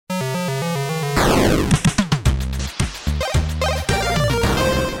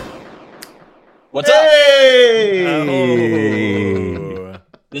What's up? Hey!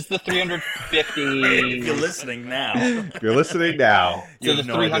 This is the 350. If you're listening now. You're listening now. So the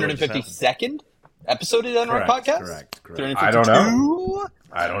 352nd episode of the Unwritten Podcast? Correct. 352? I don't know.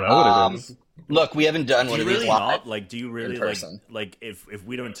 I don't know what it is. Look, we haven't done Do one you of these really live. not? Like, do you really, in person. like if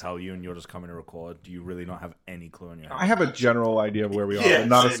we don't tell you and you're just coming to record, do you really not have any clue in your head? I have a general idea of where we are, Yeah, but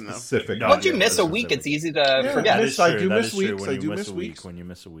not a same, no. specific. No, Once you yeah, miss a that's week, specific. it's easy to Yeah, forget. that That is I do that miss is true. weeks, When I you do miss miss a weeks. week. When you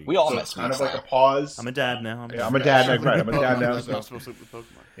miss a week. We all So miss it's kind weeks. of like a pause. I'm a dad now. Yeah, I'm a dad now. Right, I'm a dad now. That's So not supposed to be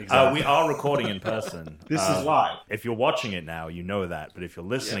Pokemon. We are recording in person. this is live. If you're watching it now, you know that. But if you're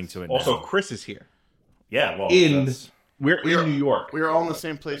listening to it Also, now, Chris is here. yeah, well, We're We are- in New York. We were all in the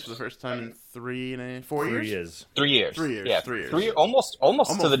same place for the first time in 4 3 years. years. 3 years. 3 years, Yeah, 3 years. Almost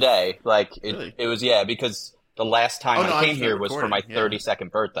to the day. Like, Really? it was, yeah, because the last time Oh, no, I I came was here was for my recording, yeah.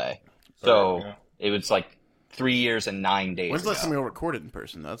 32nd birthday. So, yeah. it was like 3 years and 9 days When's the last ago. time we all recorded in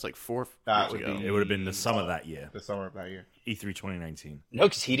person? That's like 4 That years would ago. be- It would have been the summer that year. The summer of that year. E3 2019. No,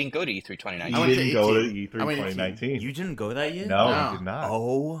 because he didn't go to E3 2019. I You went to didn't go to 18. E3 I went 2019. You didn't go that year? No, No. we did not.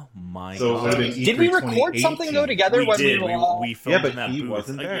 Oh my So it god. would have been E3 Did we record something, though, 2018. together We when did. we were all... We filmed Yeah, but in that he booth.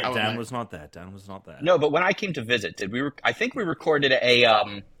 wasn't there. Yeah, I Dan wasn't. was not there. Dan was not there. No, but when I came to visit, did we? I think we recorded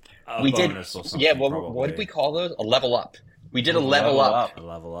a. We did. bonus or something, Yeah. What probably. did we call those? A level up. We did a level up. A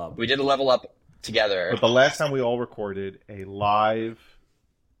level up. We did a level up together. But the last time we all recorded a live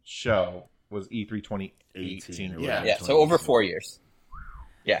show was E E3 2018. Yeah. Yeah. So over 4 years.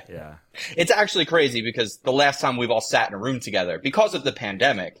 Yeah. Yeah. It's actually crazy because the last time we've all sat in a room together, because of the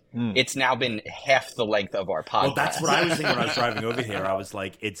pandemic, it's now been half the length of our podcast. Well, that's what I was thinking when I was driving over here. I was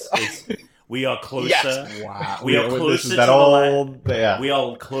like, it's we are closer. Yes. Wow. We are This closer is to that the old. Yeah. We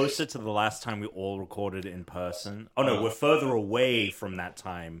are closer to the last time we all recorded in person. Oh no, we're further away from that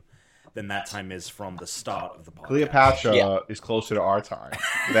time than that time is from the start of the podcast. Cleopatra Yeah. is closer to our time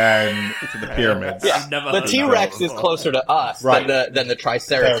than to the pyramids. Yeah. I've never The heard T-Rex that is before. closer to us Right. than the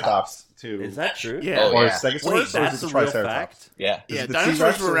Triceratops. Triceratops too. Is that true? Yeah. Oh, Or yeah. Stegosaurus, Wait, or is that's it a the real Triceratops? fact. Yeah. Is Yeah, it the dinosaurs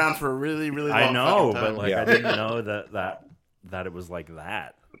T-Rex were or- around for a really, really long I know, fucking time. but like Yeah. I didn't know that it was like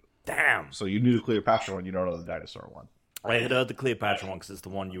that. Damn. So you knew the Cleopatra one, you don't know the dinosaur one. I had heard the Cleopatra one because it's the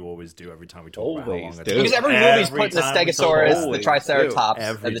one you always do every time we talk about how Always long it do. is. Because every movie's Every putting the time we talk Stegosaurus, about the it. Triceratops,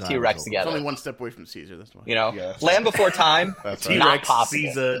 Every and the time T-Rex we talk. together. It's only one step away from Caesar, that's why. You know, Yeah, that's Land Before Time, That's right. not T-Rex, possible.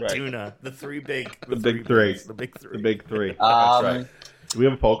 Caesar, Right. Tuna, the big three. three. The big three. The big three. That's Um, right. Do we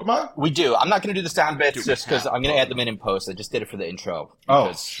have a Pokemon? We do. I'm not going to do the sound bits Dude, just because how- I'm going to add them in post. I just did it for the intro. Oh,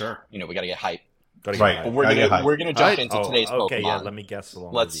 because, sure. You know, we got to get hype. Gotta Right. get But hyped. we're Gotta get gonna hype. we're gonna jump into Oh, today's okay, Pokemon. yeah. Let me guess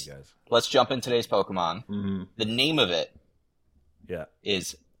along Let's- with you guys. Let's jump in today's Pokemon. Mm-hmm. The name of it Yeah.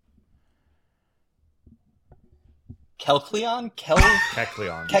 is Kelcleon.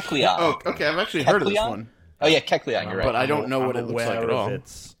 Kecleon. Kecleon. Oh, okay, I've actually heard of this Kecleon? one. Oh yeah, Kecleon. You're But right. I don't know what it looks like aware at of all.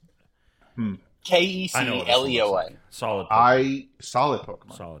 its- I know what this one Kecleon. looks like. Solid. Pokemon. Solid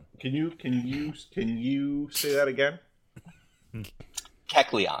Pokemon. Solid. Can you say that again? Kecleon.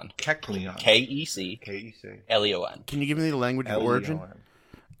 Kecleon. Kecleon. K-E-C. Can you give me the language of origin? L-E-O-N.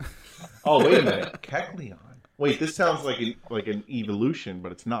 Oh, wait a minute. Kecleon. Wait, this sounds like an evolution,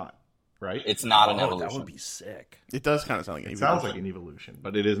 but it's not, right? It's not an Oh, evolution. that would be sick. It does kind of sound like an It sounds like an evolution,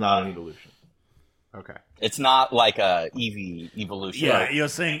 but it is not an evolution. Okay. It's not like a Eevee evolution. Yeah, Right. you're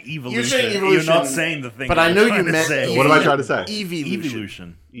saying evolution. You're saying You're evolution, not saying the thing. but that I I'm know trying you to meant say. So what am I trying to say?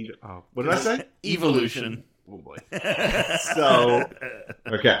 Evolution. Oh, what did I say? Evolution. Oh boy. So,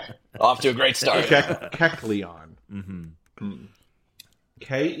 okay. Off to a great start. Kecleon. Mm-hmm.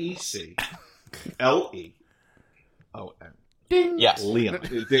 K-E-C-L-E-O-N. Ding. Yes. Leon.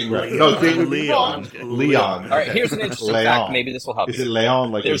 Ding, right. No, Ding would be wrong. Leon. All right. Here's an interesting Leon. fact. Maybe this will help Is you. it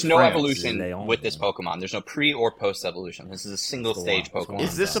Leon like There's in no France? evolution Leon. with this Pokemon. There's no pre or post evolution. This is a single stage It's the one. Pokemon.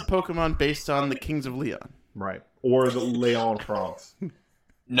 Is this a Pokemon based on the Kings of Leon? Right. Or the Leon France.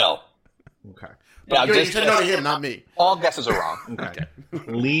 No. Okay. Yeah, You just, said no to him, not me. all guesses are wrong. Okay.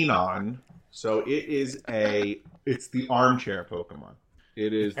 Lean on. So it's the armchair Pokemon.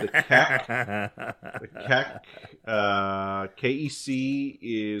 It is the Keck. The Keck. KEC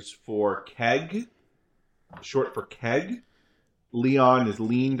is for Keg, short for Keg. Leon is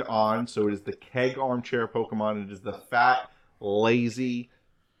leaned on, so it is the Keg armchair Pokemon. It is the fat, lazy,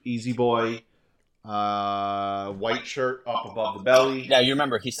 easy boy, white shirt up above the belly. Now, you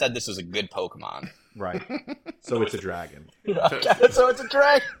remember, he said this was a good Pokemon. Right. So it's a dragon. So it's a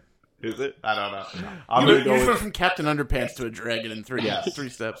dragon. Is it? I don't know. I'm You going to go went with from Captain Underpants to a dragon in three Yes.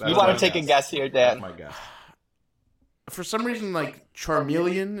 steps. That's You want my to take a guess. guess here, That's Dan? my guess. For some reason, like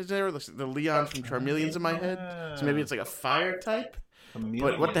Charmeleon is there? The Leon from Charmeleon's in my head. So maybe it's like a fire type.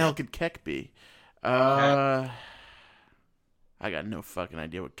 But what the hell could Keck be? I got no fucking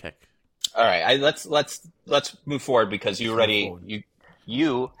idea what Keck. All right, let's move forward because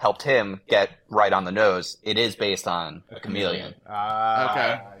you helped him get right on the nose. It is based on a chameleon. Okay.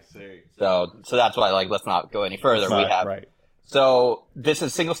 I see. So that's why let's not go any further. Right. So this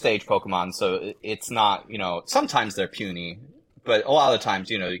is single stage Pokemon, so it's not, sometimes they're puny, but a lot of the times,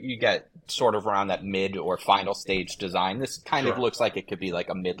 you get sort of around that mid or final stage design. This kind of looks like it could be like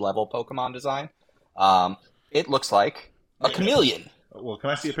a mid-level Pokemon design. It looks like a chameleon. Well, can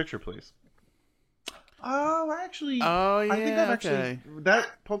I see a picture, please? Oh, actually, Oh, yeah, I think I've actually that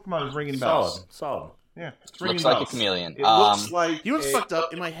Pokemon is ringing bells. Solid. Yeah, it's ringing Looks bells. like a chameleon. It looks like You know what's fucked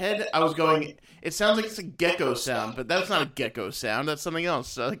up? In my head, I was going, it sounds like it's a gecko sound, but that's not a gecko sound. That's something else.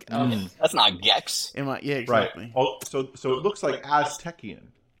 So, That's not Gex. yeah, right. exactly. Oh, so it looks like Aztecian.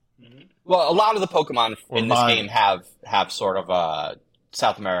 Well, a lot of the Pokemon in this Mayan. game have sort of a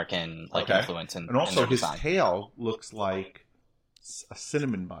South American influence in And also, in their his design. tail looks like a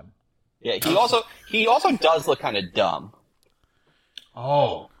cinnamon bun. Yeah, he also does look kind of dumb.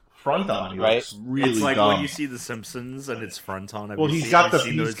 Oh, Fronton, he Right? looks really It's like dumb. when you see The Simpsons and it's Fronton. Well, he's got the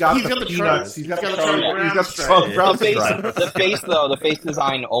He's got the peanuts. He's got the Charlie Brown Brown. He's got the stripe. Charlie Brown The face, stripe. the face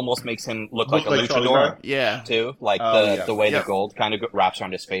design almost makes him look like a Look like Charlie luchador Brown. Yeah. too, like Oh, yeah. the way Yeah. the gold kind of wraps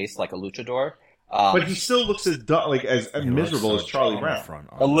around his face like a luchador. But he still looks as miserable as Charlie Brown.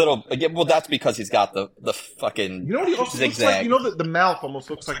 A little, again, well, that's because he's got the fucking You know what he also looks zigzag. like? You know that the mouth almost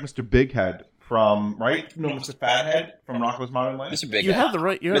looks like Mr. Big Head from Mr. Fathead from Rocko's Modern Life. Mr. Big You Head. have the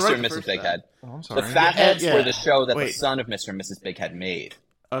right. You're Mr. right and the Mrs. first Big time. Head. Oh, I'm The sorry. Fatheads Yeah. were the show that Wait. the son of Mr. and Mrs. Big Head made.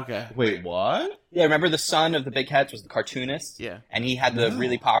 Okay. Wait, what? Yeah, remember the son of the Big Heads was the cartoonist? Yeah. And he had the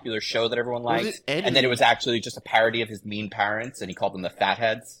really popular show that everyone Was liked. it Eddie? And then it was actually just a parody of his mean parents, and he called them the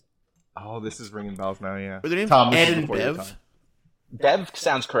Fatheads. Oh, this is ringing bells now. Yeah. Were their names Tom, this Ed is and before your Bev? time. Bev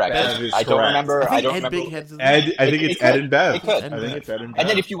sounds correct. Bev is I don't correct. remember. I I don't think Ed remember. Big Head's Ed, I think It it's Ed could. and Bev. It could. I think it's Ed and Bev. And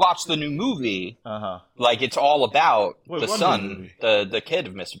then if you watch the new movie, Uh-huh. it's all about Wait, the what son, movie? the kid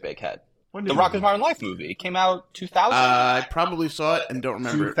of Mr. Big Head. When The did Rock is Modern Life movie. It came out 2000? I probably saw it and don't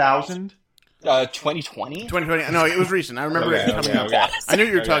remember. 2000? 2020? 2020. No, it was recent. I remember it coming out. okay. I knew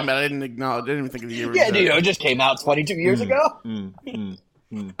you were talking about it. I didn't acknowledge. I didn't even think of the year. Yeah, dude, it just came out 22 years ago. I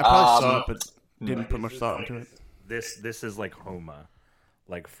probably saw it, but didn't put much thought into it. This is like Homer,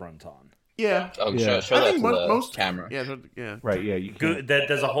 like Fronton. Yeah. Oh, Yeah. show I that think to the most camera. Yeah. Right, yeah. You Good.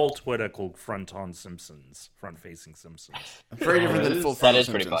 There's a whole Twitter called Fronton Simpsons, front-facing Simpsons. Very different than full. That is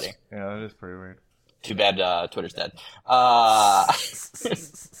pretty funny. Yeah, that is pretty weird. Too bad Twitter's dead.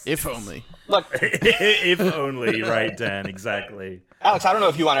 If only. Look, If only, right, Dan? Exactly. Alex, I don't know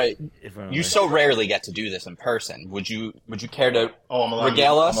if you want to. If only. You so rarely get to do this in person. Would you care to Oh, I'm allowed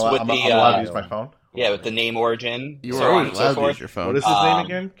regale to, us with I'm the allowed to use my phone? with the name origin? You so were on always and so allowed to forth? use your phone. What is his name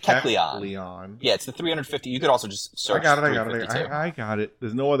again? Kecleon. Leon. Yeah, it's the 350. You could also just search. I got it. 352. I got it.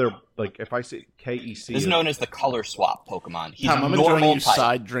 There's no other, if I say KEC. This is known as the color swap Pokemon. He's Tom, I'm enjoying normal you type.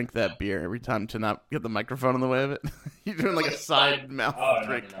 side drink that beer every time to not get the microphone in the way of it. You're doing like a side mouth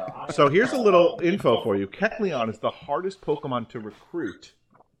drink. So here's a little info for you. Kecleon is the hardest Pokemon to recruit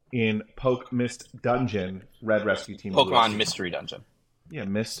in Poke Mist Dungeon Red Rescue Team. Blue Pokemon Rescue. Mystery Dungeon. Yeah,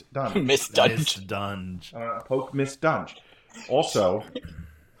 Mist Dungeon. Mist It's Dungeon. Dunge. Poke Mist Dungeon. Also,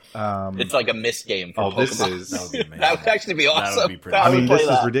 It's like a Myst game for oh, Pokemon. this is. That would be amazing. That would actually be That awesome. would be pretty I I would mean, play this is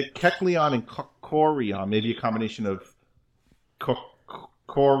that. ridiculous. Kecleon and Corion, maybe a combination of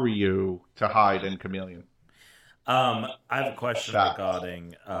Koryu to hide and Chameleon. I have a question Facts.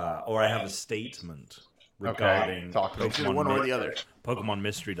 regarding, or I have a statement regarding Talk to me. Either one or the other. Pokemon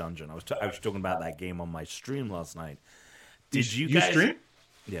Mystery Dungeon. I was talking about that game on my stream last night. Did you You guys stream?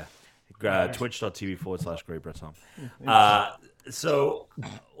 Yeah. Twitch.tv/Great Brett Tom. So,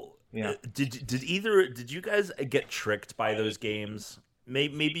 Yeah. did you guys get tricked by those games?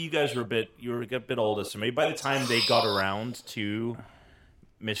 Maybe you guys were a bit older, so maybe by the time they got around to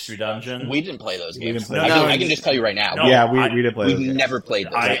Mystery Dungeon, We didn't play those games. didn't play I those. can just tell you right now. No, Yeah, we I- did play We've those games. never played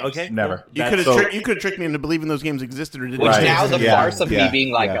those games. okay, Never. You That's- could have tricked me into believing those games existed or didn't. Which Right. now the Yeah, farce of yeah, me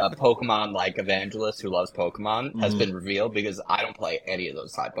being like yeah. a Pokemon evangelist who loves Pokemon has been revealed because I don't play any of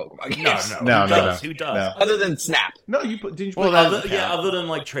those side Pokemon games. No, Who no, does? no. Who does? No. Other than Snap. No, didn't you play? Well, that- Other than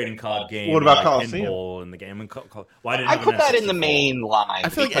like trading card game. What about like Coliseum? pinball in the game? And why didn't I have put an that in the N64? main line. I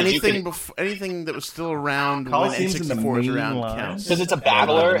feel like because you anything could- anything that was still around when Coliseum's in the N64 was main around line. counts. Because it's a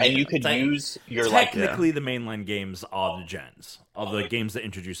battler, and you could use your Technically, the mainline games are the gens, are the games that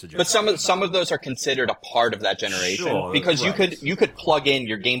introduce the gens. But some of those are considered a part of that generation Sure, because right. you could plug in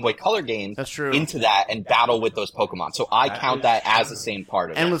your Game Boy Color games That's true. into that and battle with those Pokemon. So I count that as the same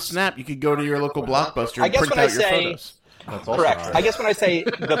part of And it. with Snap, you could go to your local Blockbuster I and guess print when I out your say photos. That's also Correct. hard. I guess when I say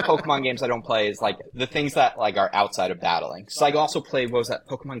the Pokemon games I don't play is like the things that like are outside of battling. So I also played, what was that,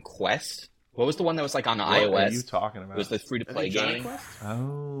 Pokemon Quest? What was the one that was like on iOS? What are you talking about? It was the free-to-play game.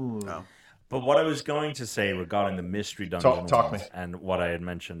 Oh. But what I was going to say regarding the Mystery Dungeon Talk ones me. and what I had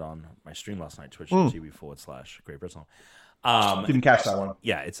mentioned on my stream last night, twitch.tv/Great Bristol. Didn't catch that one.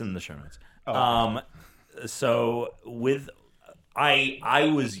 Yeah, it's in the show notes. Oh. So with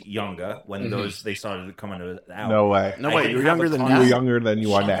I was younger when they started coming out. No way. No I way, didn't you're have younger a than con- now. You're younger than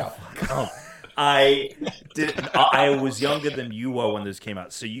you are now. I was younger than you were when this came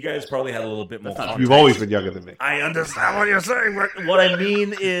out, so you guys probably had a little bit more context. You've always been younger than me. I understand what you're saying. What I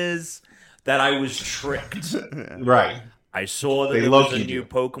mean is that I was tricked. Right. I saw that They there was a love you. new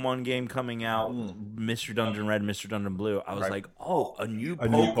Pokemon game coming out, Mystery Dungeon Red, Mystery Dungeon Blue. I was like, oh, a new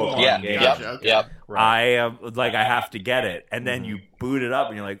Pokemon Yeah, game. yep. I I have to get it, and then you boot it up,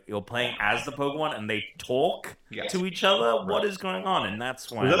 and you're playing as the Pokemon, and they talk to each other. What is going on? And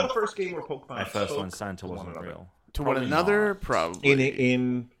that's when Was that the first game where Pokemon my first spoke one Santa to one wasn't another? real. To one another, probably.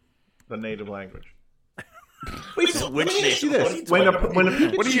 In the native language? Which See this. When a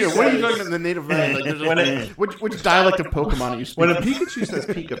Pikachu What are you doing in the native language? Like, there's which dialect of Pokemon are you when speaking? a Pikachu says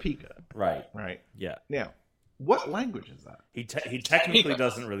Pika Pika, Right? right? Yeah. Now, what language is that? He technically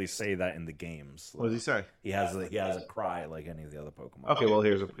doesn't really say that in the games. What does he say? He has a cry like any of the other Pokemon. Okay, well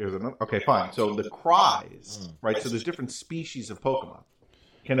here's another. Okay, fine. So the cries, right? So there's different species of Pokemon.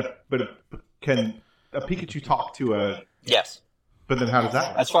 Can a Pikachu talk to a? Yes. But then how does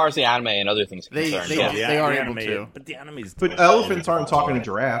that work? As far as the anime and other things are They- concerned, they- yes. they are the able to. But the anime's But elephants aren't talking to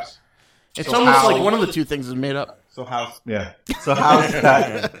giraffes. It's So almost how- like one of the two things is made up. So how's that? So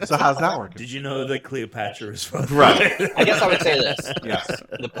how's that working? Did you know that Cleopatra is from Right. I guess I would say this. Yes.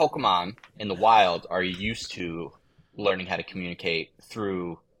 The Pokemon in the wild are used to learning how to communicate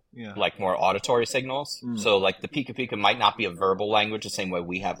through Yeah. like more auditory signals. So like the Pika Pika might not be a verbal language the same way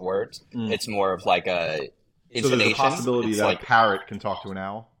we have words. It's more of like a So there's a intonation. possibility It's that like, a parrot can talk to an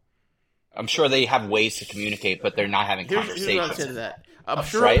owl. I'm sure they have ways to communicate, but they're not having Here's what I'd say conversations. to that. I'm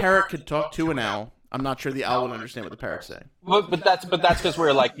sure Right. a parrot could talk to an owl. I'm not sure the owl would understand what the parrot's saying. But that's because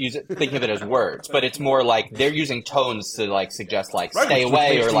we're like thinking of it as words. But it's more like they're using tones to like suggest like Right, stay which away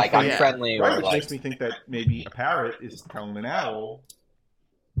makes or me like think- I'm friendly Right, or which like. makes me think that maybe a parrot is telling an owl.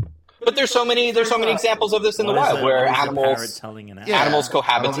 But there's so many examples of this in the wild where animals telling an Yeah. animals I don't think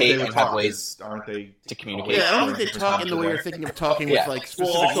cohabitate they would and have talk. ways Aren't they? to communicate. Yeah, I don't think they talk in the way you're thinking of talking Yeah. with like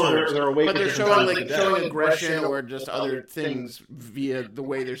specific also, words. they're awake But at they're different showing times like of the showing day. aggression or just other things via the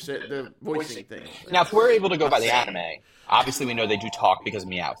way they're voicing things. Now, if we're able to go by the anime, obviously we know they do talk because of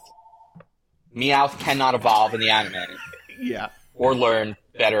Meowth. Meowth cannot evolve in the anime Yeah. or learn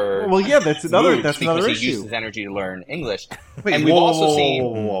better. Well, yeah, that's another moves that's another because he issue. uses energy to learn English. Wait, and we've also seen.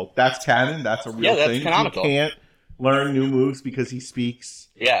 whoa. That's canon. That's a real Yeah, that's thing. canonical. He can't learn new moves because he speaks.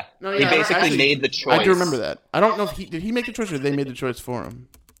 Yeah, No, he yeah, basically actually, made the choice. I do remember that. I don't know if did he make the choice or they made the choice for him.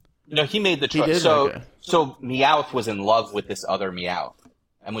 No, he made the choice. did? So, Okay. so Meowth was in love with this other Meowth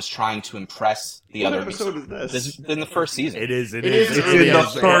and was trying to impress the What other. episode is this? This is in the first season. It is. It It is. is It early is.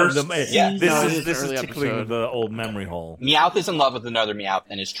 episode. Yeah. This No, it is is this early is tickling episode. the old memory hole. Meowth is in love with another Meowth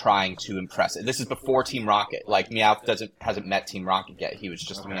and is trying to impress it. This is before Team Rocket. Like Meowth hasn't met Team Rocket yet. He was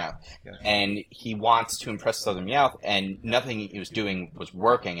just a Meowth, Gotcha. and he wants to impress this other Meowth, and nothing he was doing was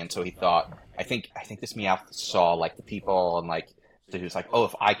working. And so he thought, I think this Meowth saw like the people, and like so he was like, oh,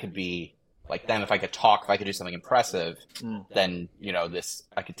 if I could be like them, if I could talk, if I could do something impressive, then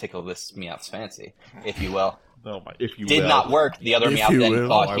I could tickle this Meowth's fancy, if you will. Oh my, if you Did will. not work. The other If Meowth you then will.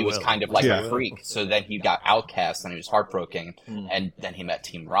 thought I he was will. kind of like Yeah. a freak. So then he got outcast and he was heartbroken. And then he met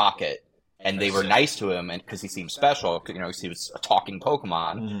Team Rocket, and they were nice to him, and because he seemed special, 'cause he was a talking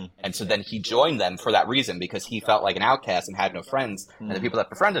Pokemon. And so then he joined them for that reason, because he felt like an outcast and had no friends. And the people that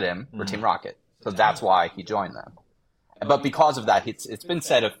befriended him were Team Rocket. So that's why he joined them. But because of that, it's been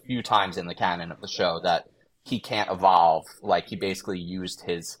said a few times in the canon of the show that he can't evolve. Like, he basically used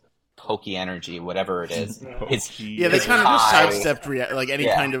his Poke energy, whatever it is. Yeah, they His kind of just high- sidestepped like any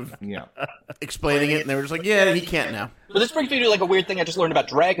Yeah. kind of Yeah. explaining it, and they were just like, "Yeah, he can't now." But this brings me to like a weird thing I just learned about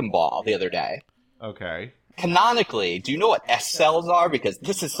Dragon Ball the other day. Okay. Canonically, do you know what S cells are? Because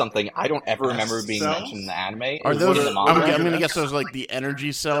this is something I don't ever remember being cells? mentioned in the anime. Are Is those? it in the I'm manga? gonna guess those like the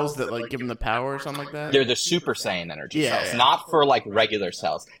energy cells that like give them the power or something like that. They're the Super Saiyan energy Yeah, cells, yeah. not for like regular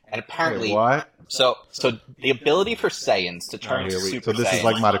cells. And apparently, Wait, what? so the ability for Saiyans to turn Here we- Super so this Saiyan, is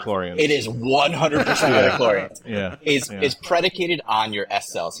like midichlorians. it is 100% midichlorians. Yeah. Is predicated on your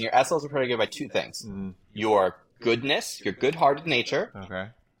S cells. And your S cells are predicated by two things: your goodness, your good-hearted nature, Okay.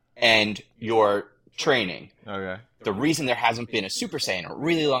 and your training. Okay. The reason there hasn't been a Super Saiyan in a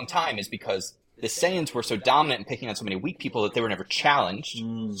really long time is because the Saiyans were so dominant in picking on so many weak people that they were never challenged.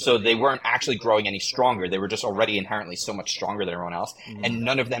 So they weren't actually growing any stronger. They were just already inherently so much stronger than everyone else. And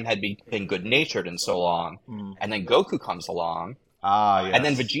none of them had been good-natured in so long. And then Goku comes along. Yes. And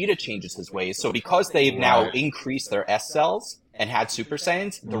then Vegeta changes his ways. So because they've now increased their S cells and had Super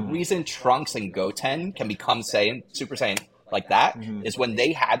Saiyans, the reason Trunks and Goten can become Super Saiyan like that is when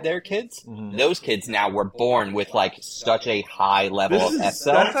they had their kids, those kids now were born with like such a high level of S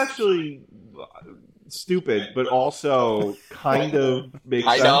cells. That's actually stupid, but also kind of makes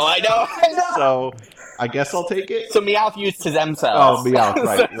sense. I know. So I guess I'll take it. So Meowth used his M cells. Oh, Meowth,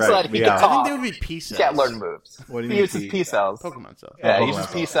 right. So that he could I think talk. they would be P cells. Can't learn moves. What do you He mean uses P cells. Pokemon cells. Yeah, he Pokemon uses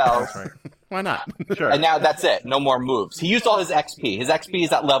P cells. cells. Why not? Sure. And now that's it. No more moves. He used all his XP. His XP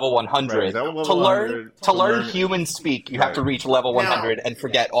is at level 100. Right, is that level to learn 100? to learn human speak, you have to reach level 100 and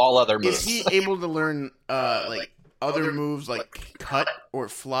forget all other moves. Is he able to learn like other moves like cut or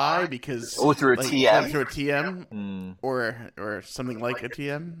fly because through a like, TM? through a TM or something like a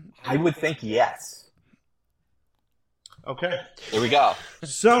TM? I would think yes. Okay. Here we go.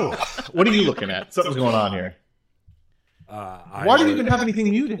 So, what are you looking at? Something's going on here. Why do you even have anything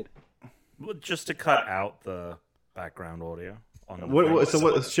muted? Well, just to cut out the background audio on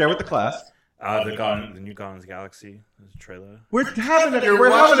the Share with the class. the new Guardians of the Galaxy trailer. We're having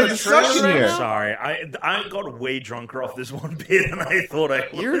a discussion here. Sorry, I got way drunker off this one bit than I thought I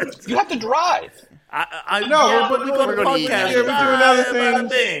would. You have to drive. But we got we're a gonna eat. podcast. Yeah, we're doing other about a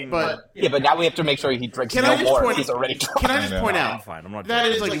things. thing. But Yeah, but now we have to make sure he drinks Can I no just more. point- He's already drunk. can I just point I'm out fine. I'm not. that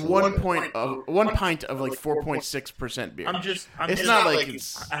is joking. like 1 pint of like 4.6% beer. It's not like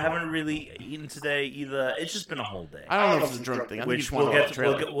it's. I haven't really eaten today either. It's just been a whole day. I don't know if it's a drunk thing. I think you Which just want to watch the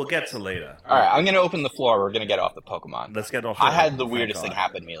trailer. we'll get to later. All right, I'm going to open the floor. We're going to get off the Pokemon. Let's get off. I had the weirdest thing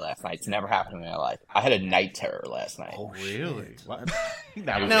happen to me last night. It's never happened to me in my life. I had a night terror last night. Oh, Really? What?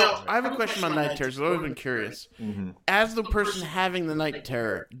 Now, I have a question about night terrors. I've always been curious. As the person having the night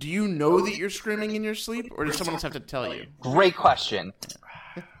terror, do you know that you're screaming in your sleep, or does someone else have to tell you? Great question.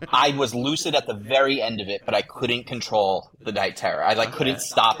 I was lucid at the very end of it, but I couldn't control the night terror. I couldn't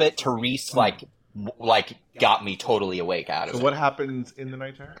stop it. Therese got me totally awake out of So it. what happens in the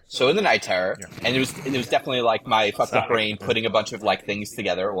night terror? So in the night terror, and it was definitely like my fucked up brain putting a bunch of like things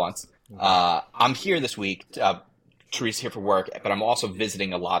together at once. I'm here this week. Teresa's here for work, but I'm also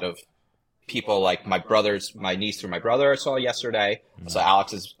visiting a lot of people, like my niece through my brother I saw yesterday. I saw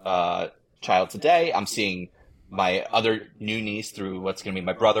Alex's child today. I'm seeing my other new niece through what's going to be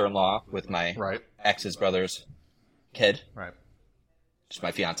my brother-in-law with my ex's brother's kid. Right. Just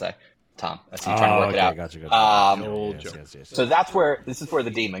my fiance, Tom. That's him trying to work it out. Gotcha. So this is where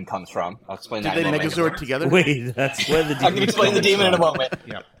the demon comes from. I'll explain that Did in they a moment. Megazord together? Wait, that's where the. I'm going to explain the demon in a moment.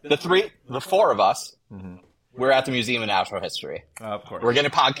 Yeah. The four of us, we're at the Museum of Natural History. Of course. We're going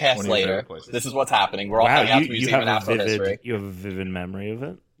to podcast One of your later. favorite places. This is what's happening. We're all Wow, hanging out at the you Museum of have Natural History. you have a vivid memory of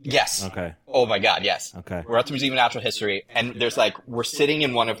it. Yes. Okay. Oh my God, yes. Okay. We're at the Museum of Natural History, and there's we're sitting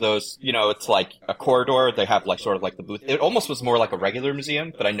in one of those, it's like a corridor. They have sort of the booth. It almost was more like a regular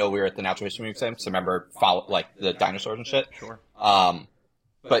museum, but I know we were at the Natural History Museum, so remember, the dinosaurs and shit. Sure.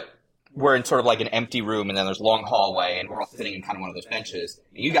 But we're in sort of an empty room, and then there's a long hallway, and we're all sitting in kind of one of those benches.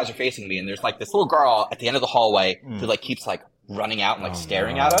 And you guys are facing me, and there's this little girl at the end of the hallway who keeps running out and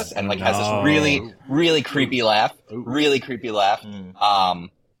staring at us, and has this really, really creepy laugh. Really creepy laugh.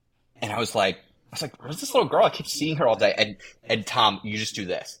 And I was like, where's this little girl? I keep seeing her all day. And Tom, you just do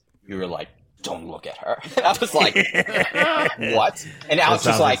this. You were like, don't look at her. And I was like, what? And Alex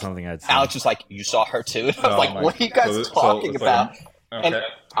was like, you saw her too? And I was like, what are you guys talking about? Okay. And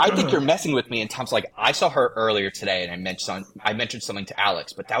I think you're messing with me. And Tom's like, I saw her earlier today, and I mentioned something to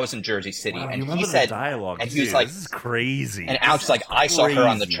Alex, but that was in Jersey City. Wow, and you he remember said, the dialogue. and he was too. like, this is crazy. and Alex was like, I saw her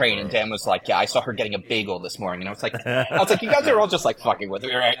on the train, bro. and Dan was like, yeah, I saw her getting a bagel this morning. And I was like, you guys are all just fucking with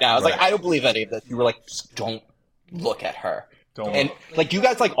me right now. I was like, I don't believe any of this. You were like, just don't look at her. And you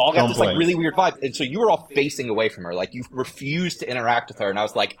guys all got this really weird vibe, and so you were all facing away from her, you refused to interact with her, and I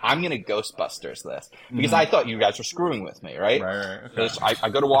was like, I'm gonna Ghostbusters this because I thought you guys were screwing with me, right? Right. Because I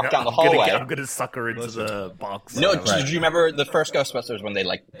go to walk down the hallway. I'm gonna suck her into the box. No, did you remember the first Ghostbusters when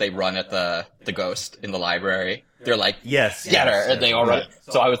they run at the ghost in the library? They're like, yes, get her, and they all run.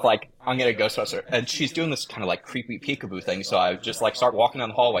 So I was like, I'm gonna Ghostbuster, and she's doing this kind of creepy peekaboo thing. So I just start walking down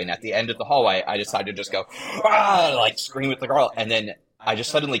the hallway, and at the end of the hallway, I decided to just go, scream at the girl, and then I just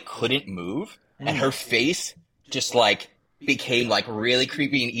suddenly couldn't move, and her face just became really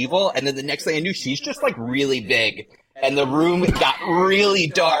creepy and evil, and then the next thing I knew, she's just really big, and the room got really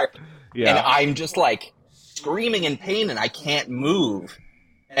dark, and I'm just screaming in pain, and I can't move.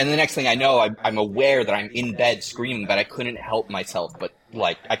 And the next thing I know, I'm aware that I'm in bed screaming, but I couldn't help myself but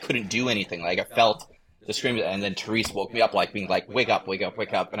like I couldn't do anything. Like I felt the scream, and then Therese woke me up, like being like, "Wake up, wake up,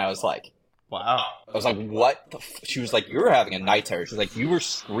 wake up!" And I was like, Wow. "What?" She was like, "You're having a night terror." She was like, "You were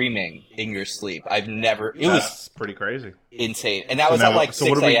screaming in your sleep. I've never." It was That's pretty crazy. insane, and that So was now- at like so 6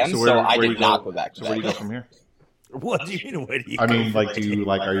 what do we- a.m. so So, where do- I where do did you not go- go back to So where do you bed. go from here? What do you mean? Where do you I go mean, from like, do you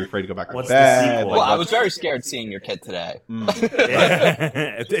like? Are you afraid to go back to What's the bed? sequel? Well, I Like, was very scared seeing your kid today.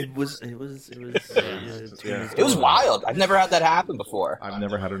 Yeah. It was. It was wild. I've never had that happen before. I've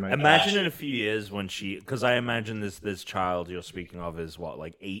never had a night. Imagine in a few years when because I imagine this child you're speaking of is what,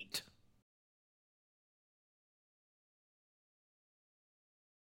 like 8.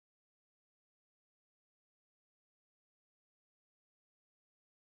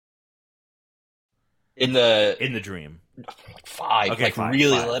 In the In the dream. 5, Okay, like fine,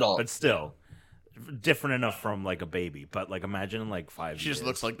 really fine. little. but still different enough from like a baby. But like, imagine in like 5 She years. just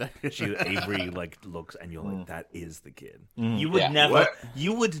looks like that. Avery like looks, and you're like, that is the kid. Mm. You would Yeah. never. What?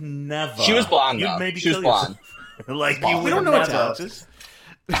 You would never. She was blonde, You'd though. maybe She was kill blonde. yourself. Like you We would don't know what never- Alex is.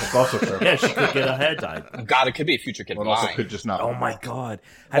 That's also true. Yeah, she could get her hair dyed. God, it could be a future kid But of also mine. could just not. Oh my god!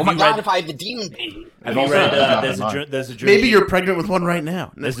 Oh my you God, read- if I had the demon baby. Have And you also read? it's not There's a mine. there's a Junji, Maybe you're pregnant with one right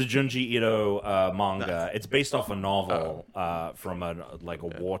now. There's a Junji Ito manga. It's based off a novel from a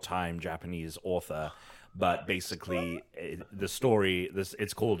wartime Japanese author. But basically, the story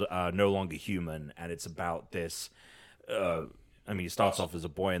it's called No Longer Human, and it's about this. I mean, he starts off as a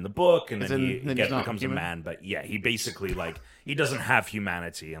boy in the book, and then he then he's not becomes human? a man. But yeah, he basically he doesn't have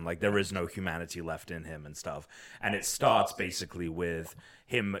humanity, and like there is no humanity left in him and stuff. And it starts basically with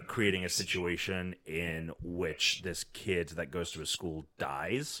him creating a situation in which this kid that goes to his school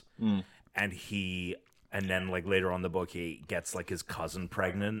dies, and then like later on in the book he gets like his cousin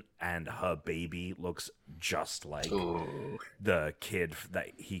pregnant, and her baby looks just like the kid that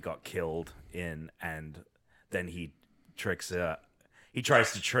he got killed in, and then he tries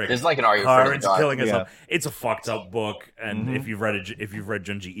to trick There's like an Are You her Afraid of into the killing Dark? herself. It's a fucked up book, and if you've read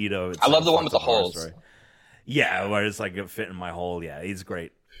Junji Ito, it's I love like the a one with the fucked up horror holes. story. Yeah, where it's like a fit in my hole. Yeah, he's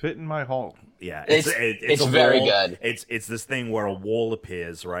great. Fit in my hole. Yeah, It's a very wall. good. It's this thing where a wall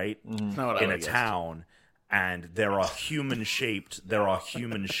appears, right, That's not what I in a would've guessed. town, and there are human shaped.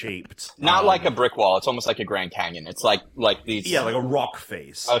 Not like a brick wall. It's almost like a Grand Canyon. It's like these. yeah, like a rock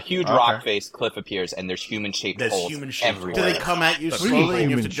face. a huge Okay. rock face cliff appears, and there's human shaped There's holes human-shaped everywhere. Do they come at you What do you mean slowly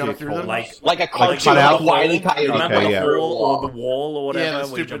and you have to human jump shaped through hole? them? like a cut cartoon, out like Wile E. Coyote. Remember Okay, the yeah. hole or the wall or whatever? Yeah,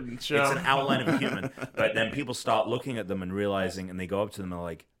 the where you stupid jump- show. It's an outline of a human. But then people start looking at them and realizing, and they go up to them and are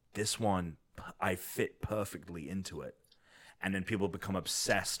like, this one, I fit perfectly into it. And then people become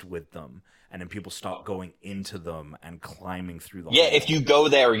obsessed with them. And then people start going into them and climbing through the Yeah, hole. if you go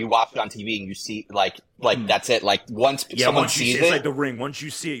there or you watch it on TV and you see like that's it. Like once someone once you sees see, it's it, like the Ring. Once you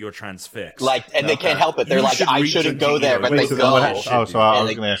see it, you're transfixed. like, and they can't help it. They're You like, should I read shouldn't Junji go there, Ito. but Wait, they so then what? go. Oh, so I And was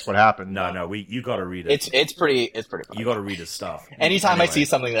they- going to ask what happened. no, you got to read it. It's pretty funny. You got to read his stuff. Anytime I Anyway. see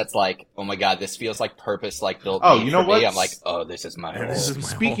something that's like, oh my god, this feels like purpose, like built. Oh, made you know for what? me, I'm like, oh, this is my. This hole. is my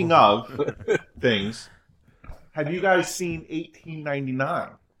Speaking hole. of things, have you guys seen 1899?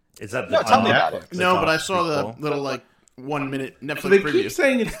 Is that No, the tell me on about Netflix? it. No, It's but on I saw the prequel? little like 1 minute So Netflix they preview. keep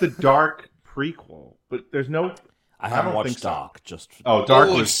saying it's the dark prequel, but there's no. I I haven't don't watched think so. Dark. Just Oh, Dark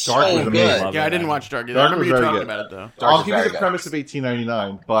Oh, was it's Dark so was good. amazing. Love Yeah, I it, didn't man. watch Dark either. Dark I remember was you very talking good. about it though. Dark I'll is give you very the good. premise of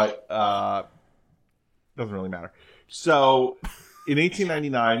 1899, but doesn't really matter. So, in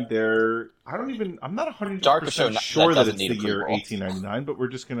 1899, I'm not 100% Dark is so sure that doesn't it's need the a year prequel. 1899, but we're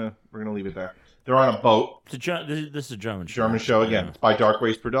gonna leave it there. They're on a boat, This is a German show. German show again. It's by Dark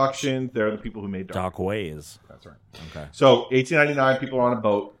Ways Productions. They're the people who made Dark. Dark Ways. That's right. Okay. So 1899, people are on a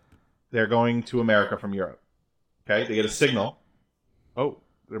boat. They're going to America from Europe. Okay, they get a signal. Oh,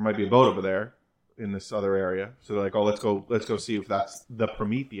 there might be a boat over there in this other area. So they're like, oh, let's go see if that's the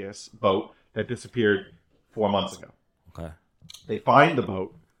Prometheus boat that disappeared 4 months ago. Okay. They find the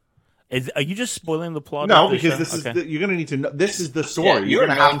boat. Are you just spoiling the plot? No, of the because show? this is Okay. you're gonna need to know. This is the Yeah, story. you're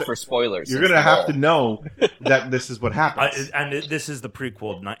gonna known have to. for spoilers. You're since gonna the have to whole- know that this is what happens. And this is the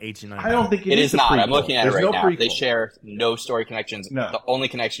prequel, not 1899. I don't think It is a not. prequel. I'm looking at There's it right no now. Prequel. They share no story connections. No. The only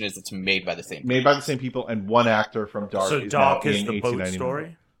connection is it's made by the same. Made by the same people, and one actor from Dark. So is Dark now is in the boat 1899.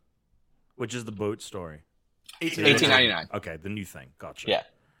 story? Which is the boat story? 1899. Okay, the new thing. Gotcha. Yeah.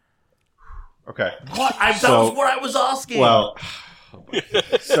 Okay. What? That So- was what I was asking. Well,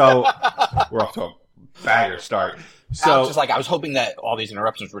 so we're off to a bagger start. Alex So is like, I was hoping that all these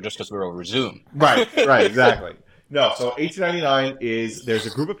interruptions were just because we were over Zoom. right, exactly. No, so 1899 is there's a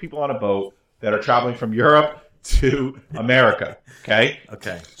group of people on a boat that are traveling from Europe to America. Okay.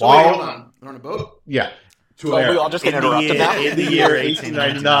 okay. So wait, While- hold on. They're on a boat? Yeah. To Well, we America. all just get In the interrupted year- now. in in the year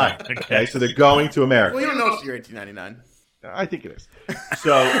 1899. Okay, so they're going to America. Well, you don't know it's the year 1899. I think it is.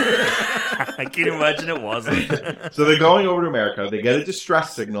 So I can imagine it wasn't. so they're going over to America. They get a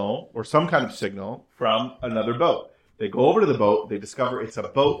distress signal or some kind of signal from another boat. They go over to the boat. They discover it's a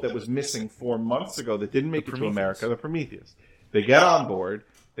boat that was missing 4 months ago that didn't make it to America, the Prometheus. They get on board.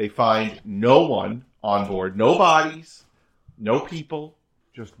 They find no one on board. No bodies. No people.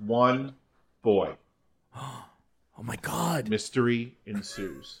 Just one boy. Oh my God. Mystery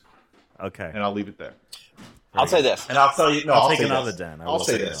ensues. Okay. And I'll leave it there. I'll say this. And I'll tell you. No, I'll I'll take say another, this. Dan. I'll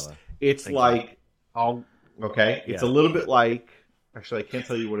say this. Another. It's Thank like It's a little bit like. Actually, I can't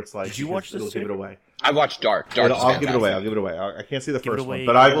tell you what it's like. Did you watch this? It'll give it away. I watched Dark. I'll give it away. I'll give it away. I can't see the first one,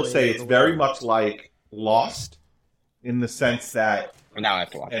 but I will say it's very much like Lost, in the sense that Now I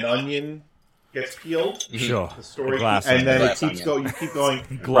have to watch. an onion gets peeled. Sure. The story, glass and then onion. it keeps going. You keep going.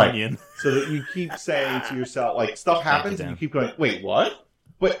 Glunion. So that you keep saying to yourself, like, stuff happens, Dan. and you keep going, wait, what?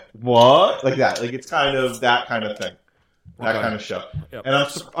 But what? Like that. Like, it's kind of that kind of thing. That kind of show. Yep. And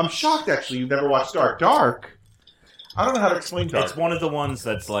I'm shocked, actually, you've never watched Dark. Dark, I don't know how to explain Dark. It's one of the ones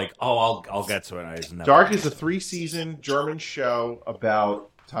that's like, oh, I'll get to it. I just never Dark is a 3-season German show about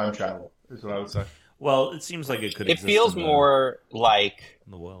time travel, is what I would say. Well, it seems like it could. It exist feels in more like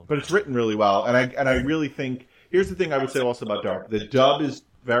the world. But it's written really well, and I really think, here's the thing I would say also about Dark. The dub is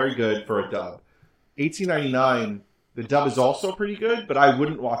very good for a dub. 1899, the dub is also pretty good, but I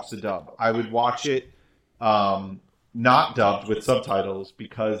wouldn't watch the dub. I would watch it not dubbed with subtitles,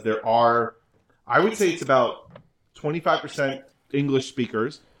 because there are, I would say it's about 25% English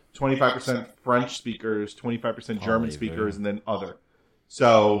speakers, 25% French speakers, 25% German speakers, and then other.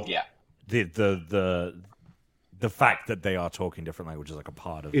 So yeah. The fact that they are talking different languages, like a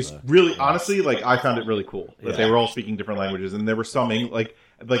part of it's the, really, honestly, like, I found it really cool that they Yeah. were all speaking different languages, and there were some like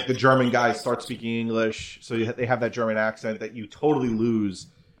the German guys start speaking English, so they have that German accent that you totally lose.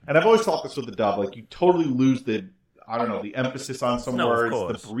 And I've always thought this with the dub, like, you totally lose the, I don't know, the emphasis on some No, of words,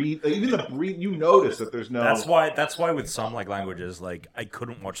 course. the breathe, even the breathe. You notice that there's no. That's why with some like languages, like I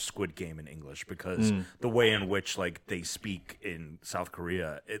couldn't watch Squid Game in English because the way in which like they speak in South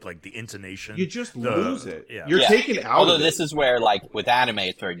Korea, it like the intonation, You just the- lose it. Yeah. You're Yeah. taken out Although of it. this is where, like, with anime,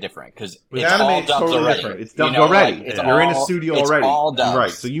 it's very different because With it's anime, all it's dubbed totally already. different. It's You dubbed know, already. like, it's You're in a all- studio it's already. all dubbed.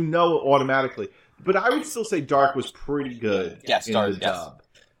 Right, so you know automatically. But I would still say Dark was pretty good Yes, in Dark, the yes. dub.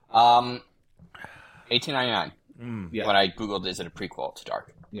 1899. Yeah. When I googled, is it a prequel to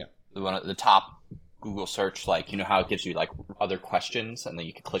Dark? Yeah. The top Google search, like, you know how it gives you like other questions and then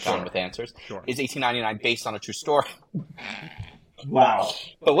you can click on Sure. with answers. Sure. Is 1899 based on a true story? Wow.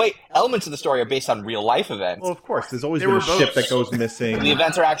 But wait, elements of the story are based on real life events. Well, of course, there's always They been a were ship boats. that goes missing. The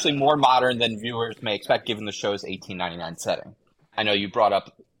events are actually more modern than viewers may expect, given the show's 1899 setting. I know you brought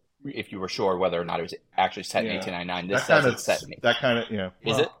up if you were sure whether or not it was actually set in Yeah. 1899. This That says kind it's set in. that kind of, yeah.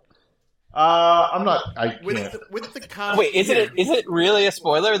 Is Well, it? I'm not. I can't. With the con- Wait, is it really a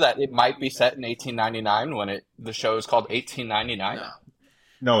spoiler that it might be set in 1899 when the show is called 1899? No.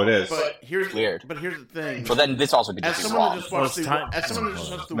 No, it is. But here's Weird. But here's the thing. Well, then this also could As just be someone wrong. that just Well, watched it's the, time- as someone that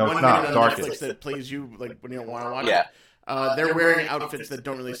just watched the No, it's 1 not. minute on Dark Netflix is. that plays you like when you don't want to watch Yeah. it, they're wearing outfits that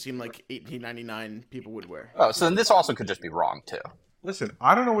don't really seem like 1899 people would wear. Oh, so then this also could just be wrong too. Listen,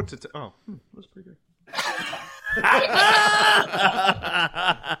 I don't know what to. Oh, that's pretty good.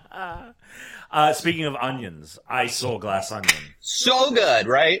 Speaking of onions, I saw Glass Onion. So good,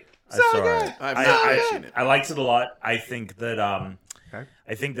 right? I saw it. I've not seen it. I liked it a lot. I think that Okay.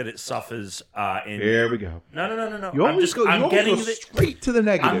 I think that it suffers in. Here we go. No. You always go. You I'm always getting go the, straight to the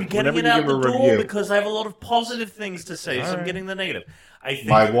negative. I'm getting whenever it you out give a the door review. because I have a lot of positive things to say, so I'm Alright. getting the negative. I think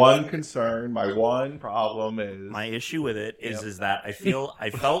My one concern, my one problem is my issue with it is Yep. is that I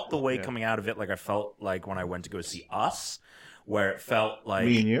felt the way coming out of it like I felt like when I went to go see Us, where it felt like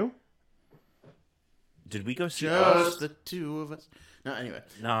me and you. did we go see Just Us? the two of us. No, anyway.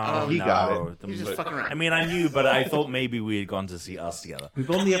 No, He no. got it. The- He's just fucking around. I mean, I knew, but I thought maybe we had gone to see Us together.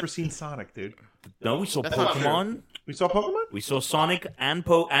 We've only ever seen Sonic, dude. No, we saw That's not Pokemon. We saw Pokemon. We saw Sonic and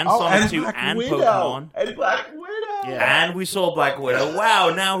Sonic 2 Black and Widow. Pokemon. And Black Widow. Yeah. And we saw Black Widow.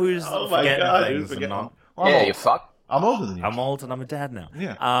 Wow, now who's Oh my forgetting god, things? who's and forgetting? not- Well, I'm Yeah, old. you fuck. I'm older than you. I'm old and I'm a dad now.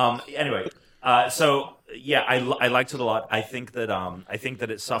 Yeah. Anyway, so yeah, I liked it a lot. I think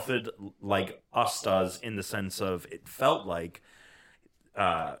that it suffered like Us does in the sense of it felt like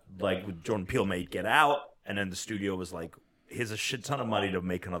Jordan Peele made Get Out, and then the studio was like, here's a shit ton of money to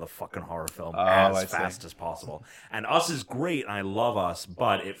make another fucking horror film I as see. fast as possible. And Us is great, and I love Us,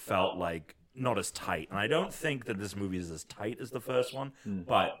 but it felt like not as tight. And I don't think that this movie is as tight as the first one,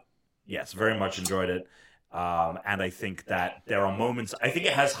 but yes, very much enjoyed it. And I think that there are moments. I think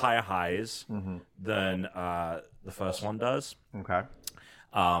it has higher highs than the first one does. Okay.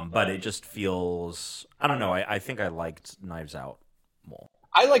 But it just feels, I don't know. I think I liked Knives Out more.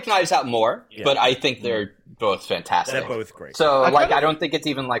 I like Knives Out more, Yeah. but I think they're both fantastic. They're both great. So, I like, kinda- I don't think it's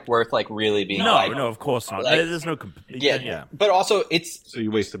even, like, worth, like, really being, No, like... no, of course not. like- There's no. Yeah, but also, it's... So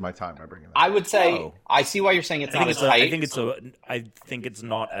you wasted my time by bringing that. I would say... No. I see why you're saying it's not as tight. I think it's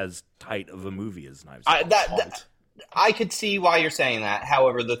not as tight of a movie as Knives I, Out. that, I could see why you're saying that.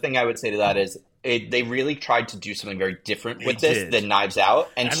 However, the thing I would say to that is they really tried to do something very different with They this did. than Knives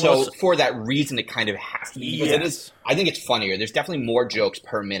Out. And so also- for that reason, it kind of has to be. Because it is, I think it's funnier. There's definitely more jokes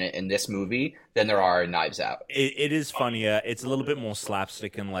per minute in this movie than there are in Knives Out. It is funnier. It's a little bit more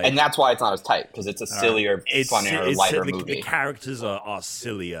slapstick and like. And that's why it's not as tight, because it's a sillier, funnier, lighter the movie. characters are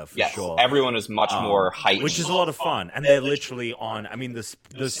sillier for Yes, sure. everyone is much more heightened. Which is a lot of fun, and they're literally on. I mean,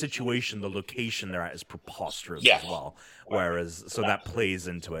 the situation, the location they're at is preposterous Yeah. as well. Whereas, so that plays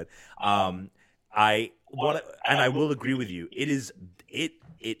into it. I will agree with you. It is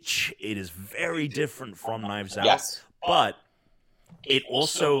very different from Knives Out. Yes. But it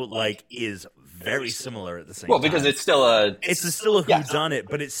also like is very similar at the same Well, time. because it's still a... It's still a Yes. whoudunit,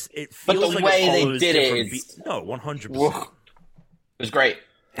 but it But feels the like way it they follows did it different is- No, 100%. Whoa. It was great.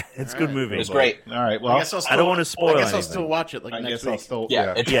 It's a good movie. It was but- great. All right. I Well, guess I'll still, I don't want to spoil I guess I'll anything. still watch it like I next guess I'll week. still.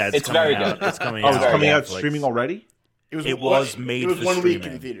 Yeah, Yeah, it's very coming out. good. It's coming Oh, out. it's very coming on out Netflix. streaming already. It was made It was for 1 week in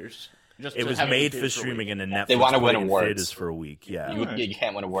streaming. theaters. Just It to was have made in for theaters a week. streaming, and then Netflix They wanna put win it in awards. theaters for a week. Yeah. You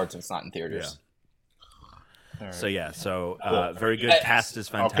can't win awards if it's not in theaters. So very good. Cast is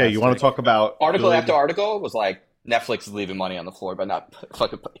fantastic. Okay, you want to talk about Article good- after article was like, Netflix is leaving money on the floor, but not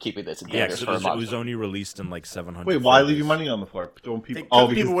fucking keeping this in Yeah, theaters 'cause for a it month. was only released in like 700. Wait, why theaters. leave your money on the floor? Don't people? Because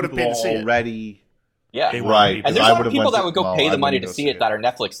because people would've paid to see it. already. Yeah. They Right. want And people- there's I a lot of would've people went that to- would go well, pay I the money wouldn't to go see see it it. that are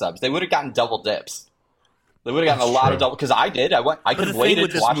Netflix subs. They would have gotten double dips. They would have gotten a lot of double, because I did. I But could the wait thing to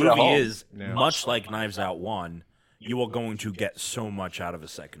with this watch it at movie home. is, Yeah. much like Knives Out 1, you are going to get so much out of a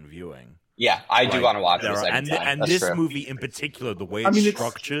second viewing. Yeah, I do Like, want to watch there it a are- second and time. and That's this true. movie in particular, the way I it's mean, it's-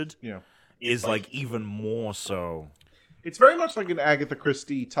 structured Yeah, is like even more so it's very much like an Agatha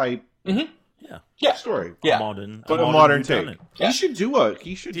Christie type Yeah. story, Yeah. modern, but a modern take. whodunit. Yeah. He should do a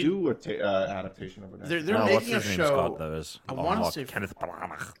adaptation of it. They're No, making a what's his name? Scott show. those. I wanna Mark say- Kenneth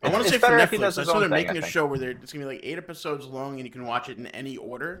Branagh. I want It's to say for better if he Netflix. does I his saw own they're thing, making I a think. show where it's gonna be like 8 episodes long, and you can watch it in any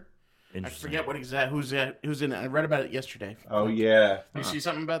order. I Interesting. forget who's in it. I read about it yesterday. Oh yeah, Did you see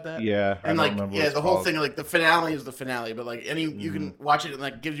something about that? yeah. I And don't like, remember what yeah, it's the whole called. thing, like the finale is the finale, but like you can watch it and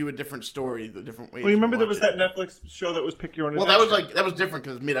like gives you a different story, the different ways. Well, you remember there can was watch that it. Netflix show that was Pick Your Own Well, that was Adventure? like that was different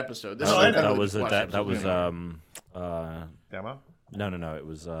because mid episode. This Oh, is I like know. That literally was just watch that was episodes. Demo. no, it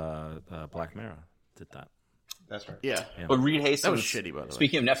was Black Mirror did that. That's right. Yeah, But Reed Hastings. that was shitty, by the way.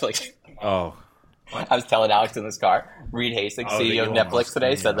 Speaking of Netflix, Oh, I was telling Alex in this car, Reed Hastings, Oh, the CEO of Elon Netflix Musk today,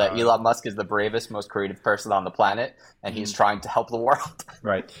 thing, said that yeah. Elon Musk is the bravest, most creative person on the planet, and he's trying to help the world.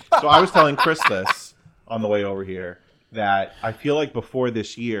 Right. So I was telling Chris this on the way over here that I feel like before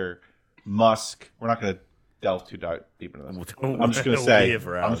this year, Musk. We're not going to delve too deep into this. I'm just going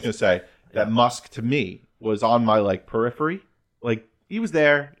to say that Musk to me was on my like periphery. Like he was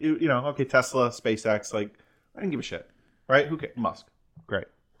there. Okay, Tesla, SpaceX. Like I didn't give a shit. Right? Who cares? Musk. Great.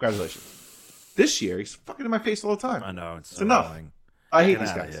 Congratulations. This year he's fucking in my face all the time. I know it's It's enough. annoying. I hate Get these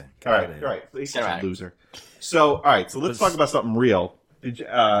outta guys. here. All Get right, outta here. all right. He's Get such outta a loser. So, all right. So let's talk about something real.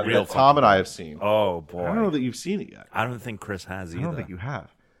 That Tom and I have seen. Oh boy, I don't know that you've seen it yet. I don't think Chris has either. I don't think you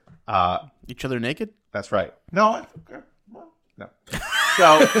have. Each other naked. That's right. No. No.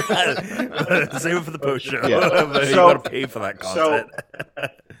 So, Save it for the post show. Yeah. But you So- gotta pay for that content.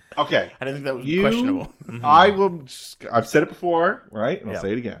 okay. I didn't think that was questionable. I will. I've said it before, right? And I'll Yeah.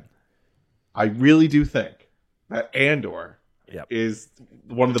 say it again. I really do think that Andor Yep. is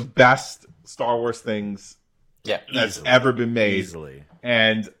one of the best Star Wars things Yeah. that's Easily. ever been made, Easily.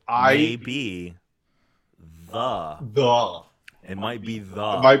 and I Maybe the. the It might be the.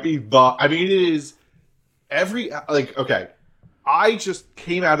 it might be the. I mean, it is every like. Okay, I just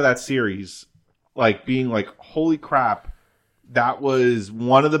came out of that series like being like, holy crap, that was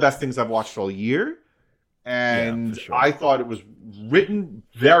one of the best things I've watched all year, and Yeah, for sure. I thought it was written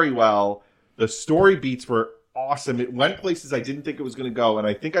very well. The story beats were awesome. It went places I didn't think it was going to go, and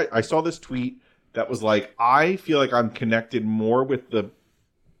I think I saw this tweet that was like, I feel like I'm connected more with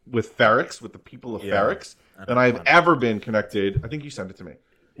Ferrix, with the people of Yeah. Ferrix, than I've ever been connected. I think you sent it to me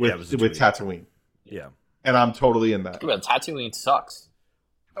Yeah, it was a with tweet. Tatooine, Yeah. and I'm totally in that. Well, Tatooine sucks.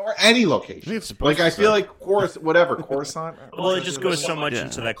 Or any I location. think it's supposed Like I to feel suck. like Coruscant. Well, it just goes so much Yeah.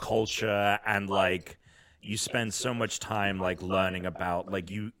 into that culture and like, you spend so much time like learning about like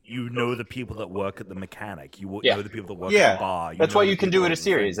you know the people that work at the mechanic, you know the people that work at the bar. That's why you can do it in a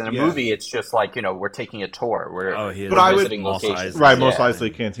series. In a movie, it's just like we're taking a tour. We're visiting locations. Right, Mos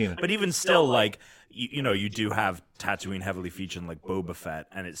Eisley Cantina. But even still, like you do have Tatooine heavily featured like Boba Fett,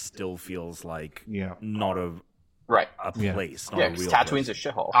 and it still feels like not a place. Not a real Tatooine's place. a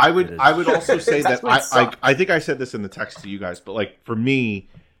shithole. I would also say that I think I said this in the text to you guys, but like for me,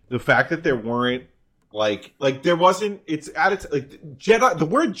 the fact that there weren't like there wasn't it's at its like Jedi. The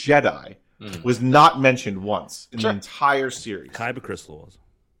word Jedi was not mentioned once in the entire series. Kyber Crystal was.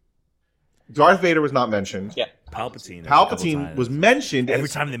 Darth Vader was not mentioned. Yeah. Palpatine was mentioned. Every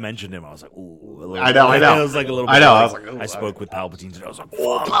time they mentioned him, I was like, ooh. I know. It was like a little bit. I know. I was like, I spoke with Palpatine today. I was like,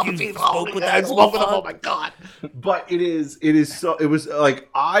 Palpatine spoke with that. Oh my god! But it is so. It was like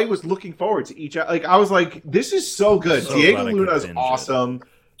I was looking forward to each. Like I was like, this is so good. So Diego glad I Luna could is binge awesome.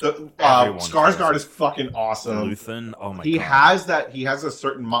 Everyone's Skarsgård is fucking awesome. Luthen, oh my He god. has that. He has a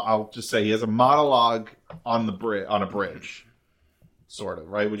certain. I'll just say he has a monologue on the on a bridge, sort of.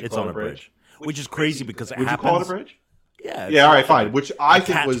 Right? Would you It's call on it a bridge? Which is crazy because it Would happens. you call it a bridge? Yeah. Yeah. All right. Fine. Which I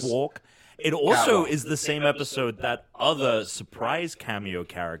think was Catwalk. It also Catwalk. is the same episode that other surprise cameo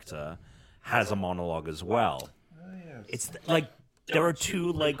character has a monologue as well. It's like there are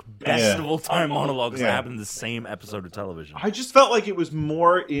two like best of all time monologues that happen in the same episode of television. I just felt like it was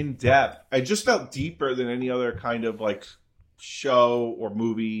more in depth. I just felt deeper than any other kind of like show or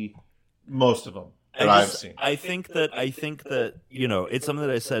movie. Most of them that I've seen. I think that it's something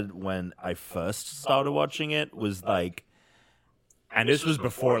that I said when I first started watching it was like, and this was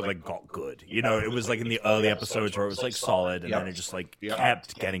before it like got good. It was like in the early episodes where it was like solid, and then it just like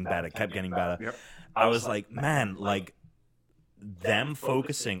kept getting better. Yep. I was like, man, like them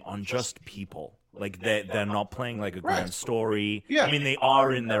focusing on just people. Like they're not playing like a grand story. Yeah. I mean, they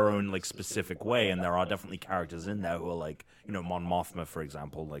are in their own like specific way, and there are definitely characters in there who are like, Mon Mothma, for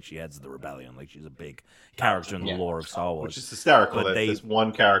example, like she heads the rebellion, like she's a big character in the lore of Star Wars. Which is hysterical But that this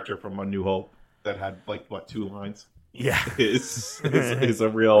one character from A New Hope that had like 2 lines Yeah, is a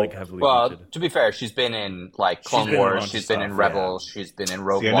real. like heavily Well, featured. to be fair, she's been in like Clone been in a Wars, bunch she's of been in stuff, Rebels, she's been in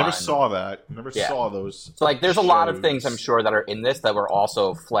Rogue See, I One. never saw that. Never saw those. So like, there's a lot of shows. things I'm sure that are in this that were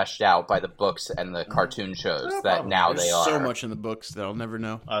also fleshed out by the books and the cartoon shows that now There's they are. so much in the books that I'll never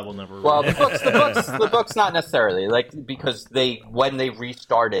know. I will never. Well, read. the books not necessarily because when they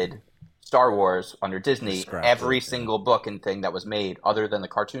restarted Star Wars under Disney, Scrapped every it. single book and thing that was made other than the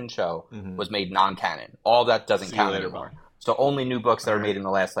cartoon show was made non-canon. All that doesn't See you count later, anymore. So only new books that are made in the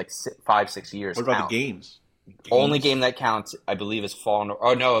last like 5-6 years. What about count. the games? Only game that counts, I believe, is Fallen.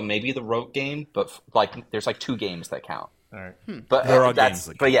 Oh no, maybe the Rogue game, but like there's like 2 games that count. All right. But There are that's games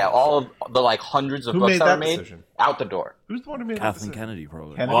that but count. yeah, all of the like hundreds of Who books made that that were made decision? out the door. Who's the one who made that Kathleen decision? Kennedy,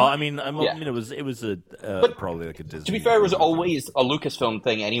 probably. Kennedy? Well, I mean, Yeah. it was a probably like a Disney. To be fair, it was always a Lucasfilm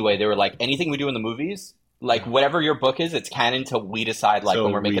thing anyway. They were like, anything we do in the movies, like whatever your book is, it's canon until we decide like So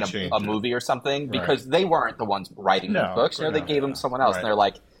when we're we making change a it. movie or something, Right. because they weren't the ones writing No, the books. of course They not. gave them someone else, Right. and they're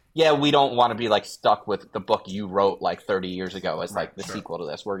like, yeah, we don't want to be like stuck with the book you wrote like 30 years ago as like the sequel to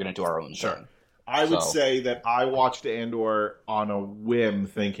this. We're going to do our own thing. I would So- say that I watched Andor on a whim,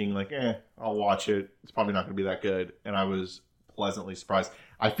 thinking like, I'll watch it. It's probably not going to be that good, and I was pleasantly surprised.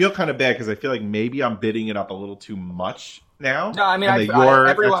 I feel kind of bad because I feel like maybe I'm bidding it up a little too much now. No, I mean, And that your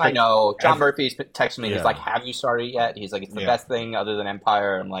everyone I expect- know, John Murphy's texted me. Yeah. He's like, "Have you started yet?" He's like, "It's the Yeah. best thing other than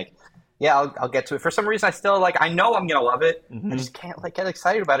Empire." I'm like, "Yeah, I'll get to it." For some reason, I still like. I know I'm gonna love it. I just can't like get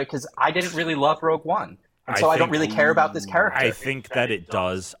excited about it because I didn't really love Rogue One, and so I don't think- really care about this character. I think that it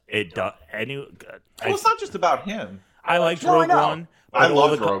does. It does. Well, it's not just about him. I liked No, I Rogue know. One. I but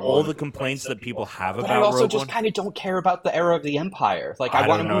loved Rogue all One. the complaints that people have but about I also Rogue just One. kind of don't care about the era of the Empire. Like I,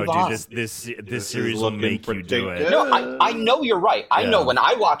 want don't to know, move dude. on. This is series will looking make you do pretty it. good. No, I know you're right. I know Yeah. when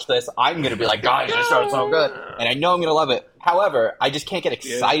I watch this, I'm going to be like, guys, this show's so good. And I know I'm going to love it. However, I just can't get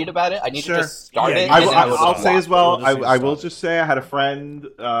excited about it. I need Sure. to just start Yeah, it. I and will- then I'll listen say to as well. We'll just I will stop. just say I had a friend,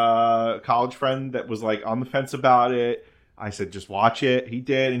 college friend, that was like on the fence about it. I said, just watch it. He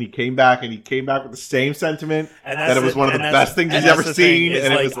did, and he came back with the same sentiment And that it was one of the best things he's ever seen. It's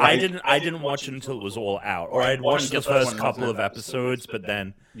And like, it was like, I didn't watch it until it was all out, or I'd watched the first couple of episodes, but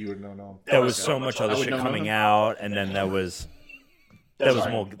then you would know. No, there was so much other would shit know coming nothing. out, and then there was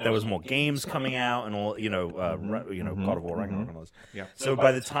more games coming out, and all God of War Ragnarok and all this. Yeah. So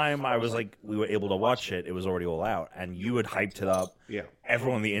by the time I was like, we were able to watch it, it was already all out, and you had hyped it up. Yeah.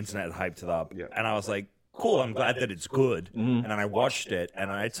 Everyone on the internet had hyped it up, Yeah. and I was like, cool. I'm glad that it's good. And then I watched it,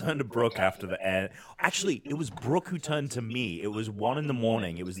 and I turned to Brooke after the end. Actually, it was Brooke who turned to me. It was 1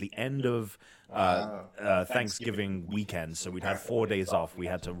 a.m. It was the end of Thanksgiving weekend, so we'd had 4 days off. We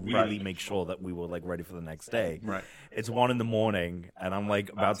had to really make sure that we were like ready for the next day. Right. It's 1 a.m, and I'm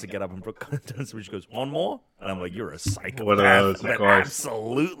like about to get up, and Brooke turns to me. She goes, "One more?" And I'm like, "You're a psychopath." One of those, of course.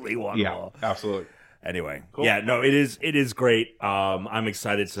 Absolutely one more. Absolutely. Anyway, it is great. I'm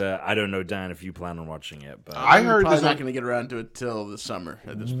excited to. I don't know, Dan, if you plan on watching it, but I heard probably this. not going to get around to it till the summer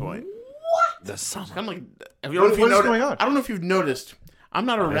at this point. the summer. I'm like, What is going on? I don't know if you've noticed. I'm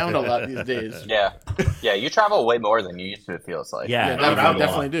not around a lot these days. Yeah. Yeah, you travel way more than you used to, it feels like. Yeah, I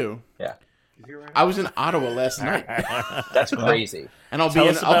definitely do. Yeah. I was in Ottawa last night, That's crazy. and I'll be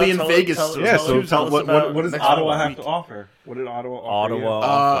in Vegas. What does next Ottawa week. have to offer? What did Ottawa offer?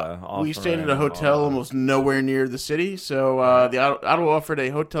 Ottawa. We stayed at a hotel almost nowhere near the city, so the Ottawa offered a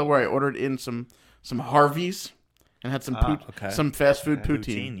hotel where I ordered in some Harveys and had some some fast food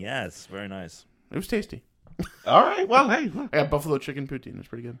poutine. Yes, very nice. It was tasty. All right. Well, hey, look. I got buffalo chicken poutine. It was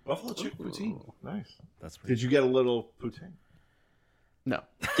pretty good. Buffalo chicken poutine. Nice. That's pretty. Did you get a little poutine? No,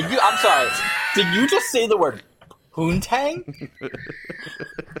 I'm sorry. Did you just say the word poontang?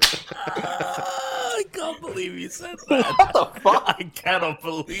 I can't believe you said that. What the fuck? I cannot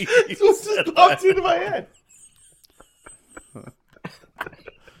believe you This said just popped that. into my head.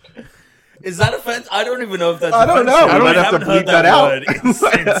 Is that offense? I don't even know if that's. I don't know. offensive. We might have to haven't heard bleep that out. word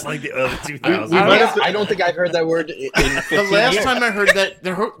since like the early 2000s. We might have to- I don't think I've heard that word in 15 the last years. time I heard that,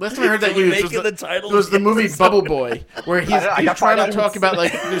 Can we used make it the title was of the the movie episode? Bubble Boy, where he's I got trying to fired talk out. about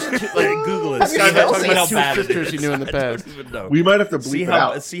like there's two, Like, like Google it. Have you guy guys talking seen about how bad two it sisters is. he knew in the past. No. We might have to bleep See it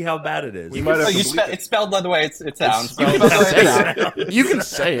how out. see how bad it is. We might have Oh, to bleep it. it's spelled by the way it sounds. You You can can say spell it. You can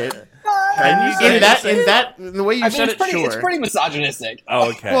say it. Can you say it? In the way you I mean, said it's it, pretty, sure. it's pretty misogynistic. Oh,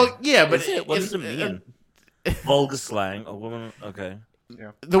 okay. Well, yeah, but What does it mean? Vulgar slang. A woman. Okay.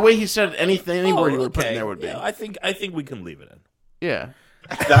 the way he said anything, any word you were putting okay. there would be. Yeah, I think we can leave it in. Yeah.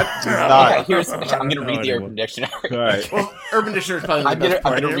 That does Okay, not. here's. I'm going to read the anymore. Urban Dictionary. All right. Well, Urban Dictionary is probably the I'm best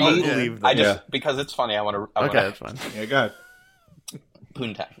gonna part. read. Yeah. Believe I that. just because it's funny. I want to. Okay, that's fine. Yeah, go ahead.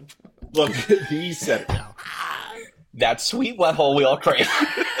 Poontang. Look, he said it now. That sweet wet hole we all crave.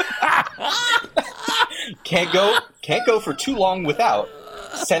 Can't go for too long without.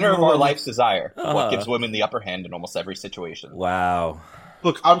 Center of our life's desire. What gives women the upper hand in almost every situation. Wow.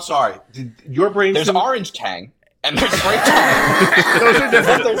 Look, I'm sorry. Did your brain? There's orange tang and there's grape tang. Those are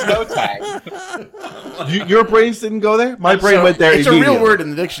different. There's no tang. Your brains didn't go there. My brain went there. It's a immediately. real word in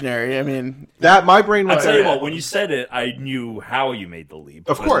the dictionary. I mean, That my brain I'll went tell you there. what. When you said it, I knew how you made the leap.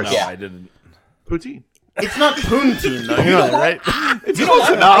 Of but course. no, Yeah. I didn't. Poutine. it's not Poontine, though. You know that, right? You know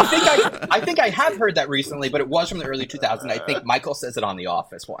what? I think I have heard that recently, but it was from the early 2000s. I think Michael says it on The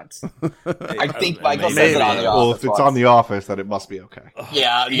Office once. I think Michael says it on The Well, Office if it's once. on The Office, then it must be okay.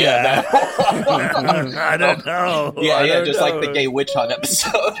 Yeah. I don't know. Yeah, I don't just know. like the gay witch hunt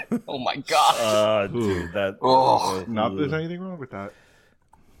episode. Oh my god. Dude, that. Oh. Not that there's anything wrong with that.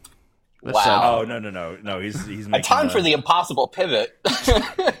 That's Wow. Oh no! He's A making time for the impossible pivot.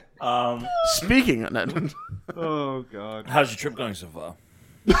 Speaking of that, Oh God. How's your trip going so far?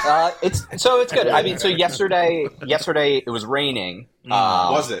 It's good. I mean, so yesterday it was raining.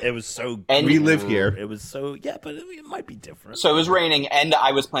 Was it? It was so. And- We live here. It was so. Yeah, but it might be different. So it was raining, and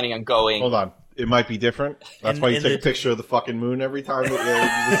I was planning on going. Hold on. It might be different. That's In- why you in take a the- picture of the fucking moon every time. You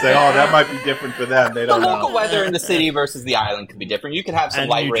just say, "Oh, that might be different for them." They The don't local know. weather in the city versus the island could be different. You could have some And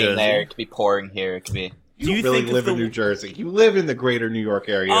light New rain Jersey. there. It could be pouring here. It could be. You Do you really think if live in the- New Jersey. You live in the greater New York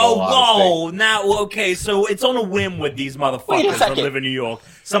area. in Oh, all honesty. whoa! Now, okay, so it's on a whim with these Wait a motherfuckers that second. live in New York.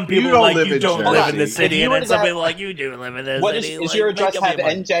 Some people don't are like, live you in don't Jersey. live in the If city, you and were then to some that- people are like, you do live in the What is city. your like, address make up have? your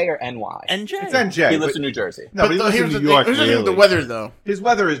mind. NJ or NY? NJ. It's NJ. He lives but- in New Jersey. No, but he lives in here's New the York. thing. Here's the thing with the really. weather, though. His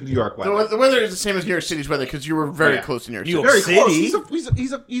weather is New York weather. The weather is the same as New York City's weather because you were very Yeah. close to New York New City. York Very close. City?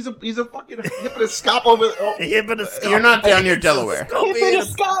 He's a fucking hippity-scop over. Oh. Yeah, but it's You're not down near Delaware. A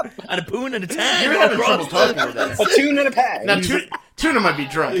And a poon and a tang. You're having trouble talking with that. tune and a pang. Now, Tuna might be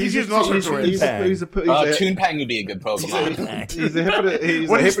drunk. He's using all sorts of words. He's a Toon Pang would be a good Pokemon. He's a hippity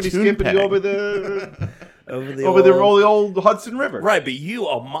What is skippity Toonpang? over the over the old Hudson River. Right, but you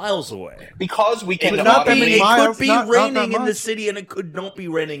are miles away. Because we can But not that It many could miles, be not that raining in the much. city, and it could not be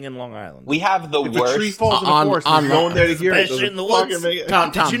raining in Long Island. We have the If a tree worst. falls in the On- forest, on there's no one there to hear it. Especially in the Doesn't woods. fucking make it-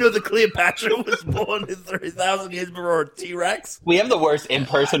 Tom, Did you know that Cleopatra was born in 3,000 years before a T-Rex? We have the worst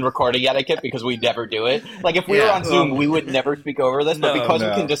in-person recording etiquette because we never do it. Like if we were Yeah. on Zoom, we would never speak over this. But No, because no.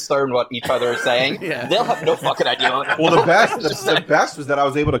 we can discern what each other is saying, Yeah. they'll have no fucking idea. Well, the best was that I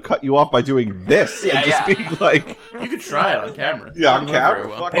was able to cut you off by doing this Yeah, and just yeah. mean, like, You could try it on camera. yeah, on It went very camera.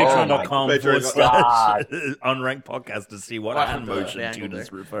 well. Fuck Patreon.com Patreon. / unranked podcast to see what Watch hand the motion angle Tune is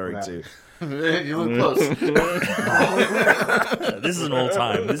there. referring to. You look close. This is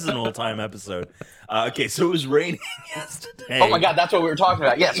an all-time episode. Okay, so it was raining yesterday. Oh my god, that's what we were talking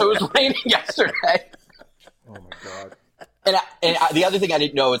about. Yeah, so it was raining yesterday. Oh my god. And the other thing I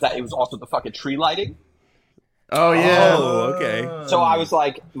didn't know is that it was also the fucking tree lighting. Oh yeah. Oh, okay. So I was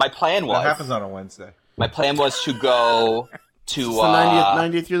like, my plan That happens on a Wednesday. to go to It's the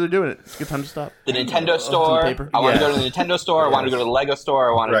 90th year they're doing it. It's a good time to stop. the Nintendo store. paper. I wanted to Yeah. go to the Nintendo store. I wanted to go to the Lego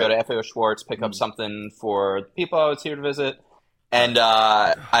store. I wanted to Right. go to FAO Schwartz, pick up something for the people I was here to visit. And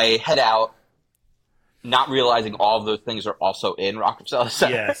I head out, not realizing all of those things are also in Rockefeller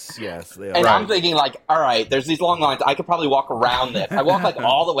Center. Yes, they are. And Right. I'm thinking, like, all right, there's these long lines. I could probably walk around this. I walk, like,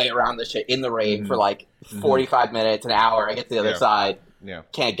 all the way around this shit in the rain for, like, 45 minutes, an hour. I get to the other Yeah. side. Yeah.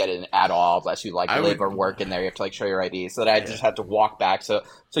 Can't get in at all unless you, like, I live would- or work in there. You have to, like, show your ID. So that I just had to walk back. So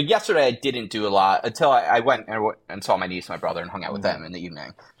yesterday I didn't do a lot until I went and saw my niece and my brother and hung out with them in the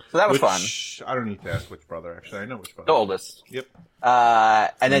evening. So that was fun. I don't need to ask which brother, actually. I know which brother. The oldest. Yep.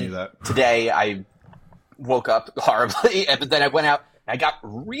 And I then knew that. today I woke up horribly, but then I went out and I got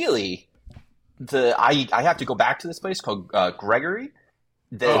really I have to go back to this place called Gregory.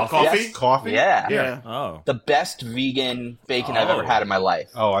 Oh, coffee? best- Coffee? Yeah. Yeah. Oh. The best vegan bacon I've ever Oh. had in my life.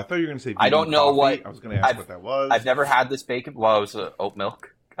 Oh, I thought you were going to say I don't vegan know coffee. what- I was going to ask I've- what that was. I've never had this bacon. Well, it was oat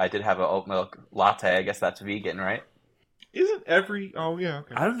milk. I did have an oat milk latte. I guess that's vegan, right? Isn't every... Oh, yeah,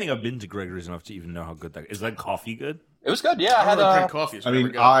 okay. I don't think I've been to Gregory's enough to even know how good that is. That coffee good? It was good. Yeah, I don't drink coffee. So I never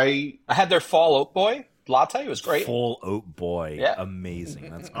mean, go. I I had their fall oat boy latte. It was great. Full oat boy. Yeah. Amazing.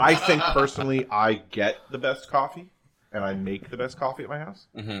 That's good. I think personally I get the best coffee, and I make the best coffee at my house.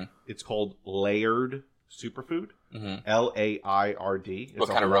 Mm-hmm. It's called Laird Superfood. Mm-hmm. Laird. It's What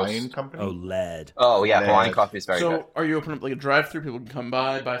a kind of roast? Hawaiian company. Oh, lead. Oh yeah, Man. Hawaiian coffee is very good. So, are you opening up like a drive-through? People can come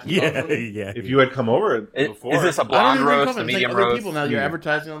by, buy some Yeah, coffee? yeah. If you had come over before... Is this a I don't blonde even drink roast, coffee. a I'm saying medium other roast? people now. You're Yeah.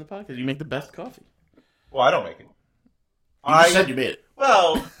 advertising on the podcast. You make the best coffee. Well, I don't make it. You just said you made it.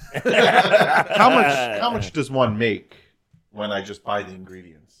 Well, how much does one make when I just buy the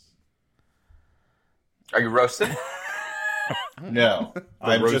ingredients? Are you roasting? No,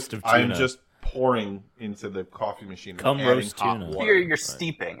 roast of I'm tuna. just pouring into the coffee machine. and Come adding roast hot tuna. water. You're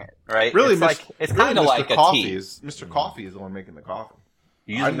steeping it, right? Really, it's kind of like Mr. a Coffee tea. Mr. Coffee is the one making the coffee.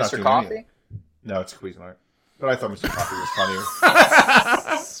 You I'm using not Mr. doing Coffee? No, it's Cuisinart. But I thought Mr. Coffee was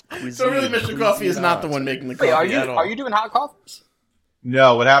funnier. So really, Mr. Coffee is not the one making the coffee Wait, at all. are you doing hot coffees?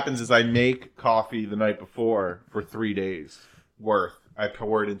 No, what happens is I make coffee the night before for 3 days worth. I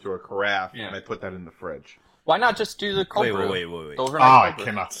pour it into a carafe Yeah. and I put that in the fridge. Why not just do the cold brew? Wait. The Oh, overnight I cold brew.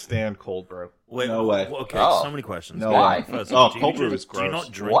 cannot stand cold brew. Wait, No way. Okay, Oh. so many questions. No Why? way. First, Oh, do you cold brew just- is Do you gross.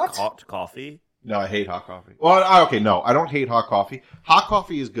 not drink What? hot coffee? No, I hate hot coffee. Well, okay, no, I don't hate hot coffee. Hot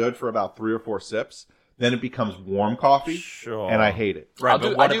coffee is good for about 3 or 4 sips. Then it becomes warm coffee, Sure. and I hate it. Right, I'll but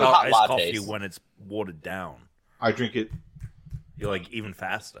do- what I do about hot iced coffee lattes. when it's watered down? I drink it, You're like even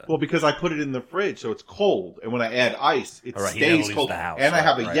faster. well, because I put it in the fridge, so it's cold. And when I add ice, it All right, he never stays leaves cold. the house, And I right,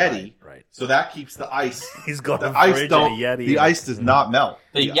 have a right, Yeti, right. so that keeps the ice. He's got The a ice fridge don't. and a Yeti. The ice does not melt.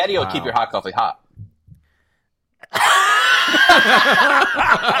 The Yeti will keep Wow. your hot coffee hot.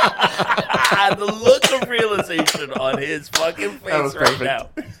 The look of realization on his fucking That was face right perfect. now.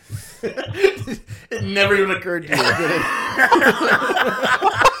 It never even occurred to you, did it?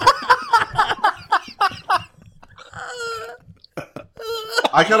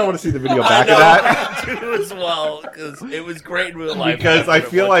 I kind of want to see the video back of that I do as well because it was great in real life. because I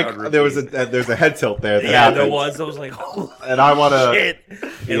feel Watch like on there was repeat. there's a head tilt there. That yeah, there happened. was. I was like, oh And I want to. shit!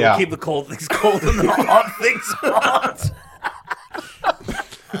 It'll Yeah. keep the cold things cold and the hot things hot.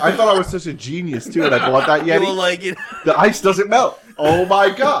 I thought I was such a genius too, and I bought that You were Yeti. like, The ice doesn't melt. Oh my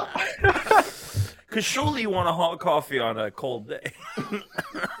god! because surely you want a hot coffee on a cold day.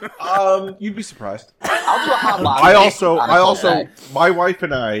 You'd be surprised. I'll do a hot latte. I also, on a cold day. my wife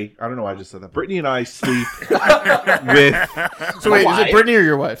and I don't know why I just said that. Brittany and I sleep with, So wait, is Why? it Brittany or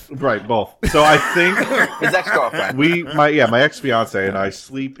your wife? right, both. So I think His ex-girlfriend. my ex-fiance and I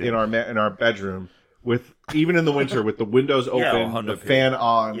sleep in our bedroom with, even in the winter, with the windows Yeah, open, the 100%. fan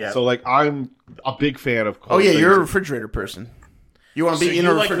on. Yeah. So like, I'm a big fan of cold Oh yeah, things. you're a refrigerator person. You want to be in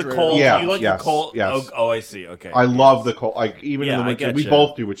a like the refrigerator. cold. Yeah, you like yes, the cold. yes. Oh, I see. Okay. I love the cold, like even Yeah, in the I winter. We getcha.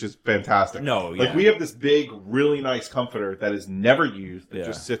 both do, which is fantastic. No, like yeah. we have this big, really nice comforter that is never used. That Yeah.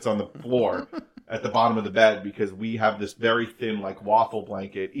 just sits on the floor at the bottom of the bed because we have this very thin, like waffle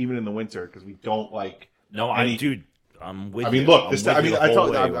blanket, even in the winter, because we don't like. No, Any- dude. I'm with I mean, you. look. I'm This. with I you mean, the I whole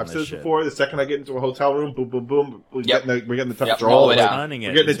told. way I've on said this this shit. before. The second I get into a hotel room, boom, boom, boom. We're Yep. getting the temperature Yep. all All the the way way down. Turning it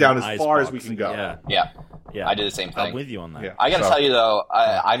We're getting it into down an as far as we icebox. can go. Yeah. I did the same thing. I'm with you on that. Yeah. I gotta So- tell you though,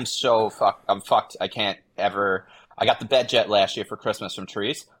 I'm so fucked. I'm fucked. I can't ever. I got the bed jet last year for Christmas from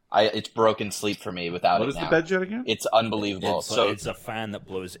Therese. It's broken sleep for me without What it is now. the bed jet again? It's unbelievable. It's, so it's a fan that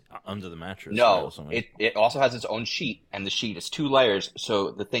blows under the mattress. right, no, or something. it also has its own sheet, and the sheet is 2 layers.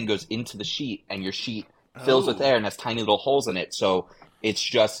 So the thing goes into the sheet, and your sheet fills with air and has tiny little holes in it. So it's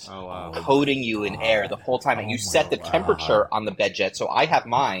just Oh, wow. coating you in air the whole time. And you set the temperature on the bed jet. So I have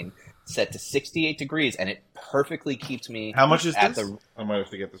mine set to 68 degrees, and it perfectly keeps me. How much is at this? the? I might have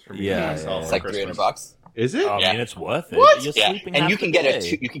to get this from you. Yeah, myself yeah, It's for like Christmas. $300. Is it? I Yeah. mean, it's worth it. What? You're Yeah, sleeping and half you can the get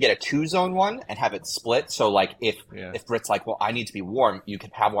day. you can get a 2-zone one and have it split. So like if Brit's like, well, I need to be warm, you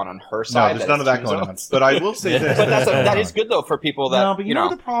could have one on her No, side. there's none of that going on. But I will say this. But that is good though for people that No, but you know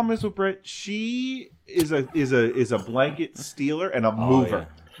what the problem is with Britt? She is a blanket stealer and a mover.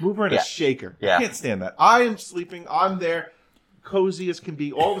 Mover and Yeah. a shaker. Yeah. I can't stand that. I am sleeping. I'm there, cozy as can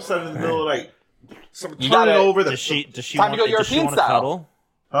be. All of a sudden in the middle of the night, someone You turn it gotta- over. Does she Time want to go does she European want to style. cuddle?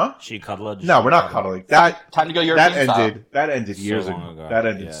 Huh? She cuddle her? Does No, she we're not cuddle? cuddling. That time to go European style. ended years long ago. ago. That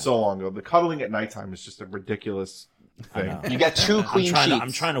ended Yeah. so long ago. The cuddling at nighttime is just a ridiculous I thing. know. You get 2 clean sheets.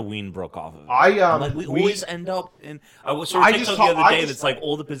 I'm trying to wean Brooke off of it. We we- always end up in. I was I TikTok just the call- other I day. just- That's like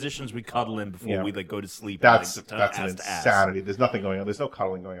all the positions we cuddle in before Yeah. we like go to sleep. That's and, like, that's an ass to ass. insanity. There's nothing going on. There's no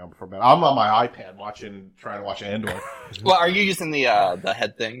cuddling going on before bed. I'm on my iPad trying to watch Andor. Well, are you using the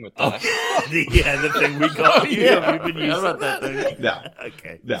head thing with the? The thing we got. Yeah. We've been using about that thing. No,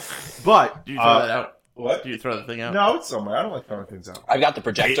 Okay. no. But Do you throw that out? What? Do you throw the thing out? No, it's somewhere. I don't like throwing things out. I've got the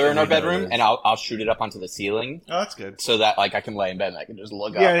projector in our We know bedroom, this. and I'll shoot it up onto the ceiling Oh, that's good. so that like I can lay in bed and I can just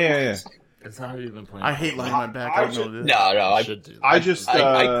look up. Yeah. That's how we've been playing. I hate lying on my back. I don't know this. No, I should do. I just I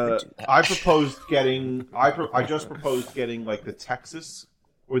could do that. I proposed getting I just proposed getting like the Texas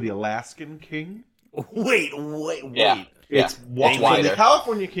or the Alaskan king. Wait. Yeah. It's It's so the wider.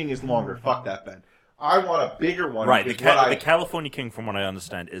 California king is longer. Fuck that bed. I want a bigger one. Right, the, because what the California king, from what I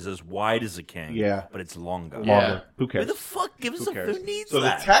understand, is as wide as a king. Yeah. but it's longer. longer. Yeah. Who Who cares? the fuck gives Who a cares? who needs So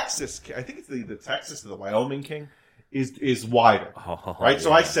that? the Texas, I think it's the Texas or the Wyoming king, is wider, right? So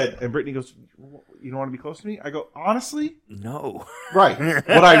yeah. I said, and Brittany goes, "You don't want to be close to me?" I go, "Honestly, No. right.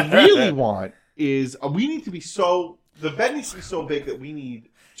 What I really want is we need to be the bed needs to be so big that we need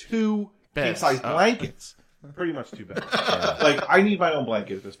 2 Beds. king-size Oh. blankets." Pretty much 2 beds. Like I need my own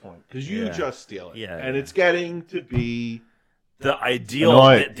blanket at this point because you Yeah. just steal it, Yeah, and yeah. it's getting to be The ideal,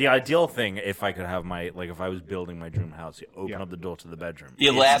 Annoying. the ideal thing, if I could have if I was building my dream house, you open Yeah. up the door to the bedroom. The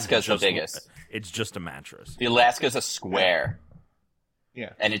Alaska's the It's just- biggest. It's just a mattress. The Alaska's a square,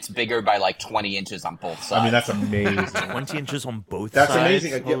 yeah. and it's bigger by like 20 inches on both sides. I mean that's amazing. 20 inches on both That's sides.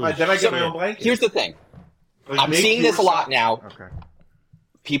 amazing. Then I get So, my own blanket. Here's the thing. Like, I'm make seeing this a lot now. Okay.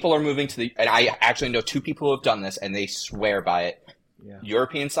 People are moving to and I actually know 2 people who have done this, and they swear by it. Yeah.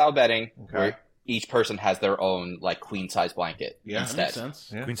 European style bedding, Okay. where each person has their own like queen size blanket Yeah. That instead. makes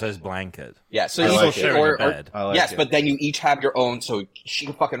sense. Yeah. Queen size blanket. Yeah, so I you like Still it. sharing a bed. I like yes, it. but then you each have your own, so she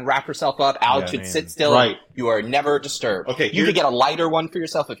can fucking wrap herself up. Alex Yeah, could man. sit still. Right. You are never disturbed. Okay, you here- could get a lighter one for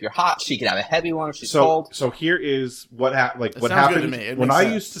yourself if you're hot. She can have a heavy one if she's cold. So here is what happened. Like That what sounds good happened to me. It when makes I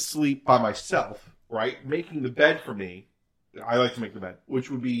sense. used to sleep by myself. Right, making the bed for me. I like to make the bed,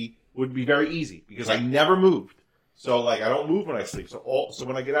 which would be very easy because I never moved. So like I don't move when I sleep. So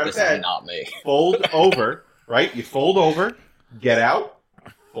when I get out of This bed, is not me. fold over. Right, you fold over, get out,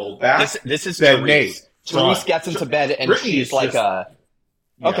 fold back. This is Bed Therese. made. Therese Fine. gets into bed and Brittany she's is like just- a.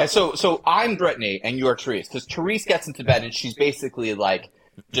 Okay, so I'm Brittany and you're Therese because Therese gets into bed and she's basically like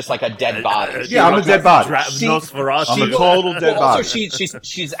just like a dead body. Yeah, I'm a dead body. She- Nosferatu. I'm a She- total dead well, also, body.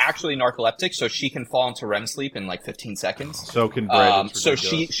 she's actually narcoleptic, so she can fall into REM sleep in like 15 seconds. So can Brett. It's So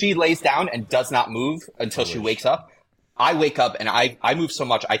ridiculous. she lays down and does not move until she wakes up. I wake up and I move so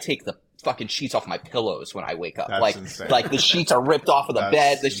much I take the fucking sheets off my pillows when I wake up. That's like insane. like the sheets are ripped off of the That's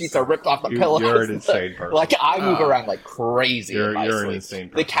bed. The sheets are ripped off the pillows. You're an insane person. Like I move around like crazy. You're in my an sleep. insane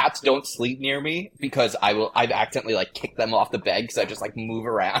The person. cats don't sleep near me because I've accidentally like kicked them off the bed because I just like move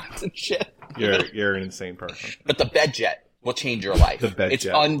around and shit. You're an insane person. But the bed jet will change your life. The bed it's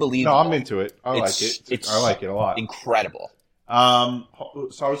jet. unbelievable. No, I'm into it. I It's- like it. it's I like it a lot. Incredible.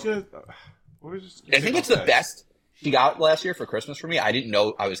 So I was gonna. What was this? I think it's the best she got last year for Christmas for me. I didn't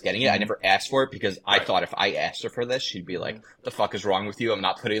know I was getting it. I never asked for it because I thought if I asked her for this, she'd be like, "The fuck is wrong with you? I'm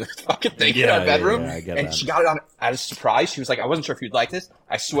not putting this fucking thing in Yeah, our bedroom." yeah, I get and that. she got it on as a surprise. She was like, "I wasn't sure if you'd like this."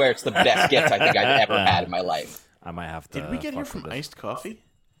 I swear, it's the best gift I think I've ever had in my life. I might have to. Did we get here fuck from with this. iced coffee?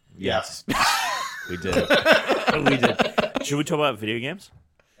 Yes. We did. We did. Should we talk about video games?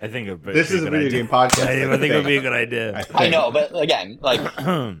 I think This is a video game podcast. I think it would be a good idea. I know, but again, like,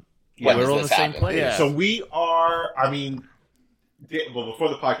 when we're does on this the same happen? place. Yeah. So we are. I mean, well, before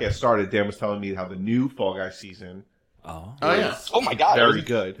the podcast started, Dan was telling me how the new Fall Guys season Oh, Oh yeah. Oh my god! very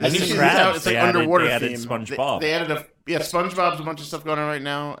good. This new season's crabs. out. It's like They added- underwater they added theme. SpongeBob. They added SpongeBob's a bunch of stuff going on right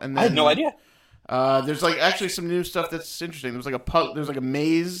now, and then I had no idea. There's like actually some new stuff that's interesting. There's like a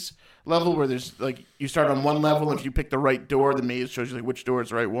maze level where there's like you start on one level, and if you pick the right door, the maze shows you like which door is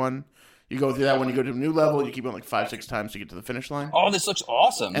the right one. You go through that one, you go to a new level, you keep going like 5-6 times to get to the finish line. Oh, this looks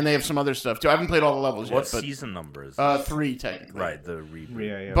awesome. And they have some other stuff too. I haven't played all the levels what yet, but season number is this? 3 technically. Right, the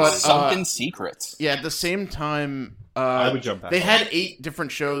reboot. Yeah. But Sunken Secrets. yeah, at the same time, I would jump back they on had 8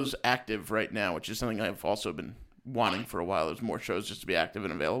 different shows active right now, which is something I've also been wanting for a while. There's more shows just to be active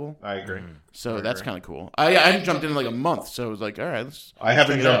and available, I agree. so that's kind of cool. I hadn't jumped in like a month, so I was like, all right, let's. I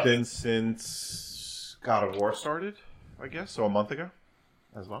haven't check it jumped out. in since God of War started. I guess so. A month ago,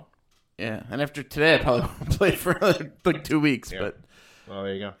 as well. Yeah, and after today, I probably won't play for another, like 2 weeks. Yeah. But Well,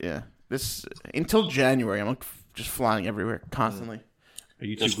 there you go. yeah, this until January, I'm like just flying everywhere constantly. Are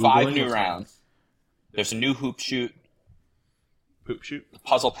you two There's 5 Googling new what's rounds. There's a new hoop shoot, Poop shoot.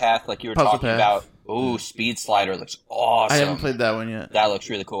 puzzle path, like you were Puzzle talking path. about. Ooh, speed slider looks awesome. I haven't played that one yet. That looks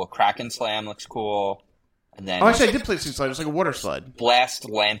really cool. Kraken Slam looks cool. And then Oh, actually, I did play Sea Slide. It's like a water slide. Blast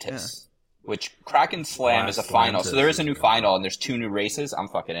Atlantis, which Kraken Slam is a Blast final. So there is a new Atlantis. final, and there's 2 new races. I'm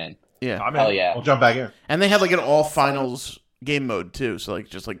fucking in. Yeah, I'm Hell in. yeah. I'll jump back in. and they had like an all finals game mode too. So like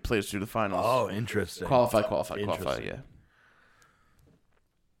just like plays through the finals. Oh, interesting. Qualify. Interesting. Yeah.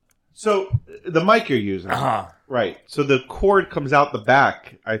 So the mic you're using, Uh-huh. right? So the cord comes out the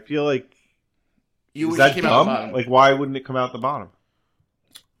back. I feel like is that came out the dumb? bottom. Like, why wouldn't it come out the bottom?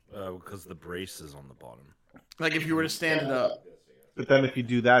 Because the brace is on the bottom. Like if you were to stand it up, But then if you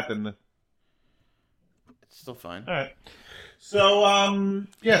do that, then it's still fine. all right. So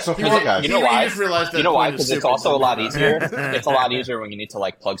yeah. So You Fall know- Guys. You know You why? just realized that You know why? point is Because it's stupid. also a lot easier. It's a lot easier when you need to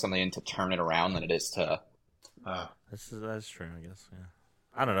like plug something in to turn it around than it is to. That's true, I guess. Yeah.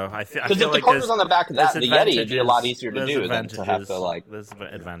 I don't know. I Because feel if the like cord there's was on the back of that, there's the Yeti, it'd be a lot advantages- easier to there's do than to have to like. There's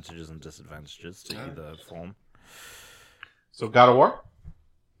advantages and disadvantages to either form. So God of War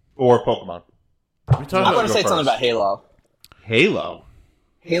or Pokemon? We I'm talked going about to say something first. about Halo. Halo.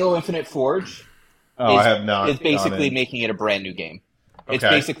 Halo Infinite Forge Oh, I have not. is basically gone in. making it a brand new game. It's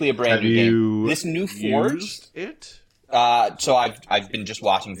Okay. basically a brand Have new you game. This new Forge. used it. So I've been just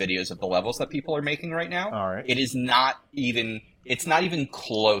watching videos of the levels that people are making right now. All right. It is not even. It's not even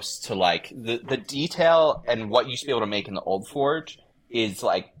close to like the detail and what you used to be able to make in the old Forge is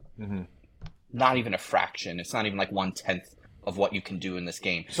like Mhm. not even a fraction. It's not even like 1/10 of what you can do in this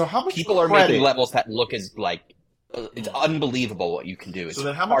game. So how much People are credit? making levels that look as like it's unbelievable what you can do. It's So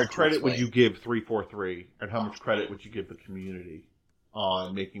then, how hard much to credit would explain. you give 343, and how much credit would you give the community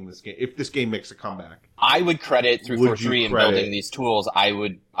on making this game? If this game makes a comeback, I would credit Would 343 you in credit- building these tools. I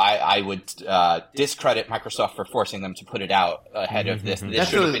would discredit Microsoft for forcing them to put it out ahead of this. This That's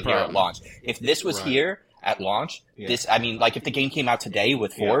should have really been the here at problem. launch. If this was Right. here at launch, Yeah. this I mean, like if the game came out today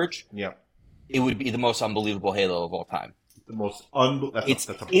with Yeah. Forge, yeah, it would be the most unbelievable Halo of all time. the most It's-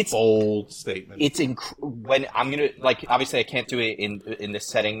 that's a it's- bold statement. It's when I'm gonna like obviously I can't do it in this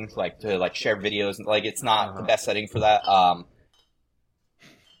setting like to like share videos and like it's not the best setting for that.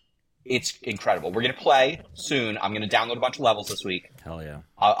 It's incredible. We're gonna play soon. I'm gonna download a bunch of levels this week. Hell yeah.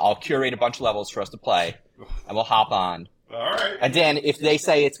 I'll curate a bunch of levels for us to play, and we'll hop on. All right. And Dan, if they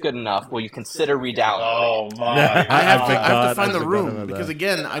say it's good enough, will you consider re-downloading? Oh my! I have to, Oh, I have God, to find that's the a room better than because that.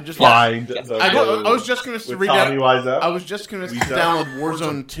 again, I just Find Yes. the I was just going to with Tommy Wiseau. I was just going to Wiseau. download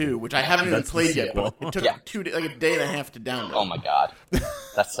Warzone 2, which I haven't even That's the played yet. sequel. But it took Yeah. like a day and a half to download. Oh my god,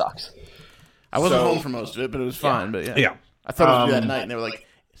 that sucks. I wasn't So- home for most of it, but it was fine. But yeah, Yeah. I thought it was due that night, and they were like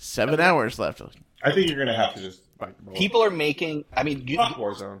 7 hours left. I was like, I think you're gonna have to just bite the bullet. People are making. I mean, Fuck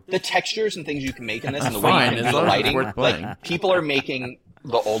Warzone. the textures and things you can make in this, and the That's way fine, you can as do the long as it's lighting. worth playing. Like people are making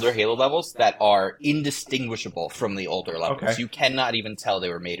the older Halo levels that are indistinguishable from the older levels. Okay. You cannot even tell they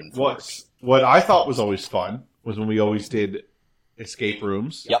were made in Forge. What I thought was always fun was when we always did escape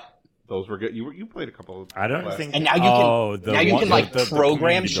rooms. Yep. Those were good. You played a couple. Of I don't last- think. And now you can Oh, the now you one- can like the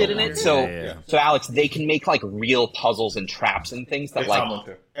program community shit in builder. it. So Yeah. so Alex, they can make like real puzzles and traps and things that It's like someone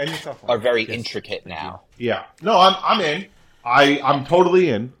too. And yourself. are very intricate now. Yeah. No, I'm in. I'm totally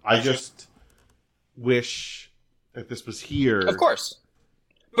in. I just wish that this was here. Of course.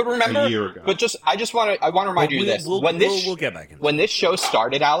 But remember, A year ago. but I want to remind you of this. We'll get back into when this show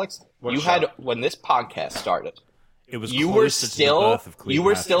started, Alex, What you show? had when this podcast started, it was you were closer to the birth of you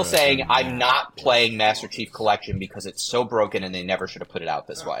were still Cleopatra saying than- I'm not playing Master Chief Collection because it's so broken and they never should have put it out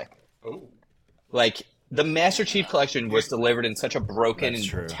this way. Oh. Like the Master Chief Collection was delivered in such a broken That's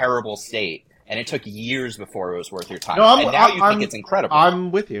true. and terrible state, and it took years before it was worth your time. No, and now you think it's incredible.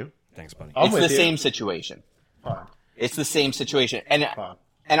 I'm with you. Thanks, buddy. I'm It's with the you. same situation. Fine. It's the same situation, and Fine.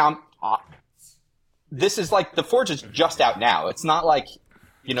 I'm. This is like the Forge is just out now. It's not like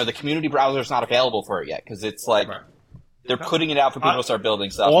the community browser is not available for it yet because it's like Right. they're putting it out for people to start building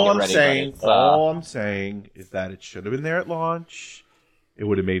stuff. All and I'm get ready. saying, But it's, all I'm saying is that it should have been there at launch. It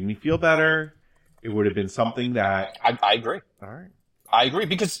would have made me feel better. It would have been something that. I agree. All right. I agree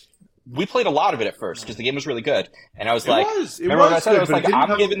because we played a lot of it at first because the game was really good, and I was It like, was. It remember was what I said? good, I was but it like, didn't I'm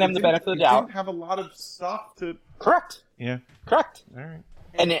have- giving them it the didn't- benefit of the It doubt. didn't have a lot of stuff to. Correct. Yeah. Correct. All right.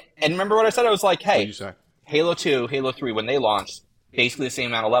 And remember what I said? I was like, What did hey, you say? Halo 2, Halo 3, when they launched, basically the same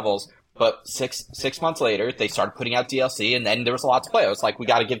amount of levels, but six months later, they started putting out DLC, and then there was a lot to play. I was like, we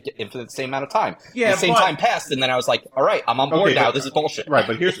got to give Infinite the same amount of time. Yeah, the same but- time passed, and then I was like, all right, I'm on board Okay, now. but- This is bullshit. Right,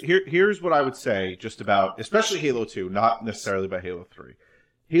 but here's what I would say just about, especially Halo 2, not necessarily about Halo 3.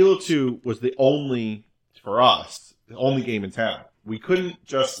 Halo 2 was the only, for us, the only game in town. We couldn't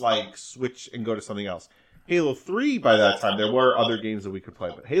just like switch and go to something else. Halo 3, by that time, there were other games that we could play,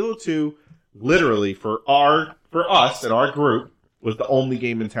 but Halo 2, literally for us and our group, was the only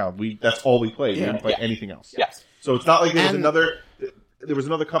game in town. That's all we played. We didn't play Yeah. anything else. Yes. So it's not like there And- was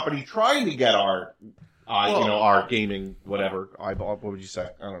another company trying to get our our gaming whatever eyeball. What would you say?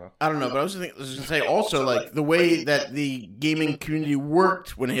 I don't know. I don't know, but I was just going to say also, like, the way that the gaming community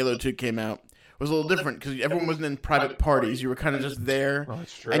worked when Halo 2 came out was a little different because everyone wasn't in private parties. You were kind of just there, Oh,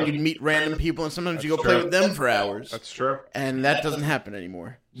 that's true. and you'd meet random people, and sometimes you go That's play true. with them for hours. That's true. And that doesn't happen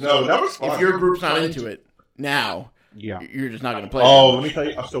anymore. No, that was fun. If your group's not into it now, Yeah. you're just not going to play. Oh, it. let me tell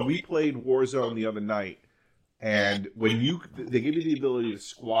you. So we played Warzone the other night, and when they give you the ability to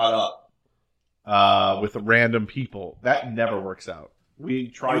squad up with random people, that never works out. We Are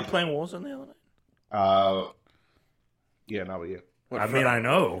you tried. playing Warzone the other night? Yeah, not with you. I mean, I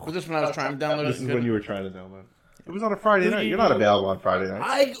know. Was this when I was trying to download This it? is when you were trying to download. It was on a Friday night. You're not available on Friday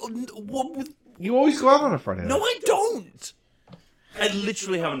night. You always go out on a Friday night. No, I don't. I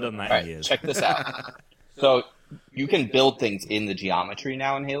literally haven't done that All in right, years. check this out. So you can build things in the geometry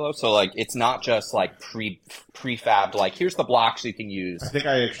now in Halo. So like, it's not just like prefabbed. Like, here's the blocks you can use. I think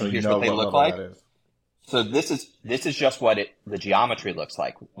I actually Here's know what they look level like. that is. So this is just what the geometry looks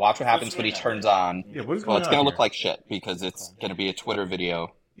like. Watch what happens when he turns on. Yeah, what is Well, going it's on gonna here? look like shit because it's gonna be a Twitter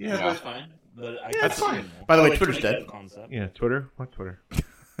video. Yeah, you know. fine. But That's fine. By the way, Twitter's dead. Yeah, Twitter. What Twitter?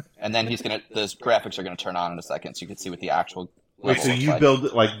 And then the graphics are gonna turn on in a second, so you can see what the actual. Wait, level so looks you like. build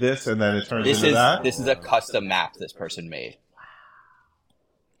it like this, and then it turns This into is that? this is a custom map this person made.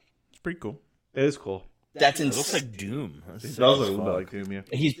 It's pretty cool. It is cool. That's It looks insane. like Doom. That's It sick does as look a little bit fuck. like Doom,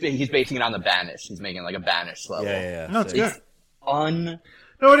 yeah. He's basing it on the Banish. He's making like a Banish level. Yeah. No, it's sick. good. Un.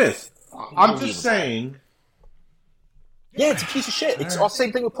 No, it is. I'm Unbelievable. just saying. Yeah, it's a piece of shit. It's all the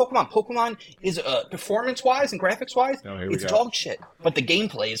same thing with Pokemon. Pokemon is performance-wise and graphics-wise, Oh, here we it's go. dog shit. But the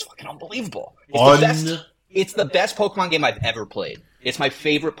gameplay is fucking unbelievable. It's the best Pokemon game I've ever played. It's my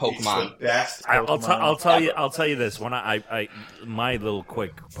favorite Pokemon. Best I'll tell you this. When I my little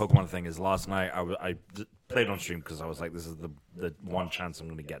quick Pokemon thing is last night I played on stream because I was like, this is the one chance I'm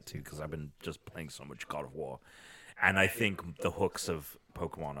going to get to because I've been just playing so much God of War, and I think the hooks of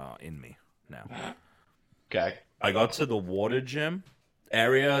Pokemon are in me now. Okay. I got to the water gym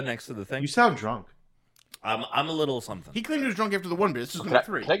area next to the thing. You sound drunk. I'm a little something. He claimed he was drunk after the one, but this is Can number I,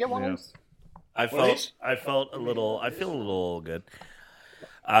 three. can I get one Yeah. of those? I feel a little good.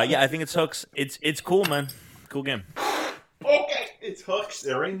 Yeah, I think it's hooks. It's cool, man. Cool game. Okay. It's hooks.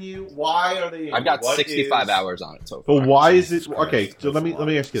 They're in you. Why are they in I've got you? What 65 is- hours on it so far. But why is it Jesus Christ, okay? So let that's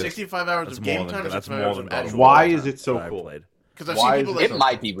me ask you this: 65 hours That's of more game than time. that's 65 more hours than of God of actual War Why time. is it so that I cool? played. Because I've Why seen is people it It like,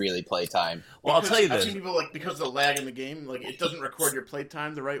 might be really playtime. Well, I'll tell you I've this. seen people like because of the lag in the game, like it doesn't record your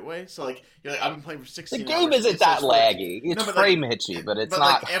playtime the right way. So like you're like I've been playing for The 16 game hours. isn't It that says laggy. It's No, but, frame hitchy, but it's but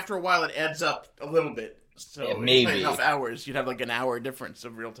not. like after a while, it adds up a little bit. So Yeah, if you maybe. play enough hours, you'd have like an hour difference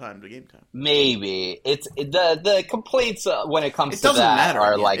of real time to game time. Maybe it's the complaints when it comes It to doesn't that matter.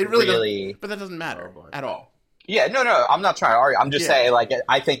 are yeah. like It really really. doesn't, but that doesn't matter at all. Yeah, no, I'm not trying to argue. I'm just Yeah. saying, like,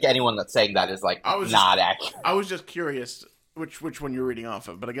 I think anyone that's saying that is like I was not accurate. I was just curious which one you're reading off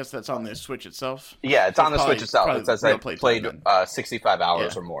of, but I guess that's on the Switch itself. Yeah, it's on the Probably- Switch itself. probably It says real I playtime played then. 65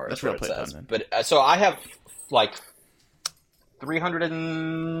 hours Yeah, or more. that's what real it playtime says. then. But so I have like 300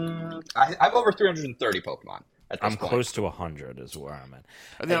 and I have over 330 Pokemon at this I'm point. close to 100 is where I'm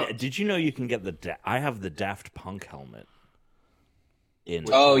at. Now- Did you know you can get I have the Daft Punk helmet.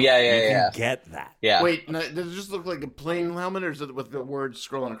 Oh yeah, You yeah. can get that. Yeah. Wait, now, does it just look like a plain helmet, or is it with the words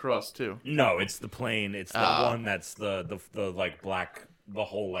scrolling across too? No, it's the plain. It's the one that's the like black, the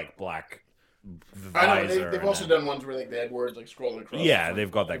whole like black I know visor. they've also done ones where they had words scrolling across. Yeah, they've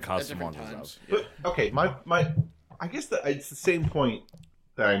got that at custom different ones. times. But, okay, I guess that it's the same point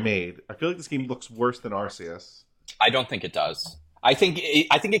that I made. I feel like this game looks worse than Arceus. I don't think it does. I think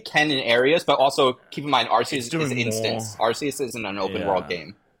it can in areas, but also keep in mind Arceus is doing instance. more. Arceus isn't an open world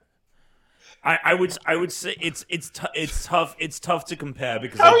game. I would say it's tough to compare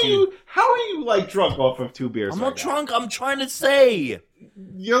because How are you drunk off of 2 beers? I'm right not now? drunk. I'm trying to say.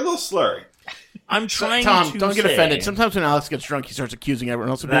 You're a little slurry. I'm trying Tom, to don't get say- offended. Sometimes when Alex gets drunk, he starts accusing everyone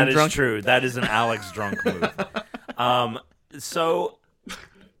else of That being is drunk. true. That is an Alex drunk move. So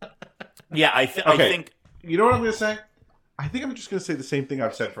yeah, I think You know what I'm going to say? I think I'm just going to say the same thing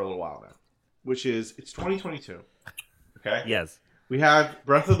I've said for a little while now, which is it's 2022. Okay? yes. We have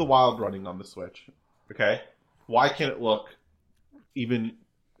Breath of the Wild running on the Switch. Okay? Why can't it look even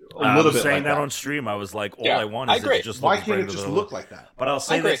a I little was bit saying like that? on stream. I was like, all Yeah, I want I is it agree. to just Why look can't it Breath of just the- look like that? But I'll I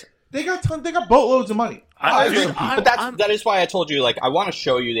say agree. this. They got boatloads of money. I agree. agree. But that is why I told you, I want to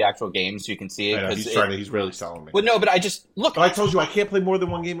show you the actual game so you can see it. I know, 'cause he's really selling me. But no, but I just look. But I told you I can't play more than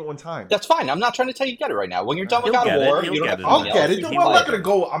one game at one time. That's fine. I'm not trying to tell you to get it right now. When you're done with He'll God of get it. War, He'll you don't get have it. to I'll do get anything it. else. Don't worry,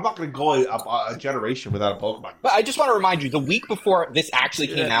 I'm not gonna go a generation without a Pokemon. But I just want to remind you, the week before this actually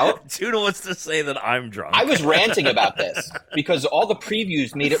came out, Tuna wants to say that I'm drunk. I was ranting about this because all the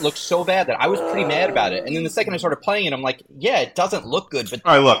previews made it look so bad that I was pretty mad about it. And then the second I started playing it, I'm like, yeah, it doesn't look good,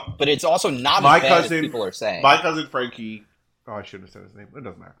 All right, look. but it's also not My as bad cousin- as people are saying. My cousin Frankie. Oh, I shouldn't have said his name. It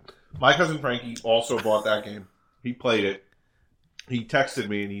doesn't matter. My cousin Frankie also bought that game. He played it. He texted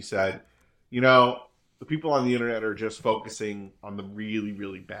me and he said, the people on the internet are just focusing on the really,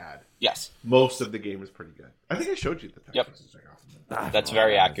 really bad. Yes, Most of the game is pretty good. I think I showed you the text Yep. message I got. that's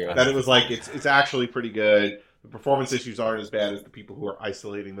very accurate. That it was like it's actually pretty good. The performance issues aren't as bad as the people who are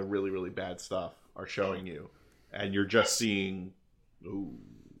isolating the really, really bad stuff are showing you, and you're just seeing. Ooh.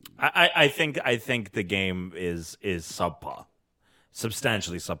 I think the game is subpar,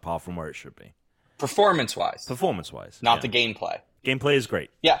 substantially subpar from where it should be, Performance-wise, performance wise. not the gameplay. Gameplay is great,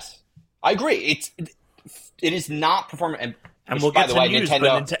 Yes, I agree. It is not performance. and we'll by get the to way, news.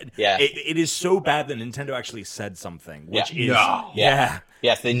 Nintendo. But Yeah. it is so bad that Nintendo actually said something, which Yeah. is No. yeah.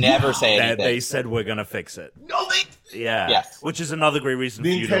 Yes, they never say That anything. they said we're gonna fix it. No, they. Yeah. Yes. Which is another great reason for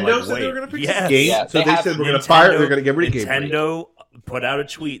you to Nintendo like, said wait. they were going to fix Yes. this game, Yeah, so they they have- said we're going to fire. They're going to get rid of Game Freak. Nintendo put out a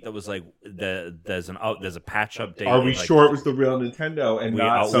tweet that was like, there's a patch update. Are we like, sure it was the real Nintendo and We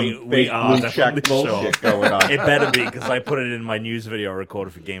not are- some we fake are blue check definitely bullshit sure. going on? It better be because I put it in my news video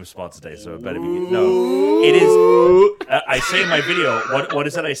recorded for GameSpot today, so it better be. No, it is. I say in my video, what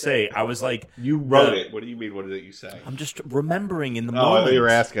is it? I say I was like, You wrote it. What do you mean? What did you say? I'm just remembering in the Oh, I moment. thought you were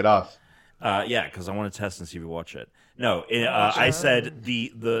asking us. Yeah, because I want to test and see if you watch it. No, I said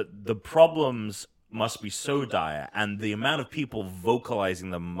the problems must be so dire, and the amount of people vocalizing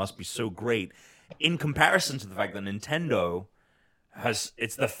them must be so great, in comparison to the fact that Nintendo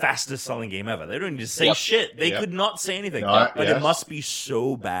it's the fastest selling game ever. They don't need to say Yep. shit. They Yep. could not say anything, No, but yes. it must be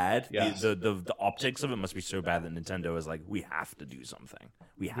so bad. Yes. The optics of it must be so bad that Nintendo is like, we have to do something.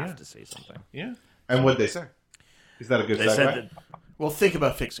 We have to say something. Yeah. And what did they say? Is that a good They segue? said that. Well, think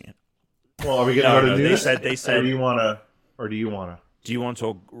about fixing it. Well, are we going to No, go to no, news? they said. Or do you want to? Or do you want to? Do you want to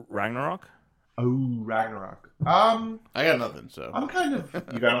talk Ragnarok? Oh, Ragnarok. I got nothing, so I'm kind of.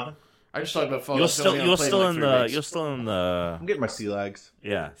 You got nothing? I just talked about Fallout. You're It's only still on in play in, like, 3 the weeks. you're still in the I'm getting my sea legs.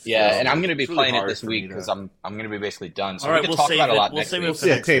 yeah Yeah, still- and I'm going to be it's really playing it hard this for week me to- because I'm going to be basically done. So All we right, can we'll talk save about it. a lot We'll next save it week. for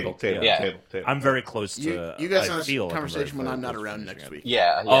Yeah, next table. week. Yeah. Table. I'm very close to. You guys I have feel this like conversation when very I'm not close to around finishing next it. week.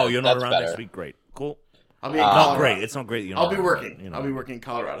 Yeah. Oh, you're not that's around better. next week. Great, cool. I'll be in Not Colorado. great. It's not great. You're I'll not be around, working. but, you know. I'll be working in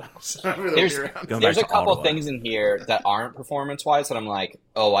Colorado. So I really There's- won't be around. Going There's back a to couple Ottawa. things in here that aren't performance-wise that I'm like,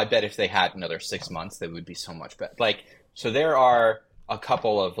 oh, I bet if they had another 6 months, they would be so much better. So there are a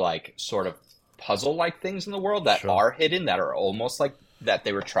couple of sort of puzzle-like things in the world that Sure. are hidden that are almost like that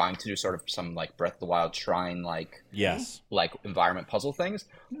they were trying to do sort of some Breath of the Wild shrine Yes. environment puzzle things,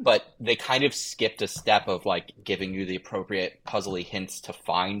 but they kind of skipped a step of giving you the appropriate puzzly hints to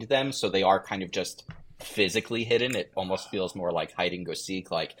find them, so they are kind of just physically hidden. It almost feels more like hide and go seek.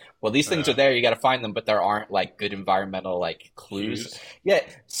 Well, these things are there, you got to find them, but there aren't good environmental clues. Yeah,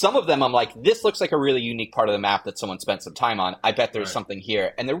 some of them I'm like, this looks like a really unique part of the map that someone spent some time on. I bet there's Right. something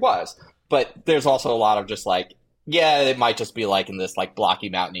here, and there was. But there's also a lot of just yeah, it might just be in this blocky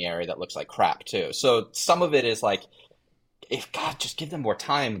mountainy area that looks like crap too. So some of it is if God, just give them more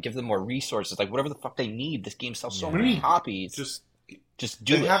time, give them more resources, whatever the fuck they need. This game sells so What do you many mean? copies. Just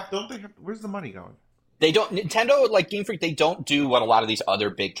do They it. don't they have? Where's the money going? They don't. Nintendo, Game Freak, they don't do what a lot of these other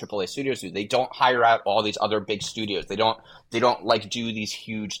big AAA studios do. They don't hire out all these other big studios. They don't do these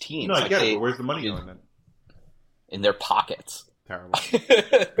huge teams. No, I get it. they, But where's the money going then? in their pockets.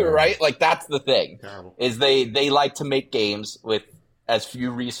 Terrible. Right? Like that's the thing. Terrible. Is they like to make games with as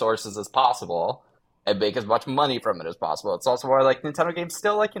few resources as possible and make as much money from it as possible. It's also why like Nintendo games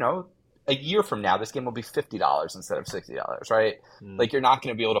still like, a year from now this game will be $50 instead of $60, right? Like you're not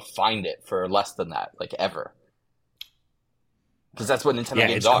going to be able to find it for less than that, like ever. Because that's what Nintendo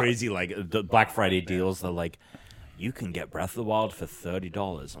games it's are. crazy. Like the Black Friday deals, they're like, you can get Breath of the Wild for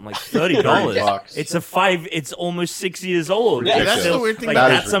 $30. I'm like, $30? It's almost 6 years old. Yeah, It's that's still- the weird thing Like, about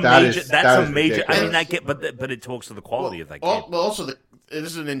that's it. a That major. is- That's that a is major. I mean, ridiculous. but it talks to the quality of that game. Well, also, this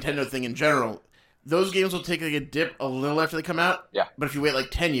is a Nintendo thing in general. Those games will take like a dip a little after they come out. Yeah. But if you wait like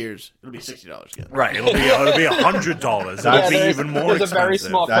 10 years, it'll be $60 again. Right, it'll be $100. It'll be there's- even more There's expensive. a very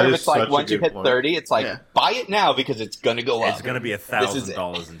small That curve. is It's like such a once you good hit point. 30, it's like Yeah. buy it now because it's gonna go up. It's going to be This is it.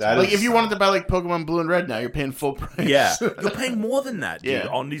 $1,000. That Like is- if you wanted to buy like Pokemon Blue and Red now, you're paying full price. Yeah, you're paying more than that, dude, Yeah.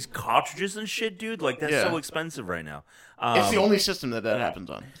 on these cartridges and shit, dude. Like they're Yeah. so expensive right now. It's the only system that happens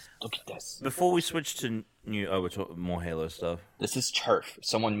on. Look at this. Before we switch to we're talking more Halo stuff. This is turf.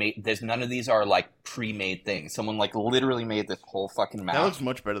 Someone made. There's none of these are like pre-made things. Someone like literally made this whole fucking map. That looks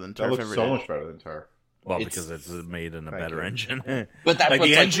much better than That Turf looks every so day. much better than Turf. Well, It's- because it's made in a Thank better you. engine. But that's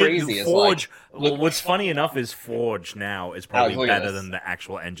what's, like, crazy is, Forge. like, What's funny enough is Forge now is probably look at better this. than the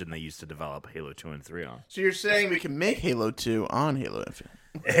actual engine they used to develop Halo 2 and 3 on. So you're saying we can make Halo 2 on Halo Infinite?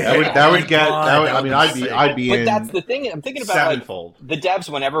 That would get. I mean, I'd be But in that's the thing. I'm thinking about like, sevenfold. the devs.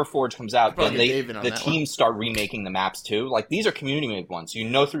 Whenever Forge comes out, Probably then David on the that teams start remaking the maps too. Like these are community made ones.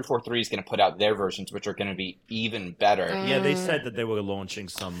 343 is going to put out their versions, which are going to be even better. Yeah, they said that they were launching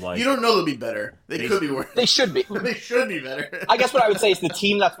some like. You don't know they'll be better. They could be worse. They should be. They should be better. I guess what I would say is the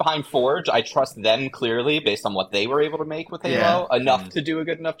team that's behind Forge, I trust them clearly based on what they were able to make with Halo, enough to do a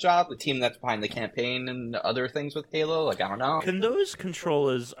good enough job. The team that's behind the campaign and other things with Halo, like I don't know. Can those controllers?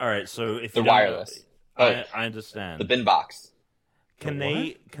 All right, so if They're you don't- wireless. I understand. The bin box. Can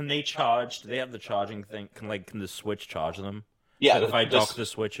they charge? Do they have the charging thing? Can the Switch charge them? Yeah, So if I dock the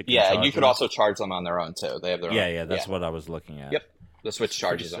Switch, it can yeah, charge you could them? also charge them on their own too. They have their own. Yeah, that's what I was looking at. Yep, the Switch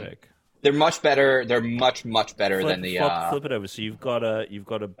charges them. Sick. They're much better. They're much better than the. Flip it over. So you've got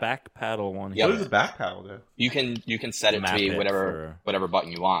a back paddle one Yep. What here, does the back paddle do? You can set it to Map be it whatever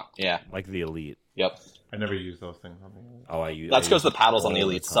button you want. Yeah. like the Elite. Yep. I never use those things on me. Oh, I use. That's I because use the paddles on the all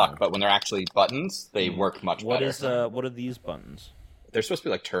Elite time. suck, but when they're actually buttons, they work much What better. is what are these buttons? They're supposed to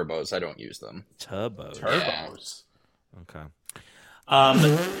be like turbos. I don't use them. Turbo. Turbos. Okay.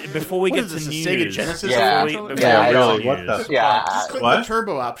 Before we What get is to this, a news, Sega Genesis Yeah. before we, Yeah, before we really, get to what news- the- Yeah. Just put What? the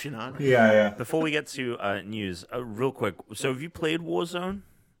turbo option on. Yeah. Before we get to news, real quick. So have you played Warzone?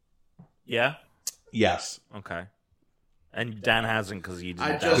 Yeah. Yes. Okay. And Dan hasn't because he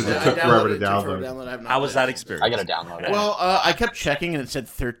I didn't just Because download it took it. forever to download. I have not How was played that it. experience? I gotta download it. Well, I kept checking and it said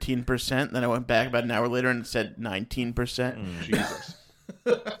 13%. Then I went back about an hour later and it said 19%. Jesus.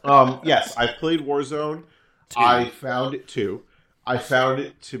 Yes, I played Warzone. I found it too. I found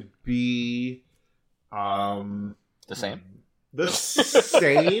it to be the same. the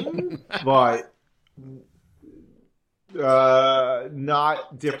same, but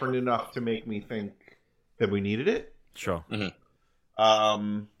not different enough to make me think that we needed it. Sure.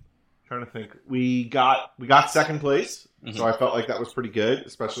 Trying to think. We got second place, so I felt like that was pretty good,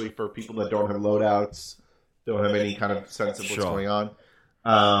 especially for people that don't have loadouts, don't have any kind of sense of what's Sure. going on.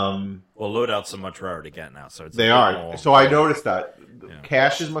 Well, loadouts are much rarer to get now, so it's They a bit are. more- So I noticed that Yeah.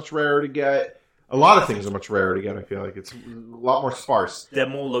 cash is much rarer to get. A lot of things are much rarer to get. I feel like it's a lot more sparse. They're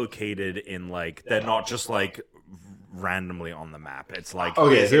more located in like they're not just like randomly on the map. It's like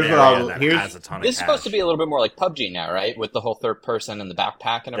Okay, here's an here's what area I'll- that here's- has a ton This is of supposed to cash. be a little bit more like PUBG now, right? With the whole third person and the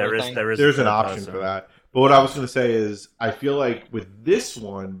backpack and There everything. is There's a an third option person. for that. But what I was going to say is, I feel like with this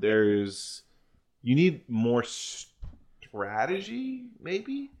one, you need more strategy.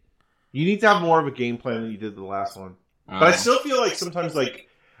 Maybe you need to have more of a game plan than you did the last one. But I still feel like sometimes, like,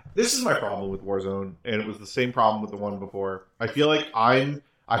 this is my problem with Warzone, and it was the same problem with the one before. I feel like I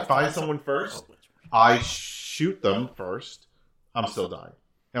find someone first, I shoot them first, I'm still dying,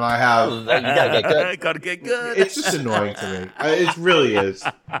 and I have. You gotta get good. Gotta get good. It's just annoying to me. It really is.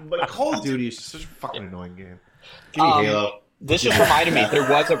 But Call of Duty is just such a fucking annoying game. Give me Halo. This just reminded me, there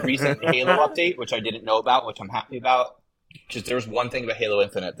was a recent Halo update, which I didn't know about, which I'm happy about. Because there was one thing about Halo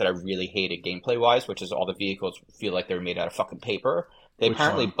Infinite that I really hated gameplay-wise, which is all the vehicles feel like they were made out of fucking paper. They Which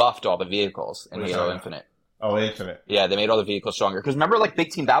apparently one? buffed all the vehicles in Which Halo one? Infinite. Oh, Infinite. Yeah, they made all the vehicles stronger. Because remember, like, Big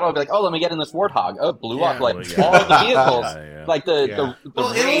Team Battle, I'd be like, oh, let me get in this Warthog. Oh, it blew up. Like, Yeah. all the vehicles. Yeah. Like, the Yeah. the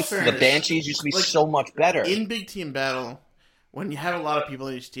Well, in all Wraith, the fairness, Banshees used to be like, so much better. In Big Team Battle, when you have a lot of people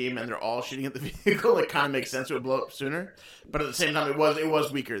in each team and they're all shooting at the vehicle, it kind of makes sense it would blow up sooner. But at the same time, it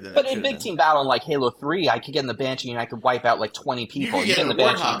was weaker than. But it in big team battle, in like Halo 3, I could get in the Banshee and I could wipe out like 20 people. You You get in the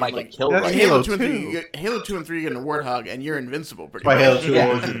Banshee, you might get killed. That's Right? Halo 2 and 3, 2. Halo 2 and 3, you get in a Warthog and you're invincible. Pretty By much. Halo 2 Yeah.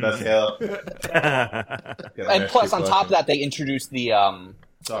 always the best Halo. And plus, on top of that, they introduced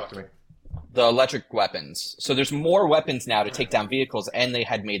Talk to me. the electric weapons. So there's more weapons now to take down vehicles, and they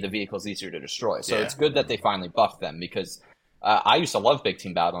had made the vehicles easier to destroy. So Yeah. it's good that they finally buffed them, because I used to love big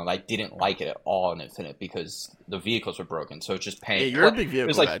team battle, and I didn't like it at all in Infinite because the vehicles were broken. So it's just Yeah, paying. you're a big it vehicle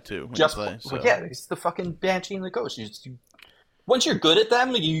was like guy too. When just you play, so. well, yeah, it's the fucking Banshee and the Ghost. Once you're good at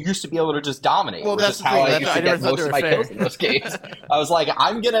them, you used to be able to just dominate. Well, which that's is the how thing. I used I to never get thought most they of were my fair. kills in those games. I was like,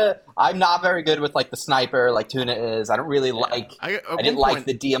 I'm not very good with like the sniper, like Tuna is. I don't really like. I didn't like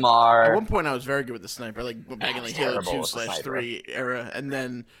the DMR. At one point, I was very good with the sniper, like back in like Halo terrible with the 2/3 era, and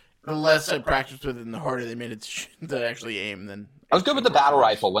then the less I practiced with it, and the harder they made it to actually aim. Then I was good with the battle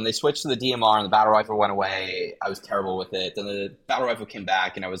rifle. When they switched to the DMR and the battle rifle went away, I was terrible with it. Then the battle rifle came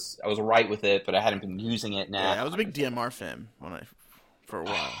back, and I was right with it, but I hadn't been using it now. Yeah, I was a big DMR fan for a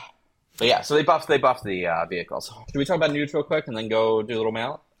while. But yeah, so they buffed the vehicles. Should we talk about nudes real quick and then go do a little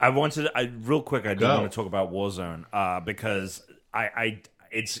mail? Real quick. I do Go. want to talk about Warzone because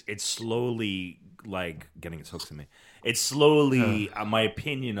it's slowly like getting its hooks in me. It's slowly my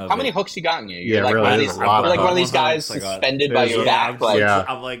opinion of How many hooks you got in you? Yeah, You're like really, one of there's these, a lot you're of like one of hooks. these guys I got- suspended by your back. Like, yeah.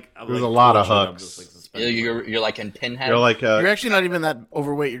 I'm like There's a lot of tortured, I'm hooks. just, like, suspended. you're like in Pinhead. You're like You're actually not even that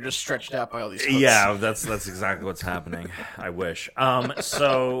overweight. You're just stretched out by all these hooks. Yeah, that's exactly what's happening. I wish.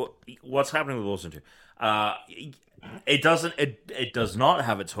 So what's happening with Warzone 2? It does not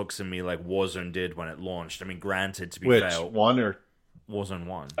have its hooks in me like Warzone did when it launched. I mean, granted, to be which fair, one or Warzone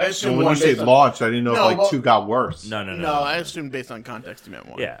 1. I so assume when one you say based on- launched, I didn't know No, if well- 2 got worse. No, I assumed based on context you meant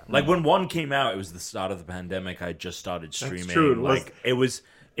one. Yeah, like when 1 came out, it was the start of the pandemic. I just started streaming. true, it was- Like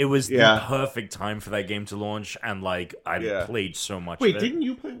it was Yeah. the perfect time for that game to launch, and like I Yeah. played so much. Wait, of it. didn't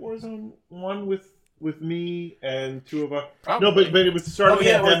you play Warzone 1 with me and 2 of us? Probably. No, but it was the start of the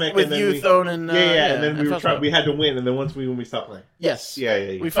pandemic, with and then you, we, Thone, and and then I we were felt trying. so. We had to win, and then once we stopped playing. Yes.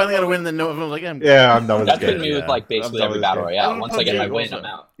 Yeah. We finally got to win. Then no one was like, I'm Yeah, I'm done with That's this been game. me with like basically I'm done every with battle this royale. game. Once I get my PUBG win, also. I'm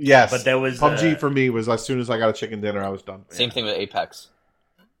out. Yes, But there was, PUBG for me was as soon as I got a chicken dinner, I was done. Same thing with Apex.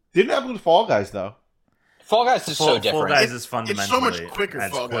 Didn't happen with Fall Guys though. Fall Guys is so Fall different. Guys is fundamentally so much quicker,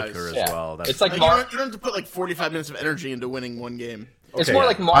 It's Fall Guys. quicker as Yeah. well. That's It's like Like, Mar- you don't have to put like 45 minutes of energy into winning one game. It's Okay. more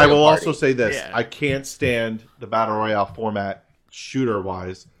like Mario I will Party. also say this: Yeah. I can't stand the battle royale format, shooter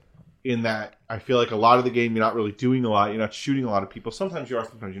wise. In that, I feel like a lot of the game you're not really doing a lot. You're not shooting a lot of people. Sometimes you are,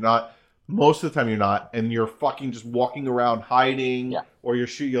 sometimes you're not. Most of the time you're not, and you're fucking just walking around hiding, Yeah. or you're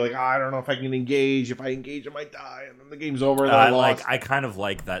shooting. You're like, I don't know if I can engage. If I engage, I might die, and then the game's over. And I lost. I kind of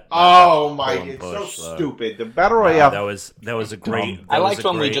like that. Oh that my! pull and It's push, so stupid. The battle That royale. was a great. I that was liked a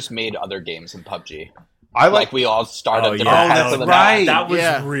when we great- just made other games in PUBG. I Like we all started Oh, different yeah. parts that's of the right. map. That was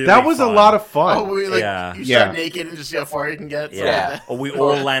Yeah. really that was a fun. lot of fun. Oh, we, like, Yeah. you start Yeah. naked and just see how far you can get. So Yeah. that- Or we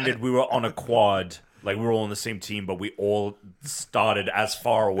all landed. We were on a quad. Like we were all on the same team, but we all started as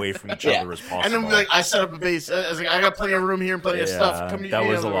far away from each Yeah. other as possible. And then like I set up a base. I was like, I got plenty of room here and plenty of stuff. Come to that me,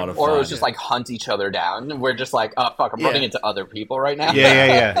 was a other lot of one. Or it fun. was just like hunt each other down. And we're just like, oh fuck, I'm Yeah. running into other people right now.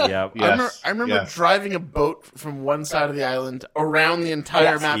 yeah. Yep. Yes. I remember Yes. driving a boat from one side of the island around the entire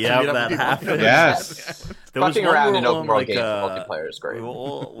Yes. map. Yeah, to meet up that with people. happened. Yes. There was Fucking one around we in were open on, world like, games with multiplayer is great. we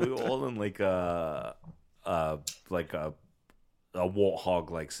were all in like a warthog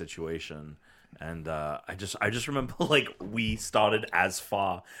like situation. And I just remember like we started as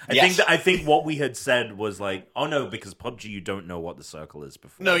far. Yes. I think what we had said was like, oh no, because PUBG you don't know what the circle is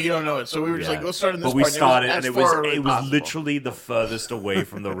before. No, you don't know it. So we were just Yeah. like, let's start in this But we part. started, as and it far was as it was possible. literally the furthest away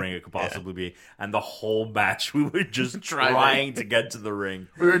from the ring it could possibly be, and the whole match we were just Driving. trying to get to the ring.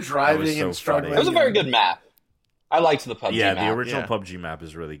 We were That was driving so and struggling. It was a very good map. I liked the PUBG Yeah, map. the original Yeah. PUBG map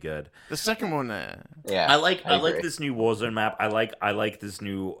is really good. The second one, Yeah, I like agree. this new Warzone map. I like this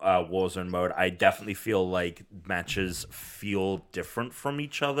new Warzone mode. I definitely feel like matches feel different from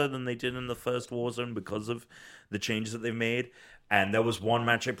each other than they did in the first Warzone because of the changes that they've made. And there was one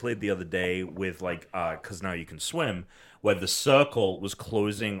match I played the other day with like because now you can swim, where the circle was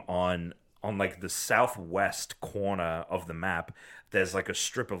closing on like the southwest corner of the map. There's like a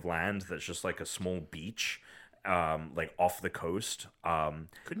strip of land that's just like a small beach. Like off the coast.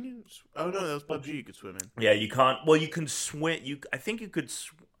 couldn't you? Oh no, that was PUBG. You could swim in. Yeah, you can't. Well, you can swim. I think you could.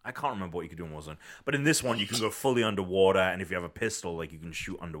 I can't remember what you could do in Warzone, but in this one, you can go fully underwater, and if you have a pistol, like you can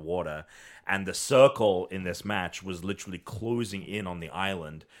shoot underwater. And the circle in this match was literally closing in on the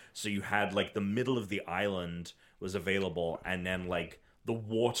island, so you had like the middle of the island was available, and then like the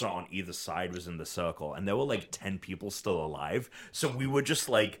water on either side was in the circle, and there were like 10 people still alive. So we were just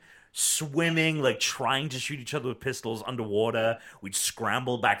like swimming, like trying to shoot each other with pistols underwater. We'd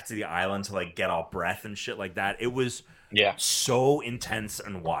scramble back to the island to like get our breath and shit like that. It was so intense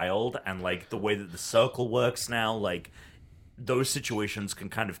and wild, and like the way that the circle works now, like those situations can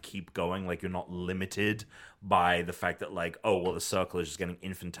kind of keep going. Like you're not limited by the fact that like, oh well, the circle is just getting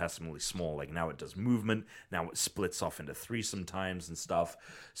infinitesimally small. Like now it does movement, now it splits off into 3 sometimes and stuff.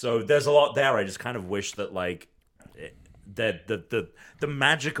 So there's a lot there. I just kind of wish that like that the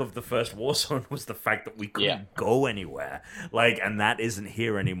magic of the first Warzone was the fact that we couldn't go anywhere. Like, and that isn't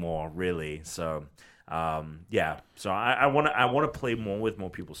here anymore, really. So so I want to play more with more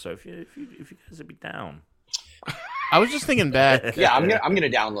people. So if you guys would be down. I was just thinking back. Yeah, I'm gonna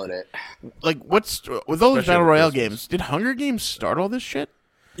download it. Like, what's with all these Especially battle royale Christmas. games? Did Hunger Games start all this shit?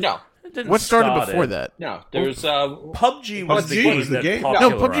 No, It didn't What started start before it. that? no. There's PUBG was the PUBG game was the that game. No,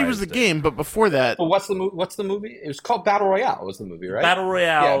 popularized PUBG was the it. game, but before that, Well, what's the movie? It was called Battle Royale. Was the movie right? Battle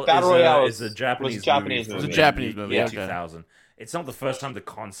Royale, Yeah, Battle Royale is a Japanese was a Japanese movie. movie. It was a Japanese movie, Yeah, okay. 2000. It's not the first time the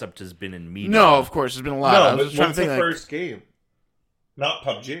concept has been in media. no, of course, there's been a lot. I No, was but just trying to what's the think. Like, first game? Not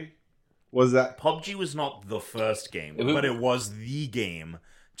PUBG. Was that? PUBG was not the first game, It was- but it was the game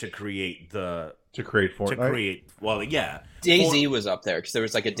to create the To create Fortnite? well, yeah. Daisy was up there because there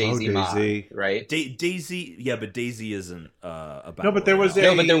was like a Daisy mod, Daisy. right? Daisy, yeah, but Daisy isn't a battle No, but there was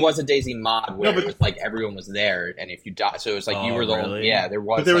royale. No, but there was a Daisy mod where No, but- it was like everyone was there, and if you die, so it was like you Oh, were the only. really? Yeah, there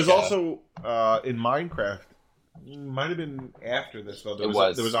was. But there was like also in Minecraft. Might have been after this though. There It was.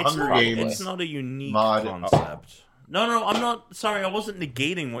 was. There was a It's Hunger probably. Games. It's not a unique mod. concept. No, I'm not. Sorry, I wasn't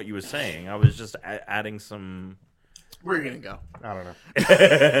negating what you were saying. I was just adding some. where are you gonna go? I don't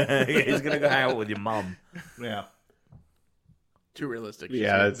know. He's gonna go hang out with your mum. Yeah. Too realistic.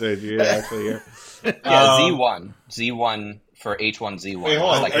 Yeah, that's it. Yeah, actually, yeah. Z1 for H1Z1. Wait,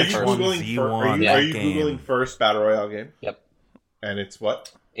 hold on. Like Are the you first googling? Z1, Are that you game. googling first battle royale game? Yep. And it's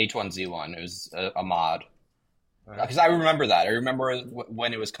what? H1Z1. It was a mod. Because I remember that. I remember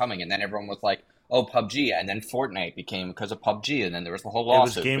when it was coming, and then everyone was like, "Oh, PUBG," and then Fortnite became because of PUBG, and then there was the whole It was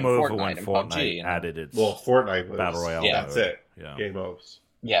lawsuit. game between over when and Fortnite PUBG, and- added its Well, Fortnite was battle royale. Yeah. That's it. Yeah. Game overs.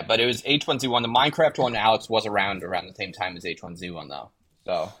 Yeah, but it was H1Z1. The Minecraft one, Alex, was around the same time as H1Z1, though.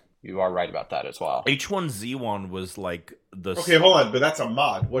 So you are right about that as well. H1Z1 was like the Okay, hold on, but that's a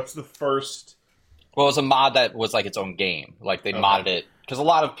mod. What's the first? Well, it was a mod that was like its own game. Like they Okay. modded it because a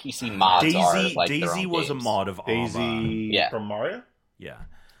lot of PC mods are like their Daisy own was a games. mod of Daisy Arma. Yeah. from Mario? Yeah.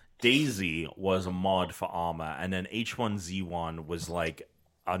 Daisy was a mod for Arma, and then H1Z1 was like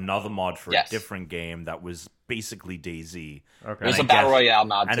another mod for Yes. a different game that was basically Daisy. Okay. It was And a I battle guess- royale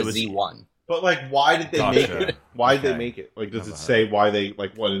mod and to it was- Z1. But like, why did they make Gotcha. it? Why did Okay. they make it? Like, does Never it say why they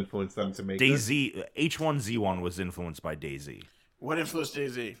like what influenced them to make it? Daisy H1Z1 was influenced by Daisy. What influenced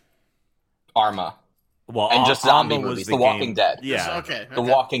Daisy? Arma. Well, And just zombie Arma was movies, The The Walking game- Dead. Yeah. Okay. The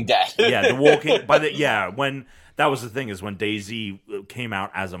Walking Dead. Yeah, The Walking when that was the thing is when Daisy came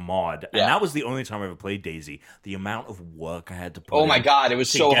out as a mod, and Yeah. that was the only time I ever played Daisy. The amount of work I had to put Oh my in god, it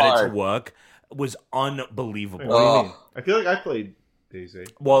was to so get it hard. to work was Wait, unbelievable. what do you Oh. mean? I feel like I played Daisy.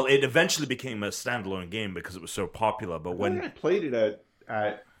 Well, it eventually became a standalone game because it was so popular. But When I when played it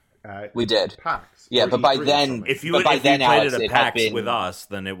at We did. PAX. Yeah, or but by E3 or then- something. if you But by then, played Alex, it it at had PAX been- with us,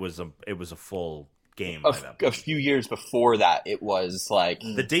 then it was a full game by that A point. few years before that, it was like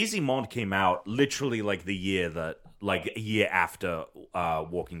The Daisy mod came out literally like a year after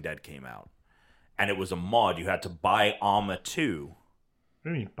Walking Dead came out, and it was a mod. You had to buy Arma 2. What do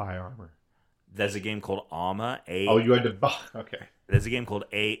you mean buy armor? There's a game called Arma. Oh, you had to buy. Okay. There's a game called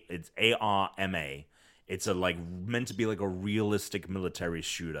It's ARMA. It's meant to be like a realistic military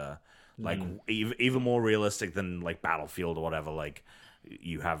shooter, like even more realistic than like Battlefield or whatever. Like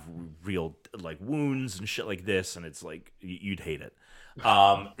you have real like wounds and shit like this, and it's like you'd hate it.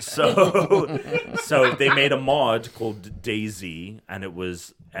 So they made a mod called Daisy, and it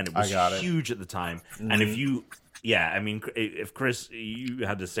was I got it. huge at the time. And if you I mean, if Chris, you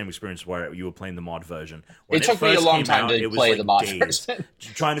had the same experience where you were playing the mod version. When It took me a first long came time out, to it was play like the mod days. version.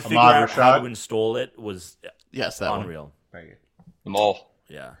 Trying to figure mod out how Rashad? to install it was Yes, that one. unreal. Thank you. the mole.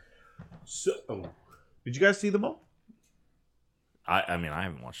 Yeah, So, did you guys see them all? I mean, I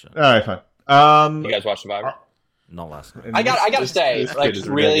haven't watched it. All right, fine. You guys watch Survivor? Not last night. and I gotta this- say, this like kid is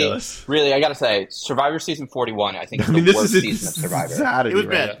really, ridiculous. really, I gotta say, Survivor season 41. I think it's I the mean, this worst is season of Survivor. insanity. It was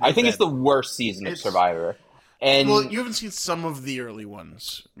right bad. now. I think it's the worst season of It's- Survivor. And Well, you haven't seen some of the early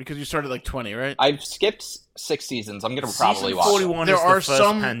ones because you started like 20, right? I've skipped 6 seasons. I'm gonna probably Season watch it. 41 There is are the first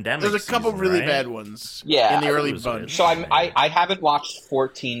some. pandemic. There's a couple season, really right? bad ones. Yeah, in the I early think it was bunch. So I haven't watched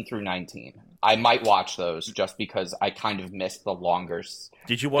 14 through 19. I might watch those just because I kind of missed the longer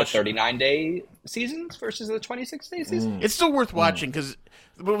Did you the watch 39-day seasons versus the 26-day season. It's still worth watching because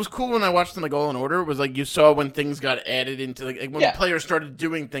what was cool when I watched them like all in order was like you saw when things got added into like when Yeah. players started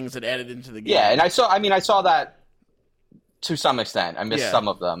doing things that added into the game. Yeah, and I saw that to some extent. I missed Yeah. some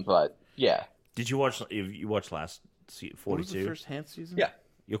of them, but yeah. Did you watch? You watched last What was the 42? first Hans season? Yeah.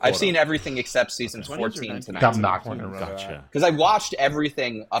 You're caught I've seen up. everything except seasons 20s or 14 to 19? 19. I'm not going to remember that. Gotcha. Because I watched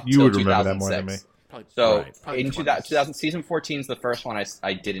everything up You till would remember that more 2006. than me. Probably, So Right. Probably in 20s. 2000, season 14 is the first one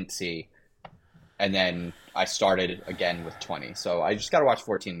I didn't see, and then I started again with 20. So I just got to watch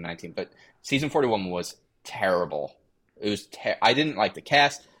 14 and 19. But season 41 was terrible. It was I didn't like the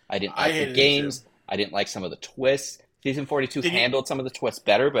cast. I didn't I like the hated it games. I didn't like some of the twists. Season 42 Did you- handled some of the twists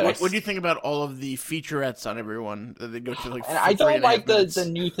better, but What do you think about all of the featurettes on everyone that they go to like? and I 3.5 don't like minutes? the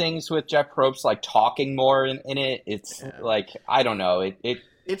new things with Jeff Probst like talking more in it. It's like I don't know. It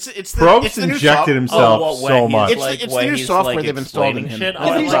It's the Probst it's the new injected soft- himself what, where so he's much. It's the where new he's, software like, they've installed in explaining him. shit? I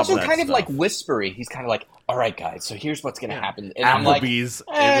But I he's love also that kind of like stuff. whispery. He's kind of like, "All right, guys, so here's what's gonna happen." And I'm like, Applebee's. It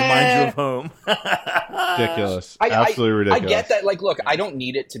reminds you of home. Ridiculous. I- Absolutely I ridiculous. get that. Like, look, I don't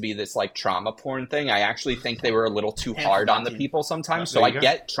need it to be this like trauma porn thing. I actually think they were a little too hard on the people sometimes. So There I you go.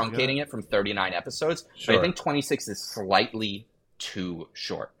 get There you truncating it from 39 episodes, but Sure. I think 26 is slightly too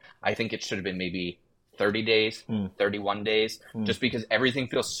short. I think it should have been maybe 30 days, 31 days, just because everything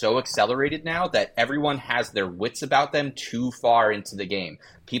feels so accelerated now that everyone has their wits about them too far into the game.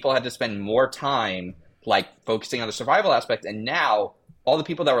 People had to spend more time like focusing on the survival aspect, and now all the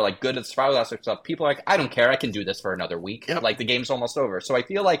people that were like good at the survival aspect stuff, people are like, I don't care, I can do this for another week. Yep. Like the game's almost over. So I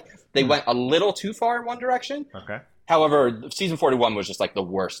feel like they went a little too far in one direction. Okay. However, season 41 was just like the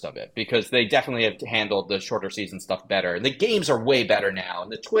worst of it because they definitely have handled the shorter season stuff better. The games are way better now,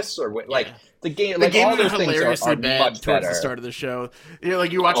 and the twists are like the game. The Like game all was those things hilariously are bad much towards better. the start of the show. You know,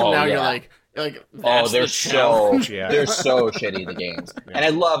 like you watch them Oh, now, yeah. you're like Oh, that's they're the so challenge. Yeah. they're so shitty, the games. And I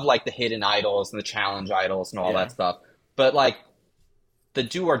love like the hidden idols and the challenge idols and all Yeah. that stuff. But like the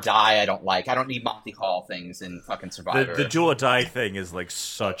do or die, I don't like. I don't need Monty Hall things in fucking Survivor. The do or die thing is like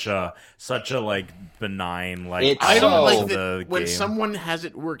such a like benign like. It's I don't so- like the that when game. someone has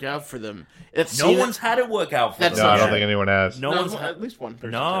it work out for them. It's No one's had it work out for That's them. No, I don't yet. think anyone has. No one's had. at least one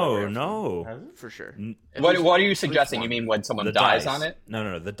person. No. for sure. At what least- are you at least suggesting? one. You mean when someone The dies dice on it?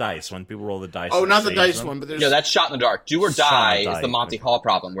 No, the dice. When people roll the dice. Oh, and not the save dice them. one, but there's No, that's Shot in the Dark. Do or Shot Die in the is the Die, Monty okay. Hall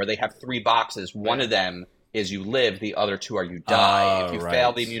problem, where they have 3 boxes. One of them is you live, the other 2 are you die. If you right.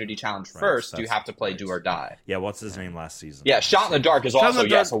 fail the immunity challenge Right, first, you that's- have to play Do or Die. Yeah, what's his name last season? Yeah, Shot in the Dark is Shot in also, the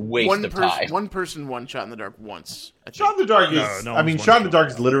Dark, yes, a waste one of person, time. One person won Shot in the Dark once. I think. Shot in the Dark is. No I mean, one's Shot in the won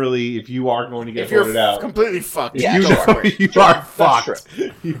Dark is literally if you are going to get If you're voted out. completely fucked, Yeah, you, sure. you Sure, are that's fucked.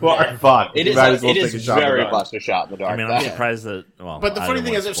 You are fucked. It You is, might as well it take is a shot in the very dark. much a Shot in the Dark. I mean, That- I'm surprised that. Well, But the I funny don't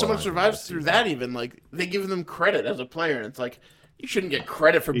thing wanna is, if spoil someone anything survives this through season. that, even like they give them credit as a player, and it's like you shouldn't get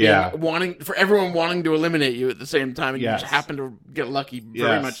credit for being Yeah. wanting for everyone wanting to eliminate you at the same time, and you Yes. just happen to get lucky, very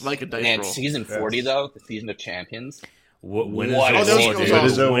Yes. much like a dice Man, roll. season 40, Yes. though, the season of champions. Win What is a a war, season. dude. Win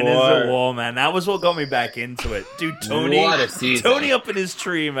is a Win is war. a war, man. That was what got me back into it, dude. Tony, What a season. Tony up in his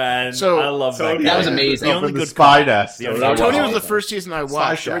tree, man. So- I love that. Tony guy. That was amazing. The Up only in the good spy comment- nest. the only That good was Tony was awesome. the first season I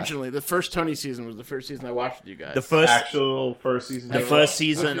watched Sasha. originally. The first Tony season was the first season I watched with you guys. The first, Actual first season. the of- first Okay,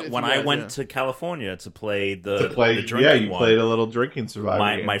 season it's when you I guys, went yeah. to California to play to the play. the Yeah, drinking you one. played a little drinking survivor.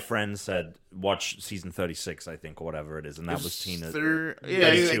 My game. my friend said watch season 36, I think, or whatever it is, and that was Tina. Yeah,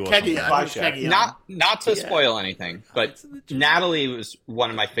 32 or Keggy. something. I was Keggy. Not to spoil anything, but Natalie was one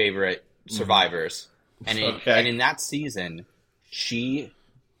of my favorite survivors, and Okay. in that season, she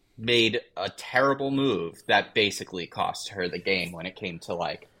made a terrible move that basically cost her the game when it came to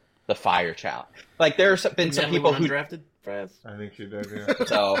like the fire challenge. Like there's been some people who drafted. I think she did. Yeah.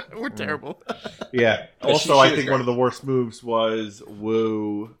 so We're terrible. Yeah. But Also, she I was think great. one of the worst moves was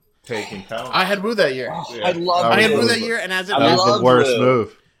Woo taking count. I had Woo that year. Yeah. I love That I had was Woo the- that year, and as it I That was, was the love worst Woo.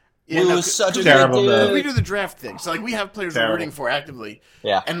 move. Woo no, was such a terrible good move. dude. we do the draft thing. So like we have players we're Terrible. rooting for actively,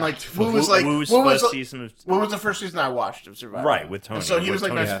 Yeah. and like Woo was like Woo's Woo was first season of what was the first season I watched of Survivor? right with Tony. And so he with was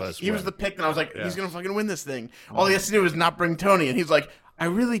like Tony's my, first he was win. the pick, and I was like, Yeah. he's gonna fucking win this thing. All he has to do is not bring Tony, and he's like, I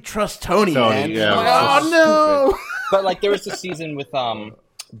really trust Tony, Tony, man. yeah, I'm like, it was so oh no. But like there was a season with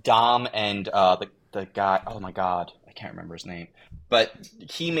Dom and the guy. Oh my god, I can't remember his name. But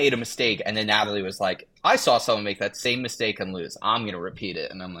he made a mistake, and then Natalie was like, "I saw someone make that same mistake and lose. I'm gonna repeat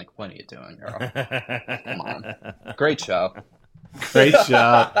it." And I'm like, "What are you doing, girl? Come on, great show." Great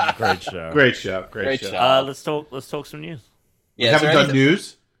job. Great show. Great job. Great, Great job. job. Let's talk some news. Yeah, We is haven't there done anything-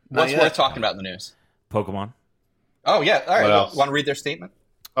 news. What's Not yet. worth talking about in the news? Pokemon. Oh yeah, all right. What else? Want to read their statement?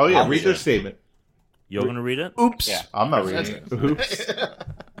 Oh yeah, I'll read their read it. statement. You're gonna read it? Oops. Yeah. I'm not reading it. Oops.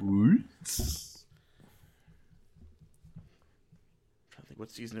 Oops. I think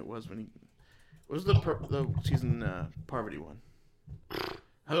what season it was when he. What was the season Parvati won?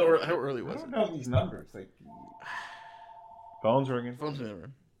 How early I was don't it? know these numbers. Like, phone's ringing. Phone's in the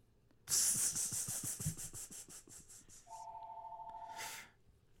room.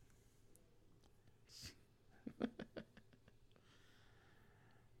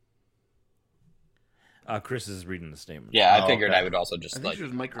 Chris is reading the statement. Yeah, I Oh, figured okay. I would also just I think like. she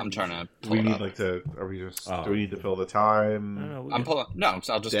was micro. I'm trying to. Do Pull we it need up. like to? Are we just? Oh. Do we need to fill the time? No, I'm pulling. No,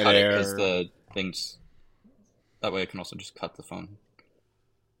 I'll just Dead cut it air. because the things. That way, I can also just cut the phone.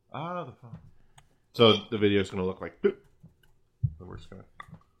 Ah, the phone. So the video's gonna look like. Boop. So we're just gonna.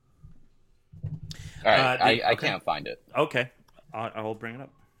 All right, I okay. can't find it. Okay, I'll bring it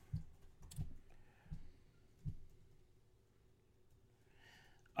up.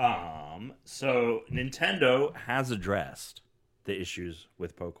 So Nintendo has addressed the issues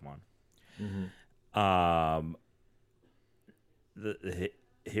with Pokemon.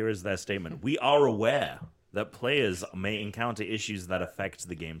 Here is their statement. We are aware that players may encounter issues that affect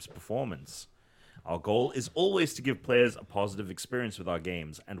the game's performance. Our goal is always to give players a positive experience with our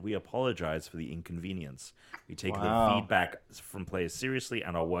games, and we apologize for the inconvenience. We take Wow. the feedback from players seriously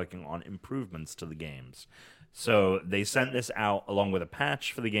and are working on improvements to the games. So they sent this out along with a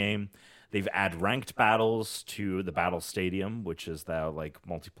patch for the game. They've added ranked battles to the Battle Stadium, which is their like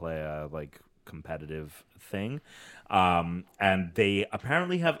multiplayer like competitive thing. And they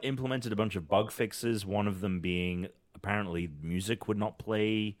apparently have implemented a bunch of bug fixes, one of them being apparently music would not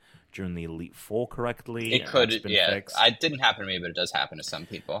play during the Elite Four correctly. It and could, that's been yeah. fixed. It didn't happen to me, but it does happen to some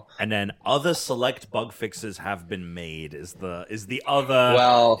people. And then other select bug fixes have been made. Is the other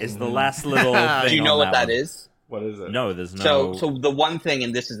Well- is the last little thing. Do you know on what that one. is? What is it? No, there's no. So the one thing,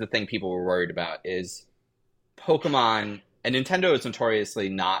 and this is the thing people were worried about, is Pokemon and Nintendo has notoriously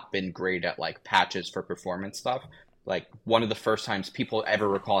not been great at like patches for performance stuff. Like one of the first times people ever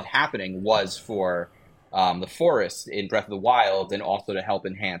recall it happening was for the forest in Breath of the Wild, and also to help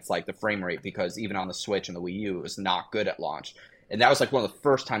enhance like the frame rate, because even on the Switch and the Wii U, it was not good at launch. And that was like one of the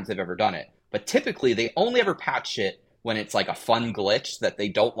first times they've ever done it. But typically, they only ever patch it when it's like a fun glitch that they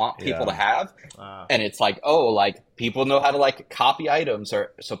don't want people to have. And it's like, oh, like people know how to like copy items,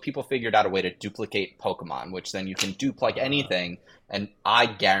 or so people figured out a way to duplicate Pokemon, which then you can dupe like anything. And I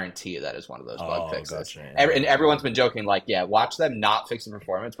guarantee you that is one of those bug fixes. Gotcha. And everyone's been joking, like, yeah, watch them not fix the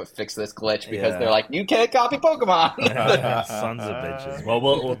performance, but fix this glitch, because Yeah. they're like, you can't copy Pokemon. Sons of bitches.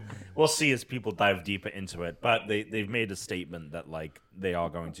 Well, we'll see as people dive deeper into it. But they've made a statement that like they are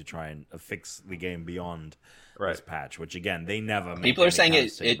going to try and fix the game beyond this patch, which again they never. Make People are any saying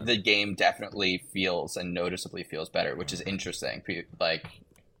kind of the game definitely feels and noticeably feels better, which is interesting. Like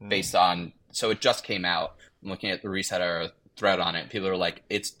based on, so it just came out. I'm looking at the Resetter thread on it. People are like,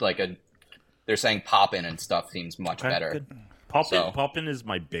 it's like they're saying pop-in and stuff seems much better. Good. Pop-in, So- Pop-in is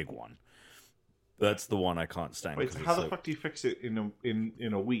my big one. That's the one I can't stand. Wait, 'cause so it's how the so- fuck do you fix it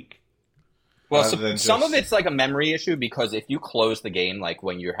in a week? Well, Rather so, than some just- of it's like a memory issue, because if you close the game like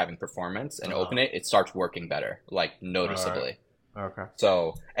when you're having performance and open it, it starts working better, like noticeably. Okay.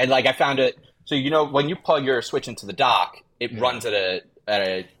 So, and like I found it. So when you plug your Switch into the dock, it runs at a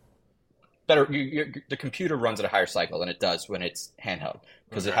better. The computer runs at a higher cycle than it does when it's handheld,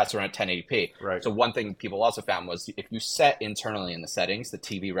 because it has to run at 1080p. Right. So one thing people also found was if you set internally in the settings the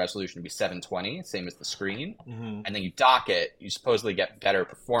TV resolution to be 720, same as the screen, and then you dock it, you supposedly get better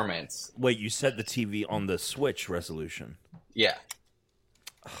performance. Wait, you set the TV on the Switch resolution. Yeah.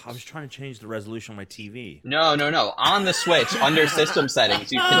 I was trying to change the resolution on my TV. No. On the Switch, under system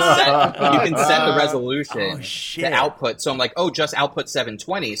settings, you can set the resolution Oh, shit. to output. So I'm like, just output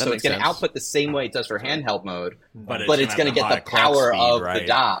 720. So it's makes going to sense. output the same way it does for handheld mode, But but it's going to get the power of the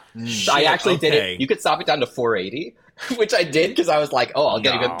dock. So I Shit, actually did okay. it. You could stop it down to 480, which I did because I was like, I'll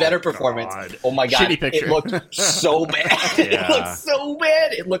get even No, better performance. God. Oh my God. Shitty picture. It looked so bad. It Yeah. looked so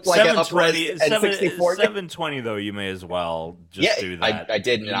bad. It looked like an upright 64. 720 though, you may as well just do that. I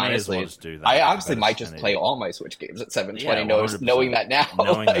did, You and may as honestly, well just do that. I honestly Better might just than play 1080. all my Switch games at 720, Yeah, 100%. knowing that now.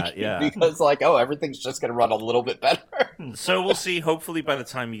 Knowing like, that, yeah. Because, like, everything's just going to run a little bit better. So we'll see. Hopefully, by the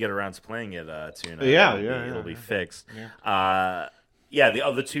time you get around to playing it, Tuna, Yeah, it'll be yeah. fixed. The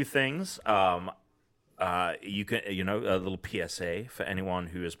other two things. You can, a little PSA for anyone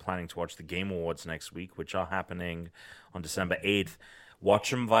who is planning to watch the Game Awards next week, which are happening on December 8th.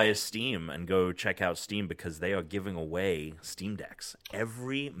 Watch them via Steam and go check out Steam, because they are giving away Steam Decks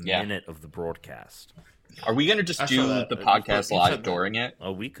every minute of the broadcast. Are we going to just I saw do that. the You podcast said live that. during it?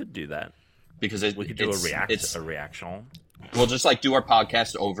 Oh, we could do that. Because We could do it's a reaction. We'll just like do our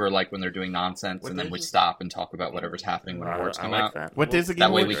podcast over like when they're doing nonsense, and then we day is it? stop and talk about whatever's happening when awards come out. that. What day's the game?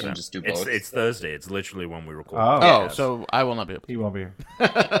 That way we awards? can just do both. It's Thursday. It's literally when we record. Oh. the Oh, podcast. so I will not be able He won't be here.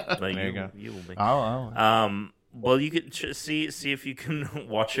 Like, There you you, go. you will be. Oh. Well, you could see if you can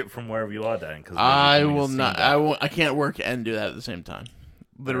watch it from wherever you are, Dan. Because I will not. I can't work and do that at the same time.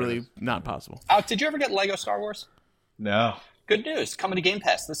 Literally not possible. Alex, did you ever get Lego Star Wars? No. Good news, coming to Game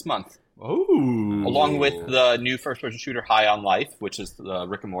Pass this month, Oh. along with the new first-person shooter High on Life, which is the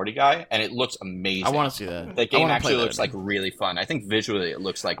Rick and Morty guy, and it looks amazing. I want to see that. That I game wanna actually play that. looks like really fun. I think visually it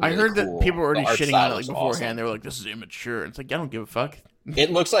looks like I really heard cool. that people were already The art shitting style on it like looks beforehand. awesome. They were like, "This is immature." It's like I don't give a fuck.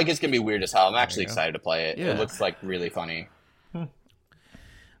 It looks like it's gonna be weird as hell. I'm actually excited to play it. Yeah. It looks like really funny.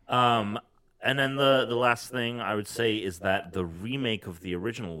 And then the last thing I would say is that the remake of the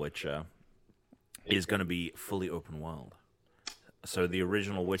original Witcher is going to be fully open world. So the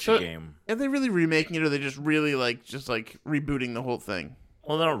original Witcher game. Are they really remaking it, or are they just really just rebooting the whole thing?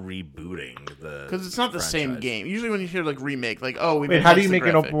 Well, they're not rebooting the Because it's not the same franchise. game. Usually, when you hear remake, we Wait, how do you enhanced make the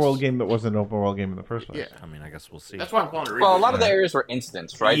an open graphics. world game that wasn't an open world game in the first place? Yeah, I mean, I guess we'll see. that's why I'm calling it. Well, a reboot. lot of the areas were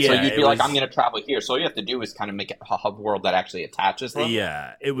instanced, right? So Yeah, you'd be it like, was- I'm going to travel here. So all you have to do is kind of make it a hub world that actually attaches them.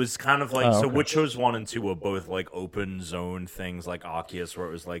 Yeah, it was kind of like Oh, so. okay. Witchers 1 and 2 were both like open zone things, like Arceus, where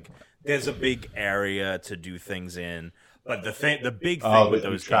it was like there's a big area to do things in. But the big thing Oh, with but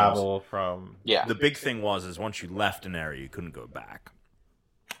you those travel from. Yeah. the big thing is once you left an area, you couldn't go back.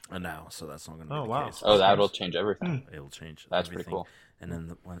 And now, so that's not going to be Oh, the wow. case. Oh, that'll change everything. It'll change. That's pretty everything. cool. And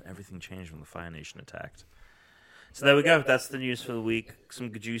then when everything changed when the Fire Nation attacked. So there we go. That's the news for the week.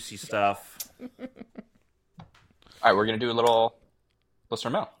 Some juicy stuff. All right, we're going to do a little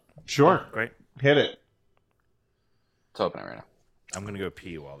listener mail. Sure. Great. Hit it. It's opening right now. I'm going to go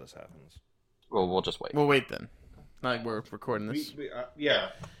pee while this happens. Well, we'll just wait. Well, wait then. Not like we're recording this. Yeah.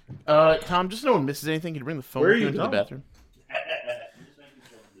 Tom, just so no one misses anything, can you bring the phone Where are with you you into the going? bathroom?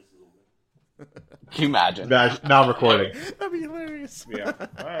 Can you imagine? Now recording. That'd be hilarious. Yeah.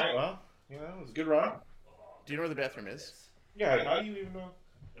 All right. Well, it was a good run. Do you know where the bathroom is? Yeah. How do you even know?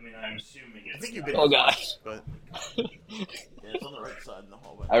 I mean, I'm assuming I think you've been. Oh, gosh. But yeah, it's on the right side in the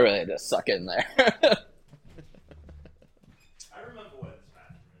hallway. I really had to suck in there. I remember where this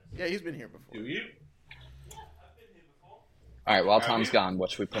bathroom is. Yeah, he's been here before. Do you? All right, while Tom's gone,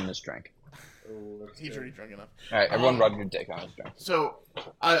 what should we put in this drink? He's already drunk enough. All right, everyone rub your dick on his drink. So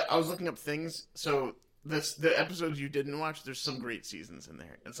I was looking up things. So the episodes you didn't watch, there's some great seasons in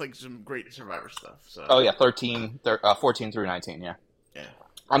there. It's like some great Survivor stuff. So Oh, yeah, 14 through 19, yeah. yeah,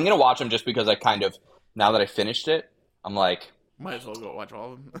 I'm going to watch them just because I kind of, now that I finished it, I'm like, might as well go watch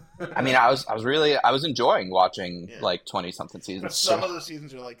all of them. I mean, I was enjoying watching Yeah. like 20-something But seasons. some So of the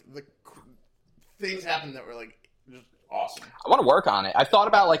seasons are like things happen that were like just awesome. I want to work on it. I've thought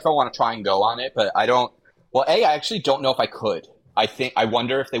about like if I want to try and go on it, but I don't. Well, I actually don't know if I could. I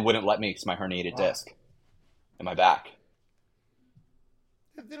wonder if they wouldn't let me because my herniated disc in my back.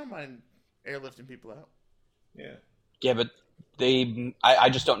 They don't mind airlifting people out. Yeah. Yeah, but I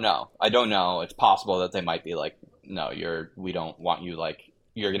just don't know. I don't know. It's possible that they might be like, no, we don't want you, like,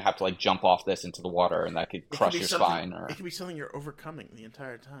 you're gonna have to like jump off this into the water, and that could crush your spine. Or It could be something you're overcoming the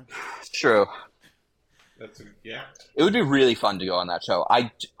entire time. true. Yeah. It would be really fun to go on that show.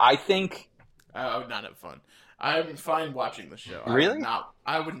 I think. I would not have fun. I'm fine watching the show. Really?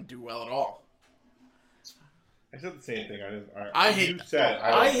 I wouldn't do well at all. I said the same thing. I hate. You said,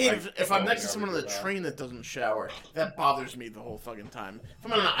 I hate like if I'm next to going someone on over the that. train that doesn't shower. That bothers me the whole fucking time. If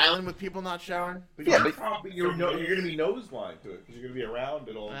I'm on an island with people not showering, Yeah, but But you're going to be nose blind to it because you're going to be around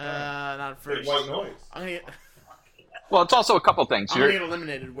it all the time. not It's first. white noise. I'm gonna well, it's also a couple things. get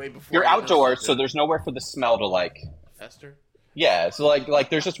eliminated way before. You're I even outdoors, so start there's nowhere for the smell to like. fester. Yeah, so like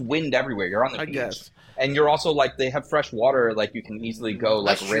there's just wind everywhere. You're on the I beach, guess. and you're also like they have fresh water. Like you can easily go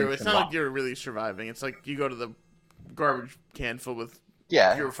like That's true. rinse It's and not like wash. you're really surviving. It's like you go to the garbage can filled with.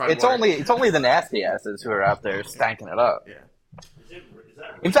 Yeah, purified it's water. only the nasty asses who are out there stanking it up. Yeah.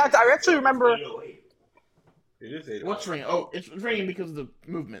 In fact, I actually remember. It is 8 What's ringing? Oh, it's ringing because of the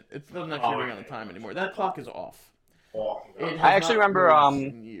movement. It doesn't actually ring on the time anymore. That clock is off. It has I actually not remember,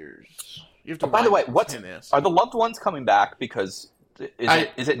 moved in years. You have to By the way, wind its tin ass. are the loved ones coming back? Because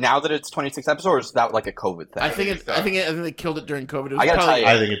is it now that it's 26 episodes, or is that like a COVID thing? I think they killed it during COVID. It was I gotta probably- tell you,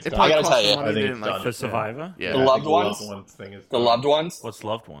 I think it's it done. probably I gotta cost tell them you, money I they think didn't it's like done. For Survivor? Yeah. The loved ones? Thing is the done. loved ones. What's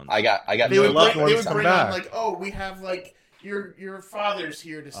loved ones? I got. They would loved bring, they ones would come bring back. on like, oh, we have like your father's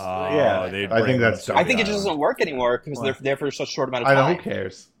here to. Yeah, they'd I think bring that's them done. I think it to just doesn't work anymore because they're there for such a short amount of I know, time. who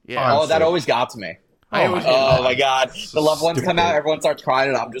cares? Yeah. Oh, that always got to me. I always Oh my god, the loved ones Stupid. come out, everyone starts crying,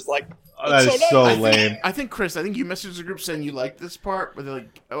 and I'm just like, That is so I lame. think Chris, you messaged the group saying you liked this part, but they're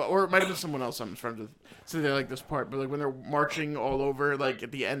like, or it might have been someone else I'm friends with. So they like this part, but like when they're marching all over, like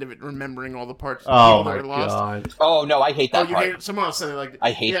at the end of it, remembering all the parts. Oh people my that were lost. god. Oh no, I hate that You part. hate it? Someone else said they liked it.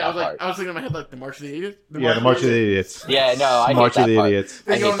 I hate that part. I was thinking in my head like the March of the Idiots. The March of the Idiots. Yeah, no, I March hate of that the part. Idiots.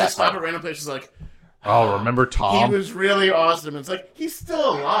 They I go hate and they that stop part. at random places like, Oh, remember Tom? he was really awesome. It's like, he's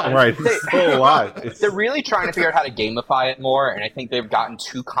still alive. Right, he's still alive. It's, They're really trying to figure out how to gamify it more, and I think they've gotten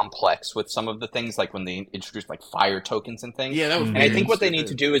too complex with some of the things, like when they introduced like fire tokens and things. Yeah, that was And I think what they need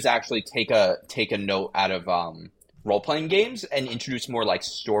to do is actually take a note out of role-playing games and introduce more like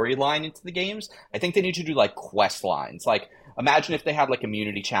storyline into the games. I think they need to do like quest lines. Like, imagine if they had like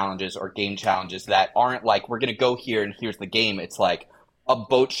immunity challenges or game challenges that aren't like, we're going to go here and here's the game. It's like a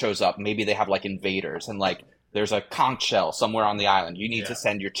boat shows up. Maybe they have like invaders and like there's a conch shell somewhere on the island. You need to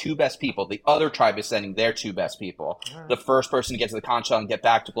send your 2 best people. The other tribe is sending their 2 best people. The first person to get to the conch shell and get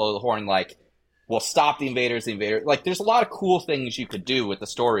back to blow the horn, like, will stop the invaders. Like, there's a lot of cool things you could do with the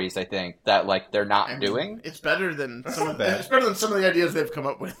stories, I think, that like they're not doing. It's better than some of the ideas they've come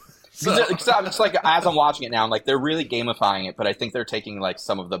up with. So. It's like, as I'm watching it now, I'm like, they're really gamifying it, but I think they're taking like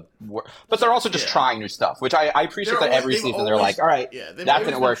some of the, but they're also just trying new stuff, which I appreciate that every season they're like, all right, that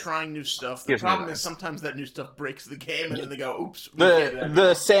didn't work. Trying new stuff. The Here's problem new is sometimes that new stuff breaks the game, and then they go, "Oops."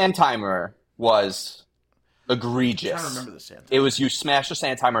 The sand timer was egregious. I don't remember the sand timer. It was you smash the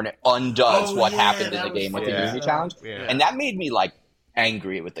sand timer and it undoes what happened in the game with the Unity challenge, and that made me like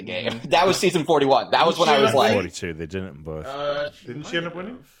angry with the game. That was season 41. That was when I was like, 42. They didn't in both. didn't she end up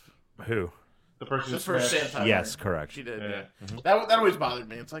winning? Who? The person The first sand timer. Yes, correct. She did. Yeah. That always bothered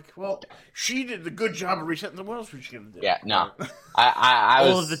me. It's like, well, she did a good job of resetting the. What else was she gonna do? yeah, no. I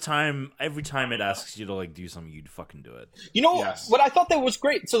was All of the time, every time it asks you to like do something, you'd fucking do it. You know Yes. what I thought that was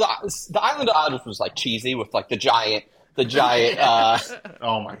great? So the Island of Odders was like cheesy with like the giant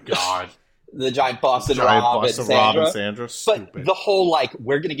Oh my god. the giant Boston Giant Rob Boston and Rob Sandra. and Sandra. But Stupid. the whole like,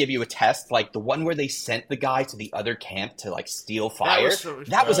 we're gonna give you a test, like the one where they sent the guy to the other camp to like steal fire.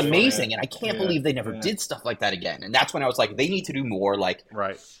 That was amazing, and I can't believe they never did stuff like that again. And that's when I was like, they need to do more like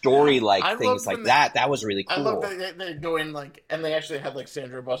story like I things love like that. That was really cool. I love that they go in like, and they actually had like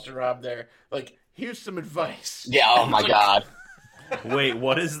Sandra, Buster, Rob there. Like, here's some advice. Yeah. Oh my god. Wait,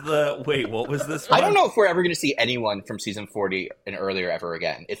 what was this one? I don't know if we're ever going to see anyone from season 40 and earlier ever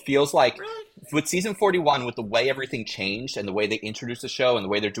again. It feels like with season 41, with the way everything changed and the way they introduced the show and the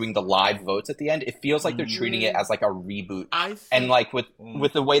way they're doing the live votes at the end, it feels like they're treating it as like a reboot. And like with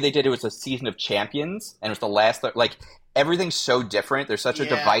the way they did it, was a season of champions and it was the last, like everything's so different. There's such a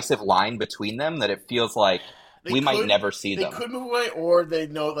divisive line between them that it feels like we might never see them. They could move away, or they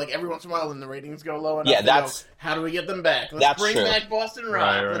know, like, every once in a while when the ratings go low enough, Yeah, that's... Go, how do we get them back? Let's That's bring true. back Boston Rob.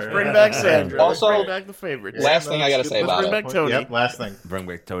 Right, Let's right, bring right. back Sandra. Also, let's bring back the favorites. Last thing I gotta say about Let's bring it. back Tony. Yep, last thing. Bring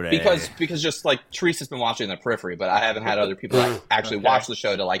back Today. Because just like Teresa's been watching in the periphery, but I haven't had other people like, actually watch the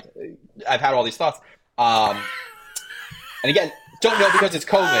show to like. I've had all these thoughts, and again, don't know because it's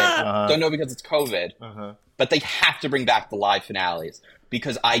COVID. Don't know because it's COVID. But they have to bring back the live finales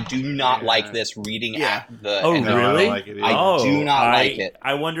because I do not like this reading at the. Oh, end. No, I don't really? like it either. I do not like it.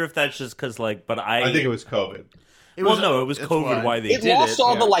 I wonder if that's just because, like, but I think it was COVID. It was that's COVID why they It did lost it.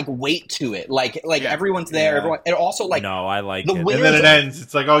 all the like weight to it. Like everyone's there. Everyone, and also like No, I like the it. winners. And then it ends.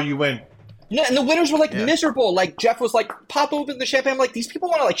 It's like, oh, you win. No, and the winners were like miserable. Like Jeff was like, pop open the champagne. I'm like, these people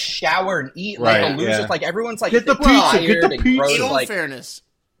want to like shower and eat. Like Right, the losers, yeah. like everyone's like Get the tired pizza, get the and pizza. gross, In all like, fairness,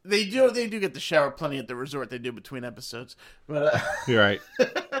 they do get to shower plenty at the resort. They do between episodes, but You're right.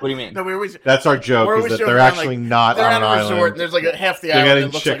 what do you mean? no, we always. That's our joke, We're is always that joking they're around, actually like, not they're on at an a resort, island. and there's like half the They're island. getting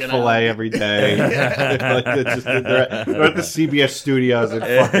that looks like an Chick-fil-A island. every day. Like, they're at the CBS studios in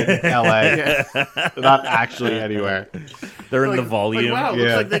fucking LA. They're not actually anywhere. They're in Like, the volume. Like, wow, Yeah.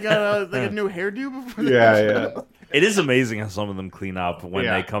 looks like they got a new hairdo before. Yeah. It is amazing how some of them clean up when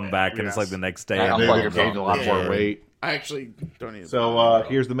Yeah. they come back, and it's Yes. like the next day. Yeah, and unplug they're your They've gained a lot more Yeah. weight. I actually don't need. So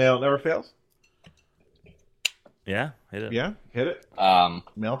here's the mail that never fails. Yeah, hit it. Yeah, hit it.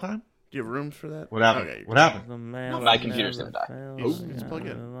 Mail time. Do you have rooms for that? What happened? Okay. What happened? The mail My computer's gonna die. fails. Let's plug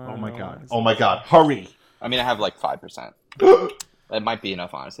it. Oh my god. Oh my god. Hurry. I mean, I have like 5%. It might be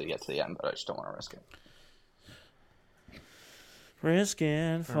enough, honestly, to get to the end, but I just don't want to risk it.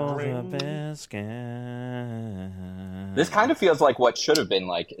 Risking for the biscuit. This kind of feels like what should have been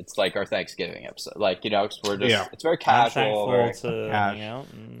like. It's like our Thanksgiving episode, like, you know, 'cause we're just. Yeah. It's very I'm casual. Very... thankful to cash. hang out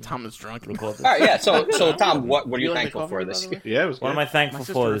and Tom is drunk. record this. All right, yeah. So Tom, what are you You like thankful the for coffee, this by the year? way? Yeah, it was good. What am I My thankful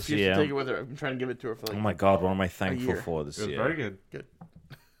sister for this refused to take it year? with her. I'm trying to give it to her for like. Oh my god, what am I thankful year. for this It was year? very good.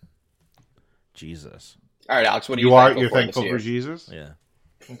 Jesus. All right, Alex, what are you You're thankful thankful for for this year? Jesus? Yeah.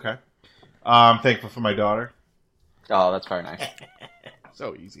 Okay. I'm thankful for my daughter. Oh, that's very nice.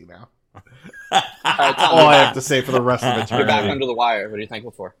 So easy now. All right, Tom, All you're I back. have to say for the rest of You're back eternity. under the wire. What are you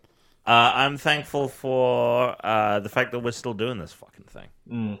thankful for? I'm thankful for the fact that we're still doing this fucking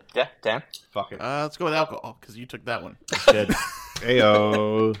thing. Yeah, Dan. Fuck it. Let's go with alcohol because you took that one. Good.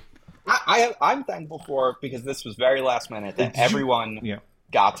 Ayo. I'm thankful for because this was very last minute that everyone Yeah.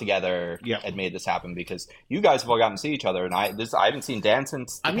 got together Yeah. and made this happen because you guys have all gotten to see each other and I haven't seen Dan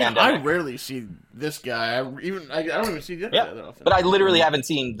since the I mean, I pandemic. rarely see this guy. I don't even see the other Yeah, guy that often. but I literally haven't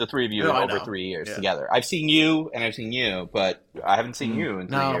seen the three of you No, I in over know. 3 years Yeah. together. I've seen you and I've seen you, but I haven't seen you in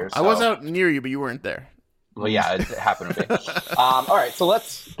 3 no, years. I was so- out near you, but you weren't there. Well, yeah, it happened to me. All right, so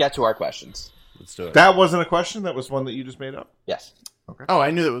let's get to our questions. Let's do it. That wasn't a question. That was one that you just made up. Yes. Oh,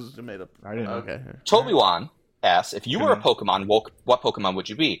 I knew it was made up. I didn't know. Okay. Toby-Wan asks, if you were a Pokemon, what Pokemon would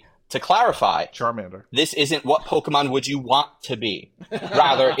you be? To clarify, Charmander. this isn't what Pokemon would you want to be.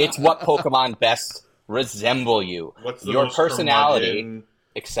 Rather, it's what Pokemon best resemble you. What's the Your most personality, curmudgeon,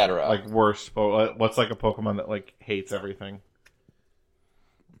 etc. like worst? What's like a Pokemon that like hates everything?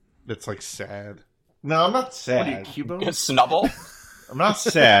 That's like sad. No, I'm not What sad. are you, Cubo? Snubble, I'm not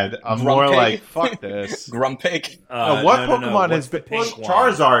sad. I'm more Grumpig? like fuck this. Grumpig, What Pokemon has What's the been? pink one?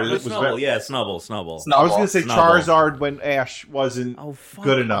 Charizard Oh, was Snubble. very- Yeah, Snubble. Snubble. I was gonna say Snubble. Charizard when Ash wasn't Oh, fuck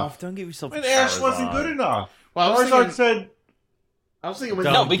good enough. off. Don't give yourself When a Ash wasn't Charizard. good enough. Well, I was Charizard thinking, said, I was thinking with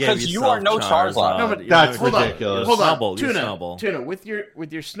Don't No, give because you yourself are no Charizard. No, but You're That's no- ridiculous. Hold on, Snubble, you're Tuna. Snubble. Tuna, with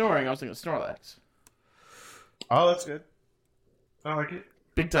your snoring, I was thinking Snorlax. "Oh, that's good. I like it."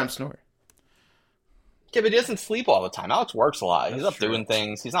 Big time snore. Yeah, but he doesn't sleep all the time. Alex works a lot. He's That's up true. doing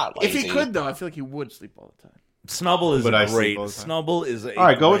things. He's not lazy. If he could, though, I feel like he would sleep all the time. Snubble is But I sleep great. all the time. Snubble is a All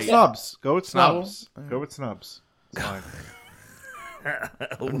right, go with great- Snubs. Go with Snubble? Snubs. Go with Snubs. It's fine.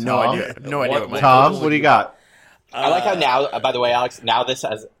 No idea. No idea. What my Tom, what do you got? I like how now, by the way, Alex, now this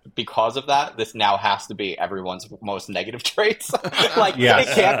has, because of that, this now has to be everyone's most negative traits. Like, Yes.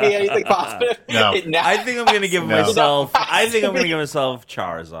 it can't be anything positive. No. It now- I think I'm gonna give No. myself. I think I'm gonna give myself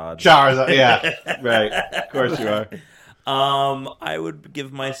Charizard. Charizard. Yeah, right. Of course you are. I would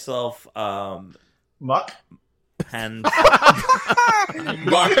give myself Muck. Pan.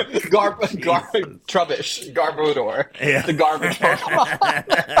 Trubbish, Garbodor, Yeah. the garbage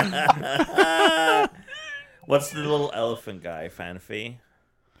Pokemon. What's the little elephant guy? Fanfi.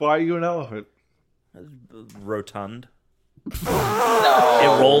 Why are you an elephant? Rotund. No.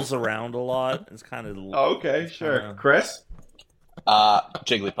 It rolls around a lot. It's kind of. Oh, okay, sure. Chris.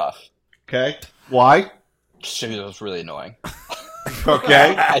 Jigglypuff. Okay. Why? Shoot, that was really annoying.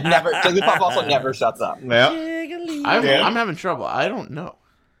 Okay. Jigglypuff also never shuts up. Yeah. Yeah. I'm having trouble. I don't know.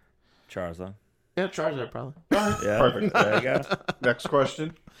 Charizard. Yeah, Charizard probably. Yeah. Perfect. There you go. Next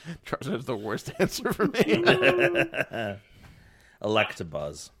question. Charizard's the worst answer for me.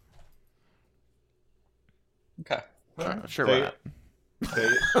 Electabuzz. Okay. Sure, Say why it. not? Say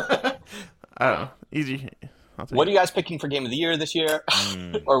it. I don't know. Easy. I'll take What are it. you guys picking for game of the year this year?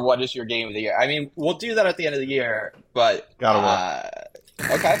 Or what is your game of the year? I mean, we'll do that at the end of the year, but God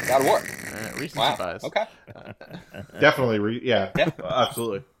of okay, gotta work. Recency Wow. bias. Okay. Definitely. Yeah. Yeah.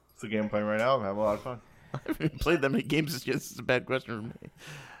 Absolutely. It's the game I'm playing right now. I'm having a lot of fun. I haven't played that many games this year. This is a bad question for me.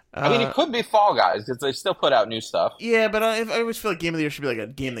 I mean, it could be Fall Guys because they still put out new stuff. Yeah, but I always feel like Game of the Year should be like a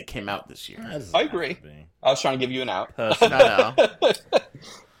game that came out this year. I agree. I was trying to give you an out. No.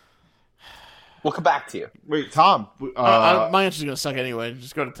 We'll come back to you. Wait, Tom. My answer's gonna suck anyway.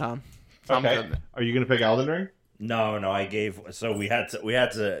 Just go to Tom. Tom's Okay. good. Are you going to pick Elden Ring? No, I gave. So we had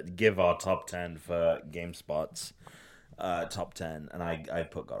to give our top 10 for GameSpot's top 10, and I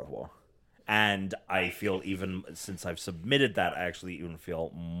put God of War. And I feel, even since I've submitted that, I actually even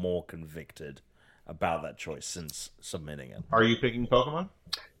feel more convicted about that choice since submitting it. Are you picking Pokemon?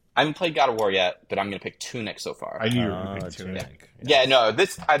 I haven't played God of War yet, but I'm going to pick Tunic so far. I knew you were going to pick Tunic. Tunic. Yeah, no,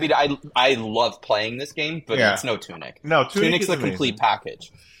 this. I mean, I love playing this game, but Yeah. it's no Tunic. No, Tunic Tunic's is the amazing. complete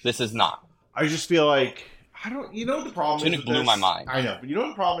package. This is not. I just feel like I don't. You know what the problem Tunic is? With blew this? my mind. I know, but you know what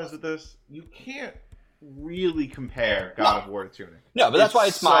the problem is with this? You can't really compare God of War to Tunic. No, but that's why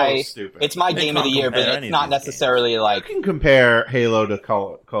it's so my stupid. it's my They game of the can't year, but compare it's any not of these necessarily You like. can compare Halo to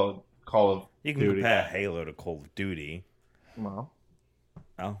Call of You can Duty. compare Halo to Call of Duty. Well,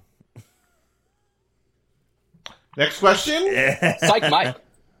 Oh. next question. Psych Mike.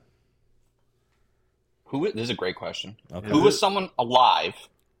 This is a great question. Okay. Who was someone alive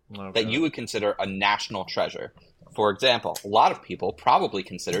Okay. that you would consider a national treasure? For example, a lot of people probably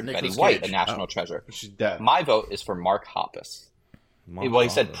considered Nicolas Betty White Cage. a national treasure. She's dead. My vote is for Mark Hoppus. Well, he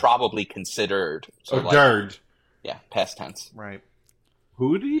said probably considered. So like, Derd. yeah, past tense. Right.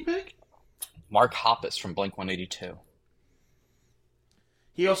 Who did he pick? Mark Hoppus from Blink 182.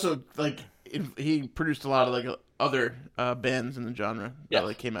 He also he produced a lot of other bands in the genre Yeah. that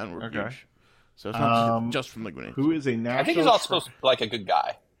like came out and were Okay. huge. So it's not just from Liquid Names. Who is a national? I think he's also supposed to be like a good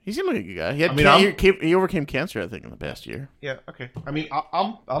guy. He seemed like a good guy. He had I mean, he overcame cancer, I think, in the past year. Yeah. Okay. I mean,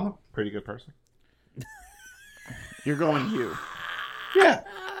 I'm a pretty good person. You're going you. Yeah.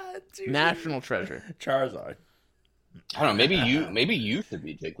 National treasure. Charizard. I don't know. Maybe you should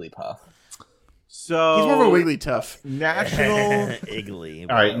be Jigglypuff. So He's more of a Wiggly tough. national. Iggly.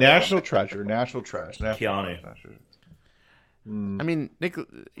 All right, national treasure. National treasure. Keanu. I mean, you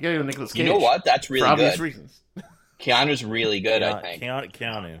gotta go Nicolas Cage. You know what? That's For really obvious good. reasons. Keanu's really good, I think.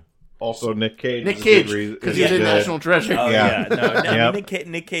 Keanu. Also, Nick Cage. Nick is a good Cage, reason- because is he's a good. national treasure. Oh Yeah. yeah, no, Yep.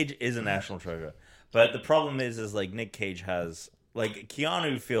 Nick Cage is a national treasure, but the problem is like Nick Cage has like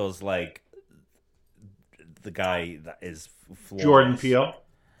Keanu feels like the guy that is flawless. Jordan Peele.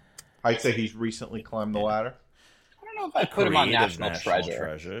 I'd say he's recently climbed the ladder. I don't know if I put him on Creative National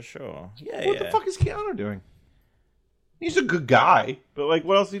Treasure. Sure. Yeah, What the fuck is Keanu doing? He's a good guy, but like,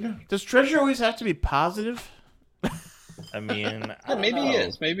 what else is he doing? Does treasure always have to be positive? I mean, Yeah, maybe he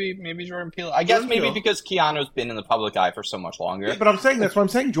is. Maybe Jordan Peele. I guess Jordan maybe Peele. because Keanu's been in the public eye for so much longer. Yeah, but I'm saying that's what I'm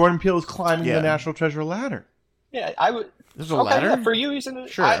saying. Jordan Peele is climbing Yeah. the national treasure ladder. Yeah, I would. There's a Okay, ladder? yeah, for you, he's in.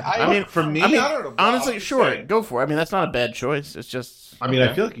 Sure. I mean, For me, I mean, I don't know. honestly, I'm just sure, saying. go for it. I mean, that's not a bad choice. It's just. I mean,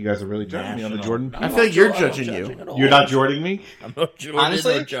 I feel like you guys are really judging me on the National. Jordan Peele. I feel like you're judging you. You're not Jording me? I'm not Jordan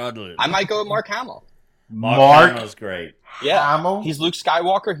Honestly, or Jordan. I might go with Mark Hamill. Mark Hamill's great. Yeah, Hamill? he's Luke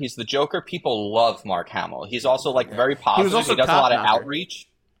Skywalker. He's the Joker. People love Mark Hamill. He's also like very positive. He, also does a lot of Cop Knocker. outreach.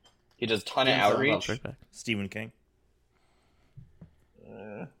 He does a ton of outreach. Stephen King.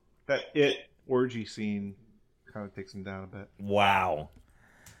 That orgy scene kind of takes him down a bit. Wow.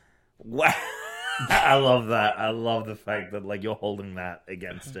 I love that. I love the fact that like you're holding that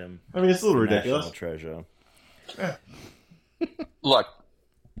against him. I mean, it's a little ridiculous. National treasure. Look,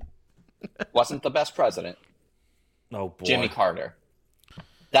 wasn't the best president. Oh boy. Jimmy Carter.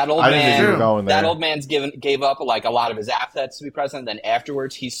 That old I didn't think man. you were going there. That old man's gave up like a lot of his assets to be president. Then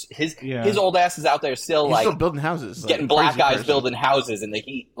afterwards, his Yeah. old ass is out there still He's like still building houses. getting like a black crazy guys person. building houses in the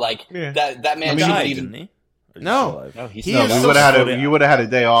heat. Like Yeah. that man He shouldn't died, even. didn't he? Or is he No. still alive? No, he's He still is alive. still- You would have had a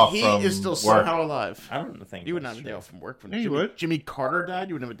day off He from is still work. somehow alive. I don't think You would that's not have a day true. off from work. When Yeah, you Jimmy, would. Jimmy Carter died,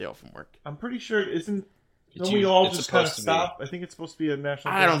 you would have a day off from work. I'm pretty sure don't It's we you- all it's just kind of supposed to be. stop? I think it's supposed to be a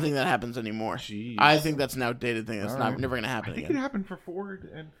national. I don't think that happens anymore. Jeez. I think that's an outdated thing. That's All not right. never going to I happen think it again. happened for Ford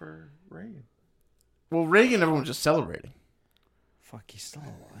and for Reagan. Well, Reagan, everyone was just celebrating. Fuck, he's still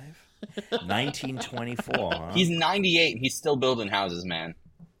alive. 1924. Huh? He's 98 and he's still building houses, man.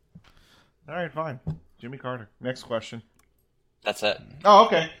 All right, fine. Jimmy Carter. Next question. That's it. Oh,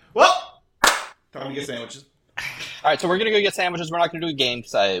 okay. Well, time to get sandwiches. All right, so we're gonna go get sandwiches. We're not gonna do a game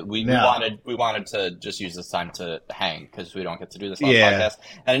because we No. wanted to just use this time to hang because we don't get to do this on Yeah. the podcast.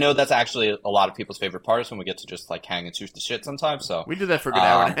 And I know that's actually a lot of people's favorite part is when we get to just like hang and shoot the shit sometimes. So We did that for a good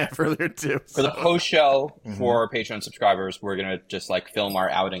hour and a half earlier, too. for the post show Mhm. for our Patreon subscribers, we're gonna just like film our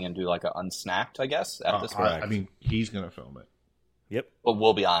outing and do like a unsnacked, I guess, at this point. I mean, he's gonna film it. Yep. But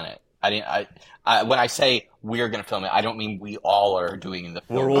we'll be on it. I when I say we're gonna film it, I don't mean we all are doing the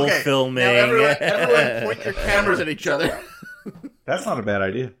film. We're all Okay, filming. Now everyone point your cameras at each other. That's not a bad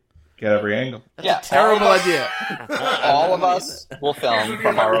idea. Get every angle. That's Yeah, a terrible all of us- idea. All of us will film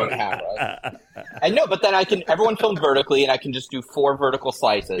from our own cameras. I know, but then everyone film vertically, and I can just do 4 vertical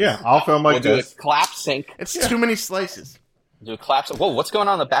slices. Yeah, I'll film like We'll do a this. clap sync. It's too many slices. Do a clap sync. Whoa, what's going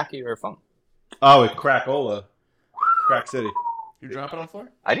on in the back of your phone? Oh, with Crackola. Crack City. You drop it on the floor?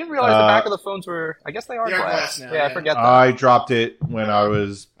 I didn't realize the back of the phones were. I guess they are They are glass. glass now, Yeah, I yeah. forget that. I dropped it when I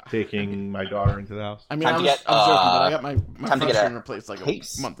was taking my daughter into the house. I mean, Time I to was get, joking, but I got my time to front get a screen replaced like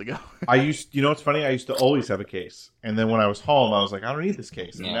case. a month ago. You know what's funny? I used to always have a case. And then when I was home, I was like, I don't need this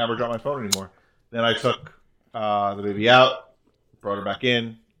case. And Yeah. I never dropped my phone anymore. Then I took the baby out, brought her back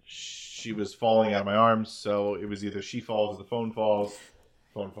in. She was falling out of my arms. So it was either she falls or the phone falls.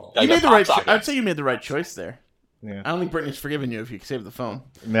 Phone falls. I You got made the pop right. socket. I'd say you made the right choice there. Yeah. I don't think Brittany's forgiven you if you save the phone.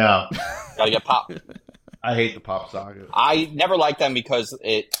 No. Gotta get pop. I hate the pop socket. I never liked them because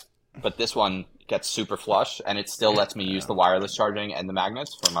but this one gets super flush, and it still lets me use the wireless charging and the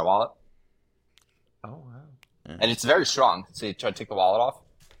magnets for my wallet. Oh, wow. And it's very strong. So you try to take the wallet off,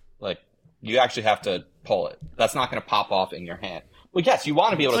 like you actually have to pull it. That's not going to pop off in your hand. Well, yes, you want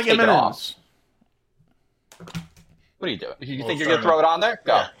to be able It's to like take it off. M&M's. What are you doing? You Well, think it's you're going to throw it on there?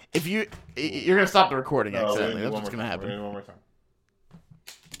 Go. Yeah. If you're gonna stop the recording Oh, accidentally. we're That's gonna what's do gonna one more happen.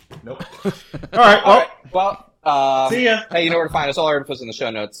 time. Nope. All right. All Well, right. Well, see ya. hey, you know where to find us. All our info's in the show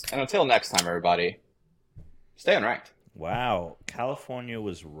notes. And until next time, everybody, stay unranked. Wow, California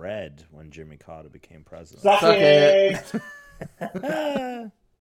was red when Jimmy Carter became president. Suck Suck it. it.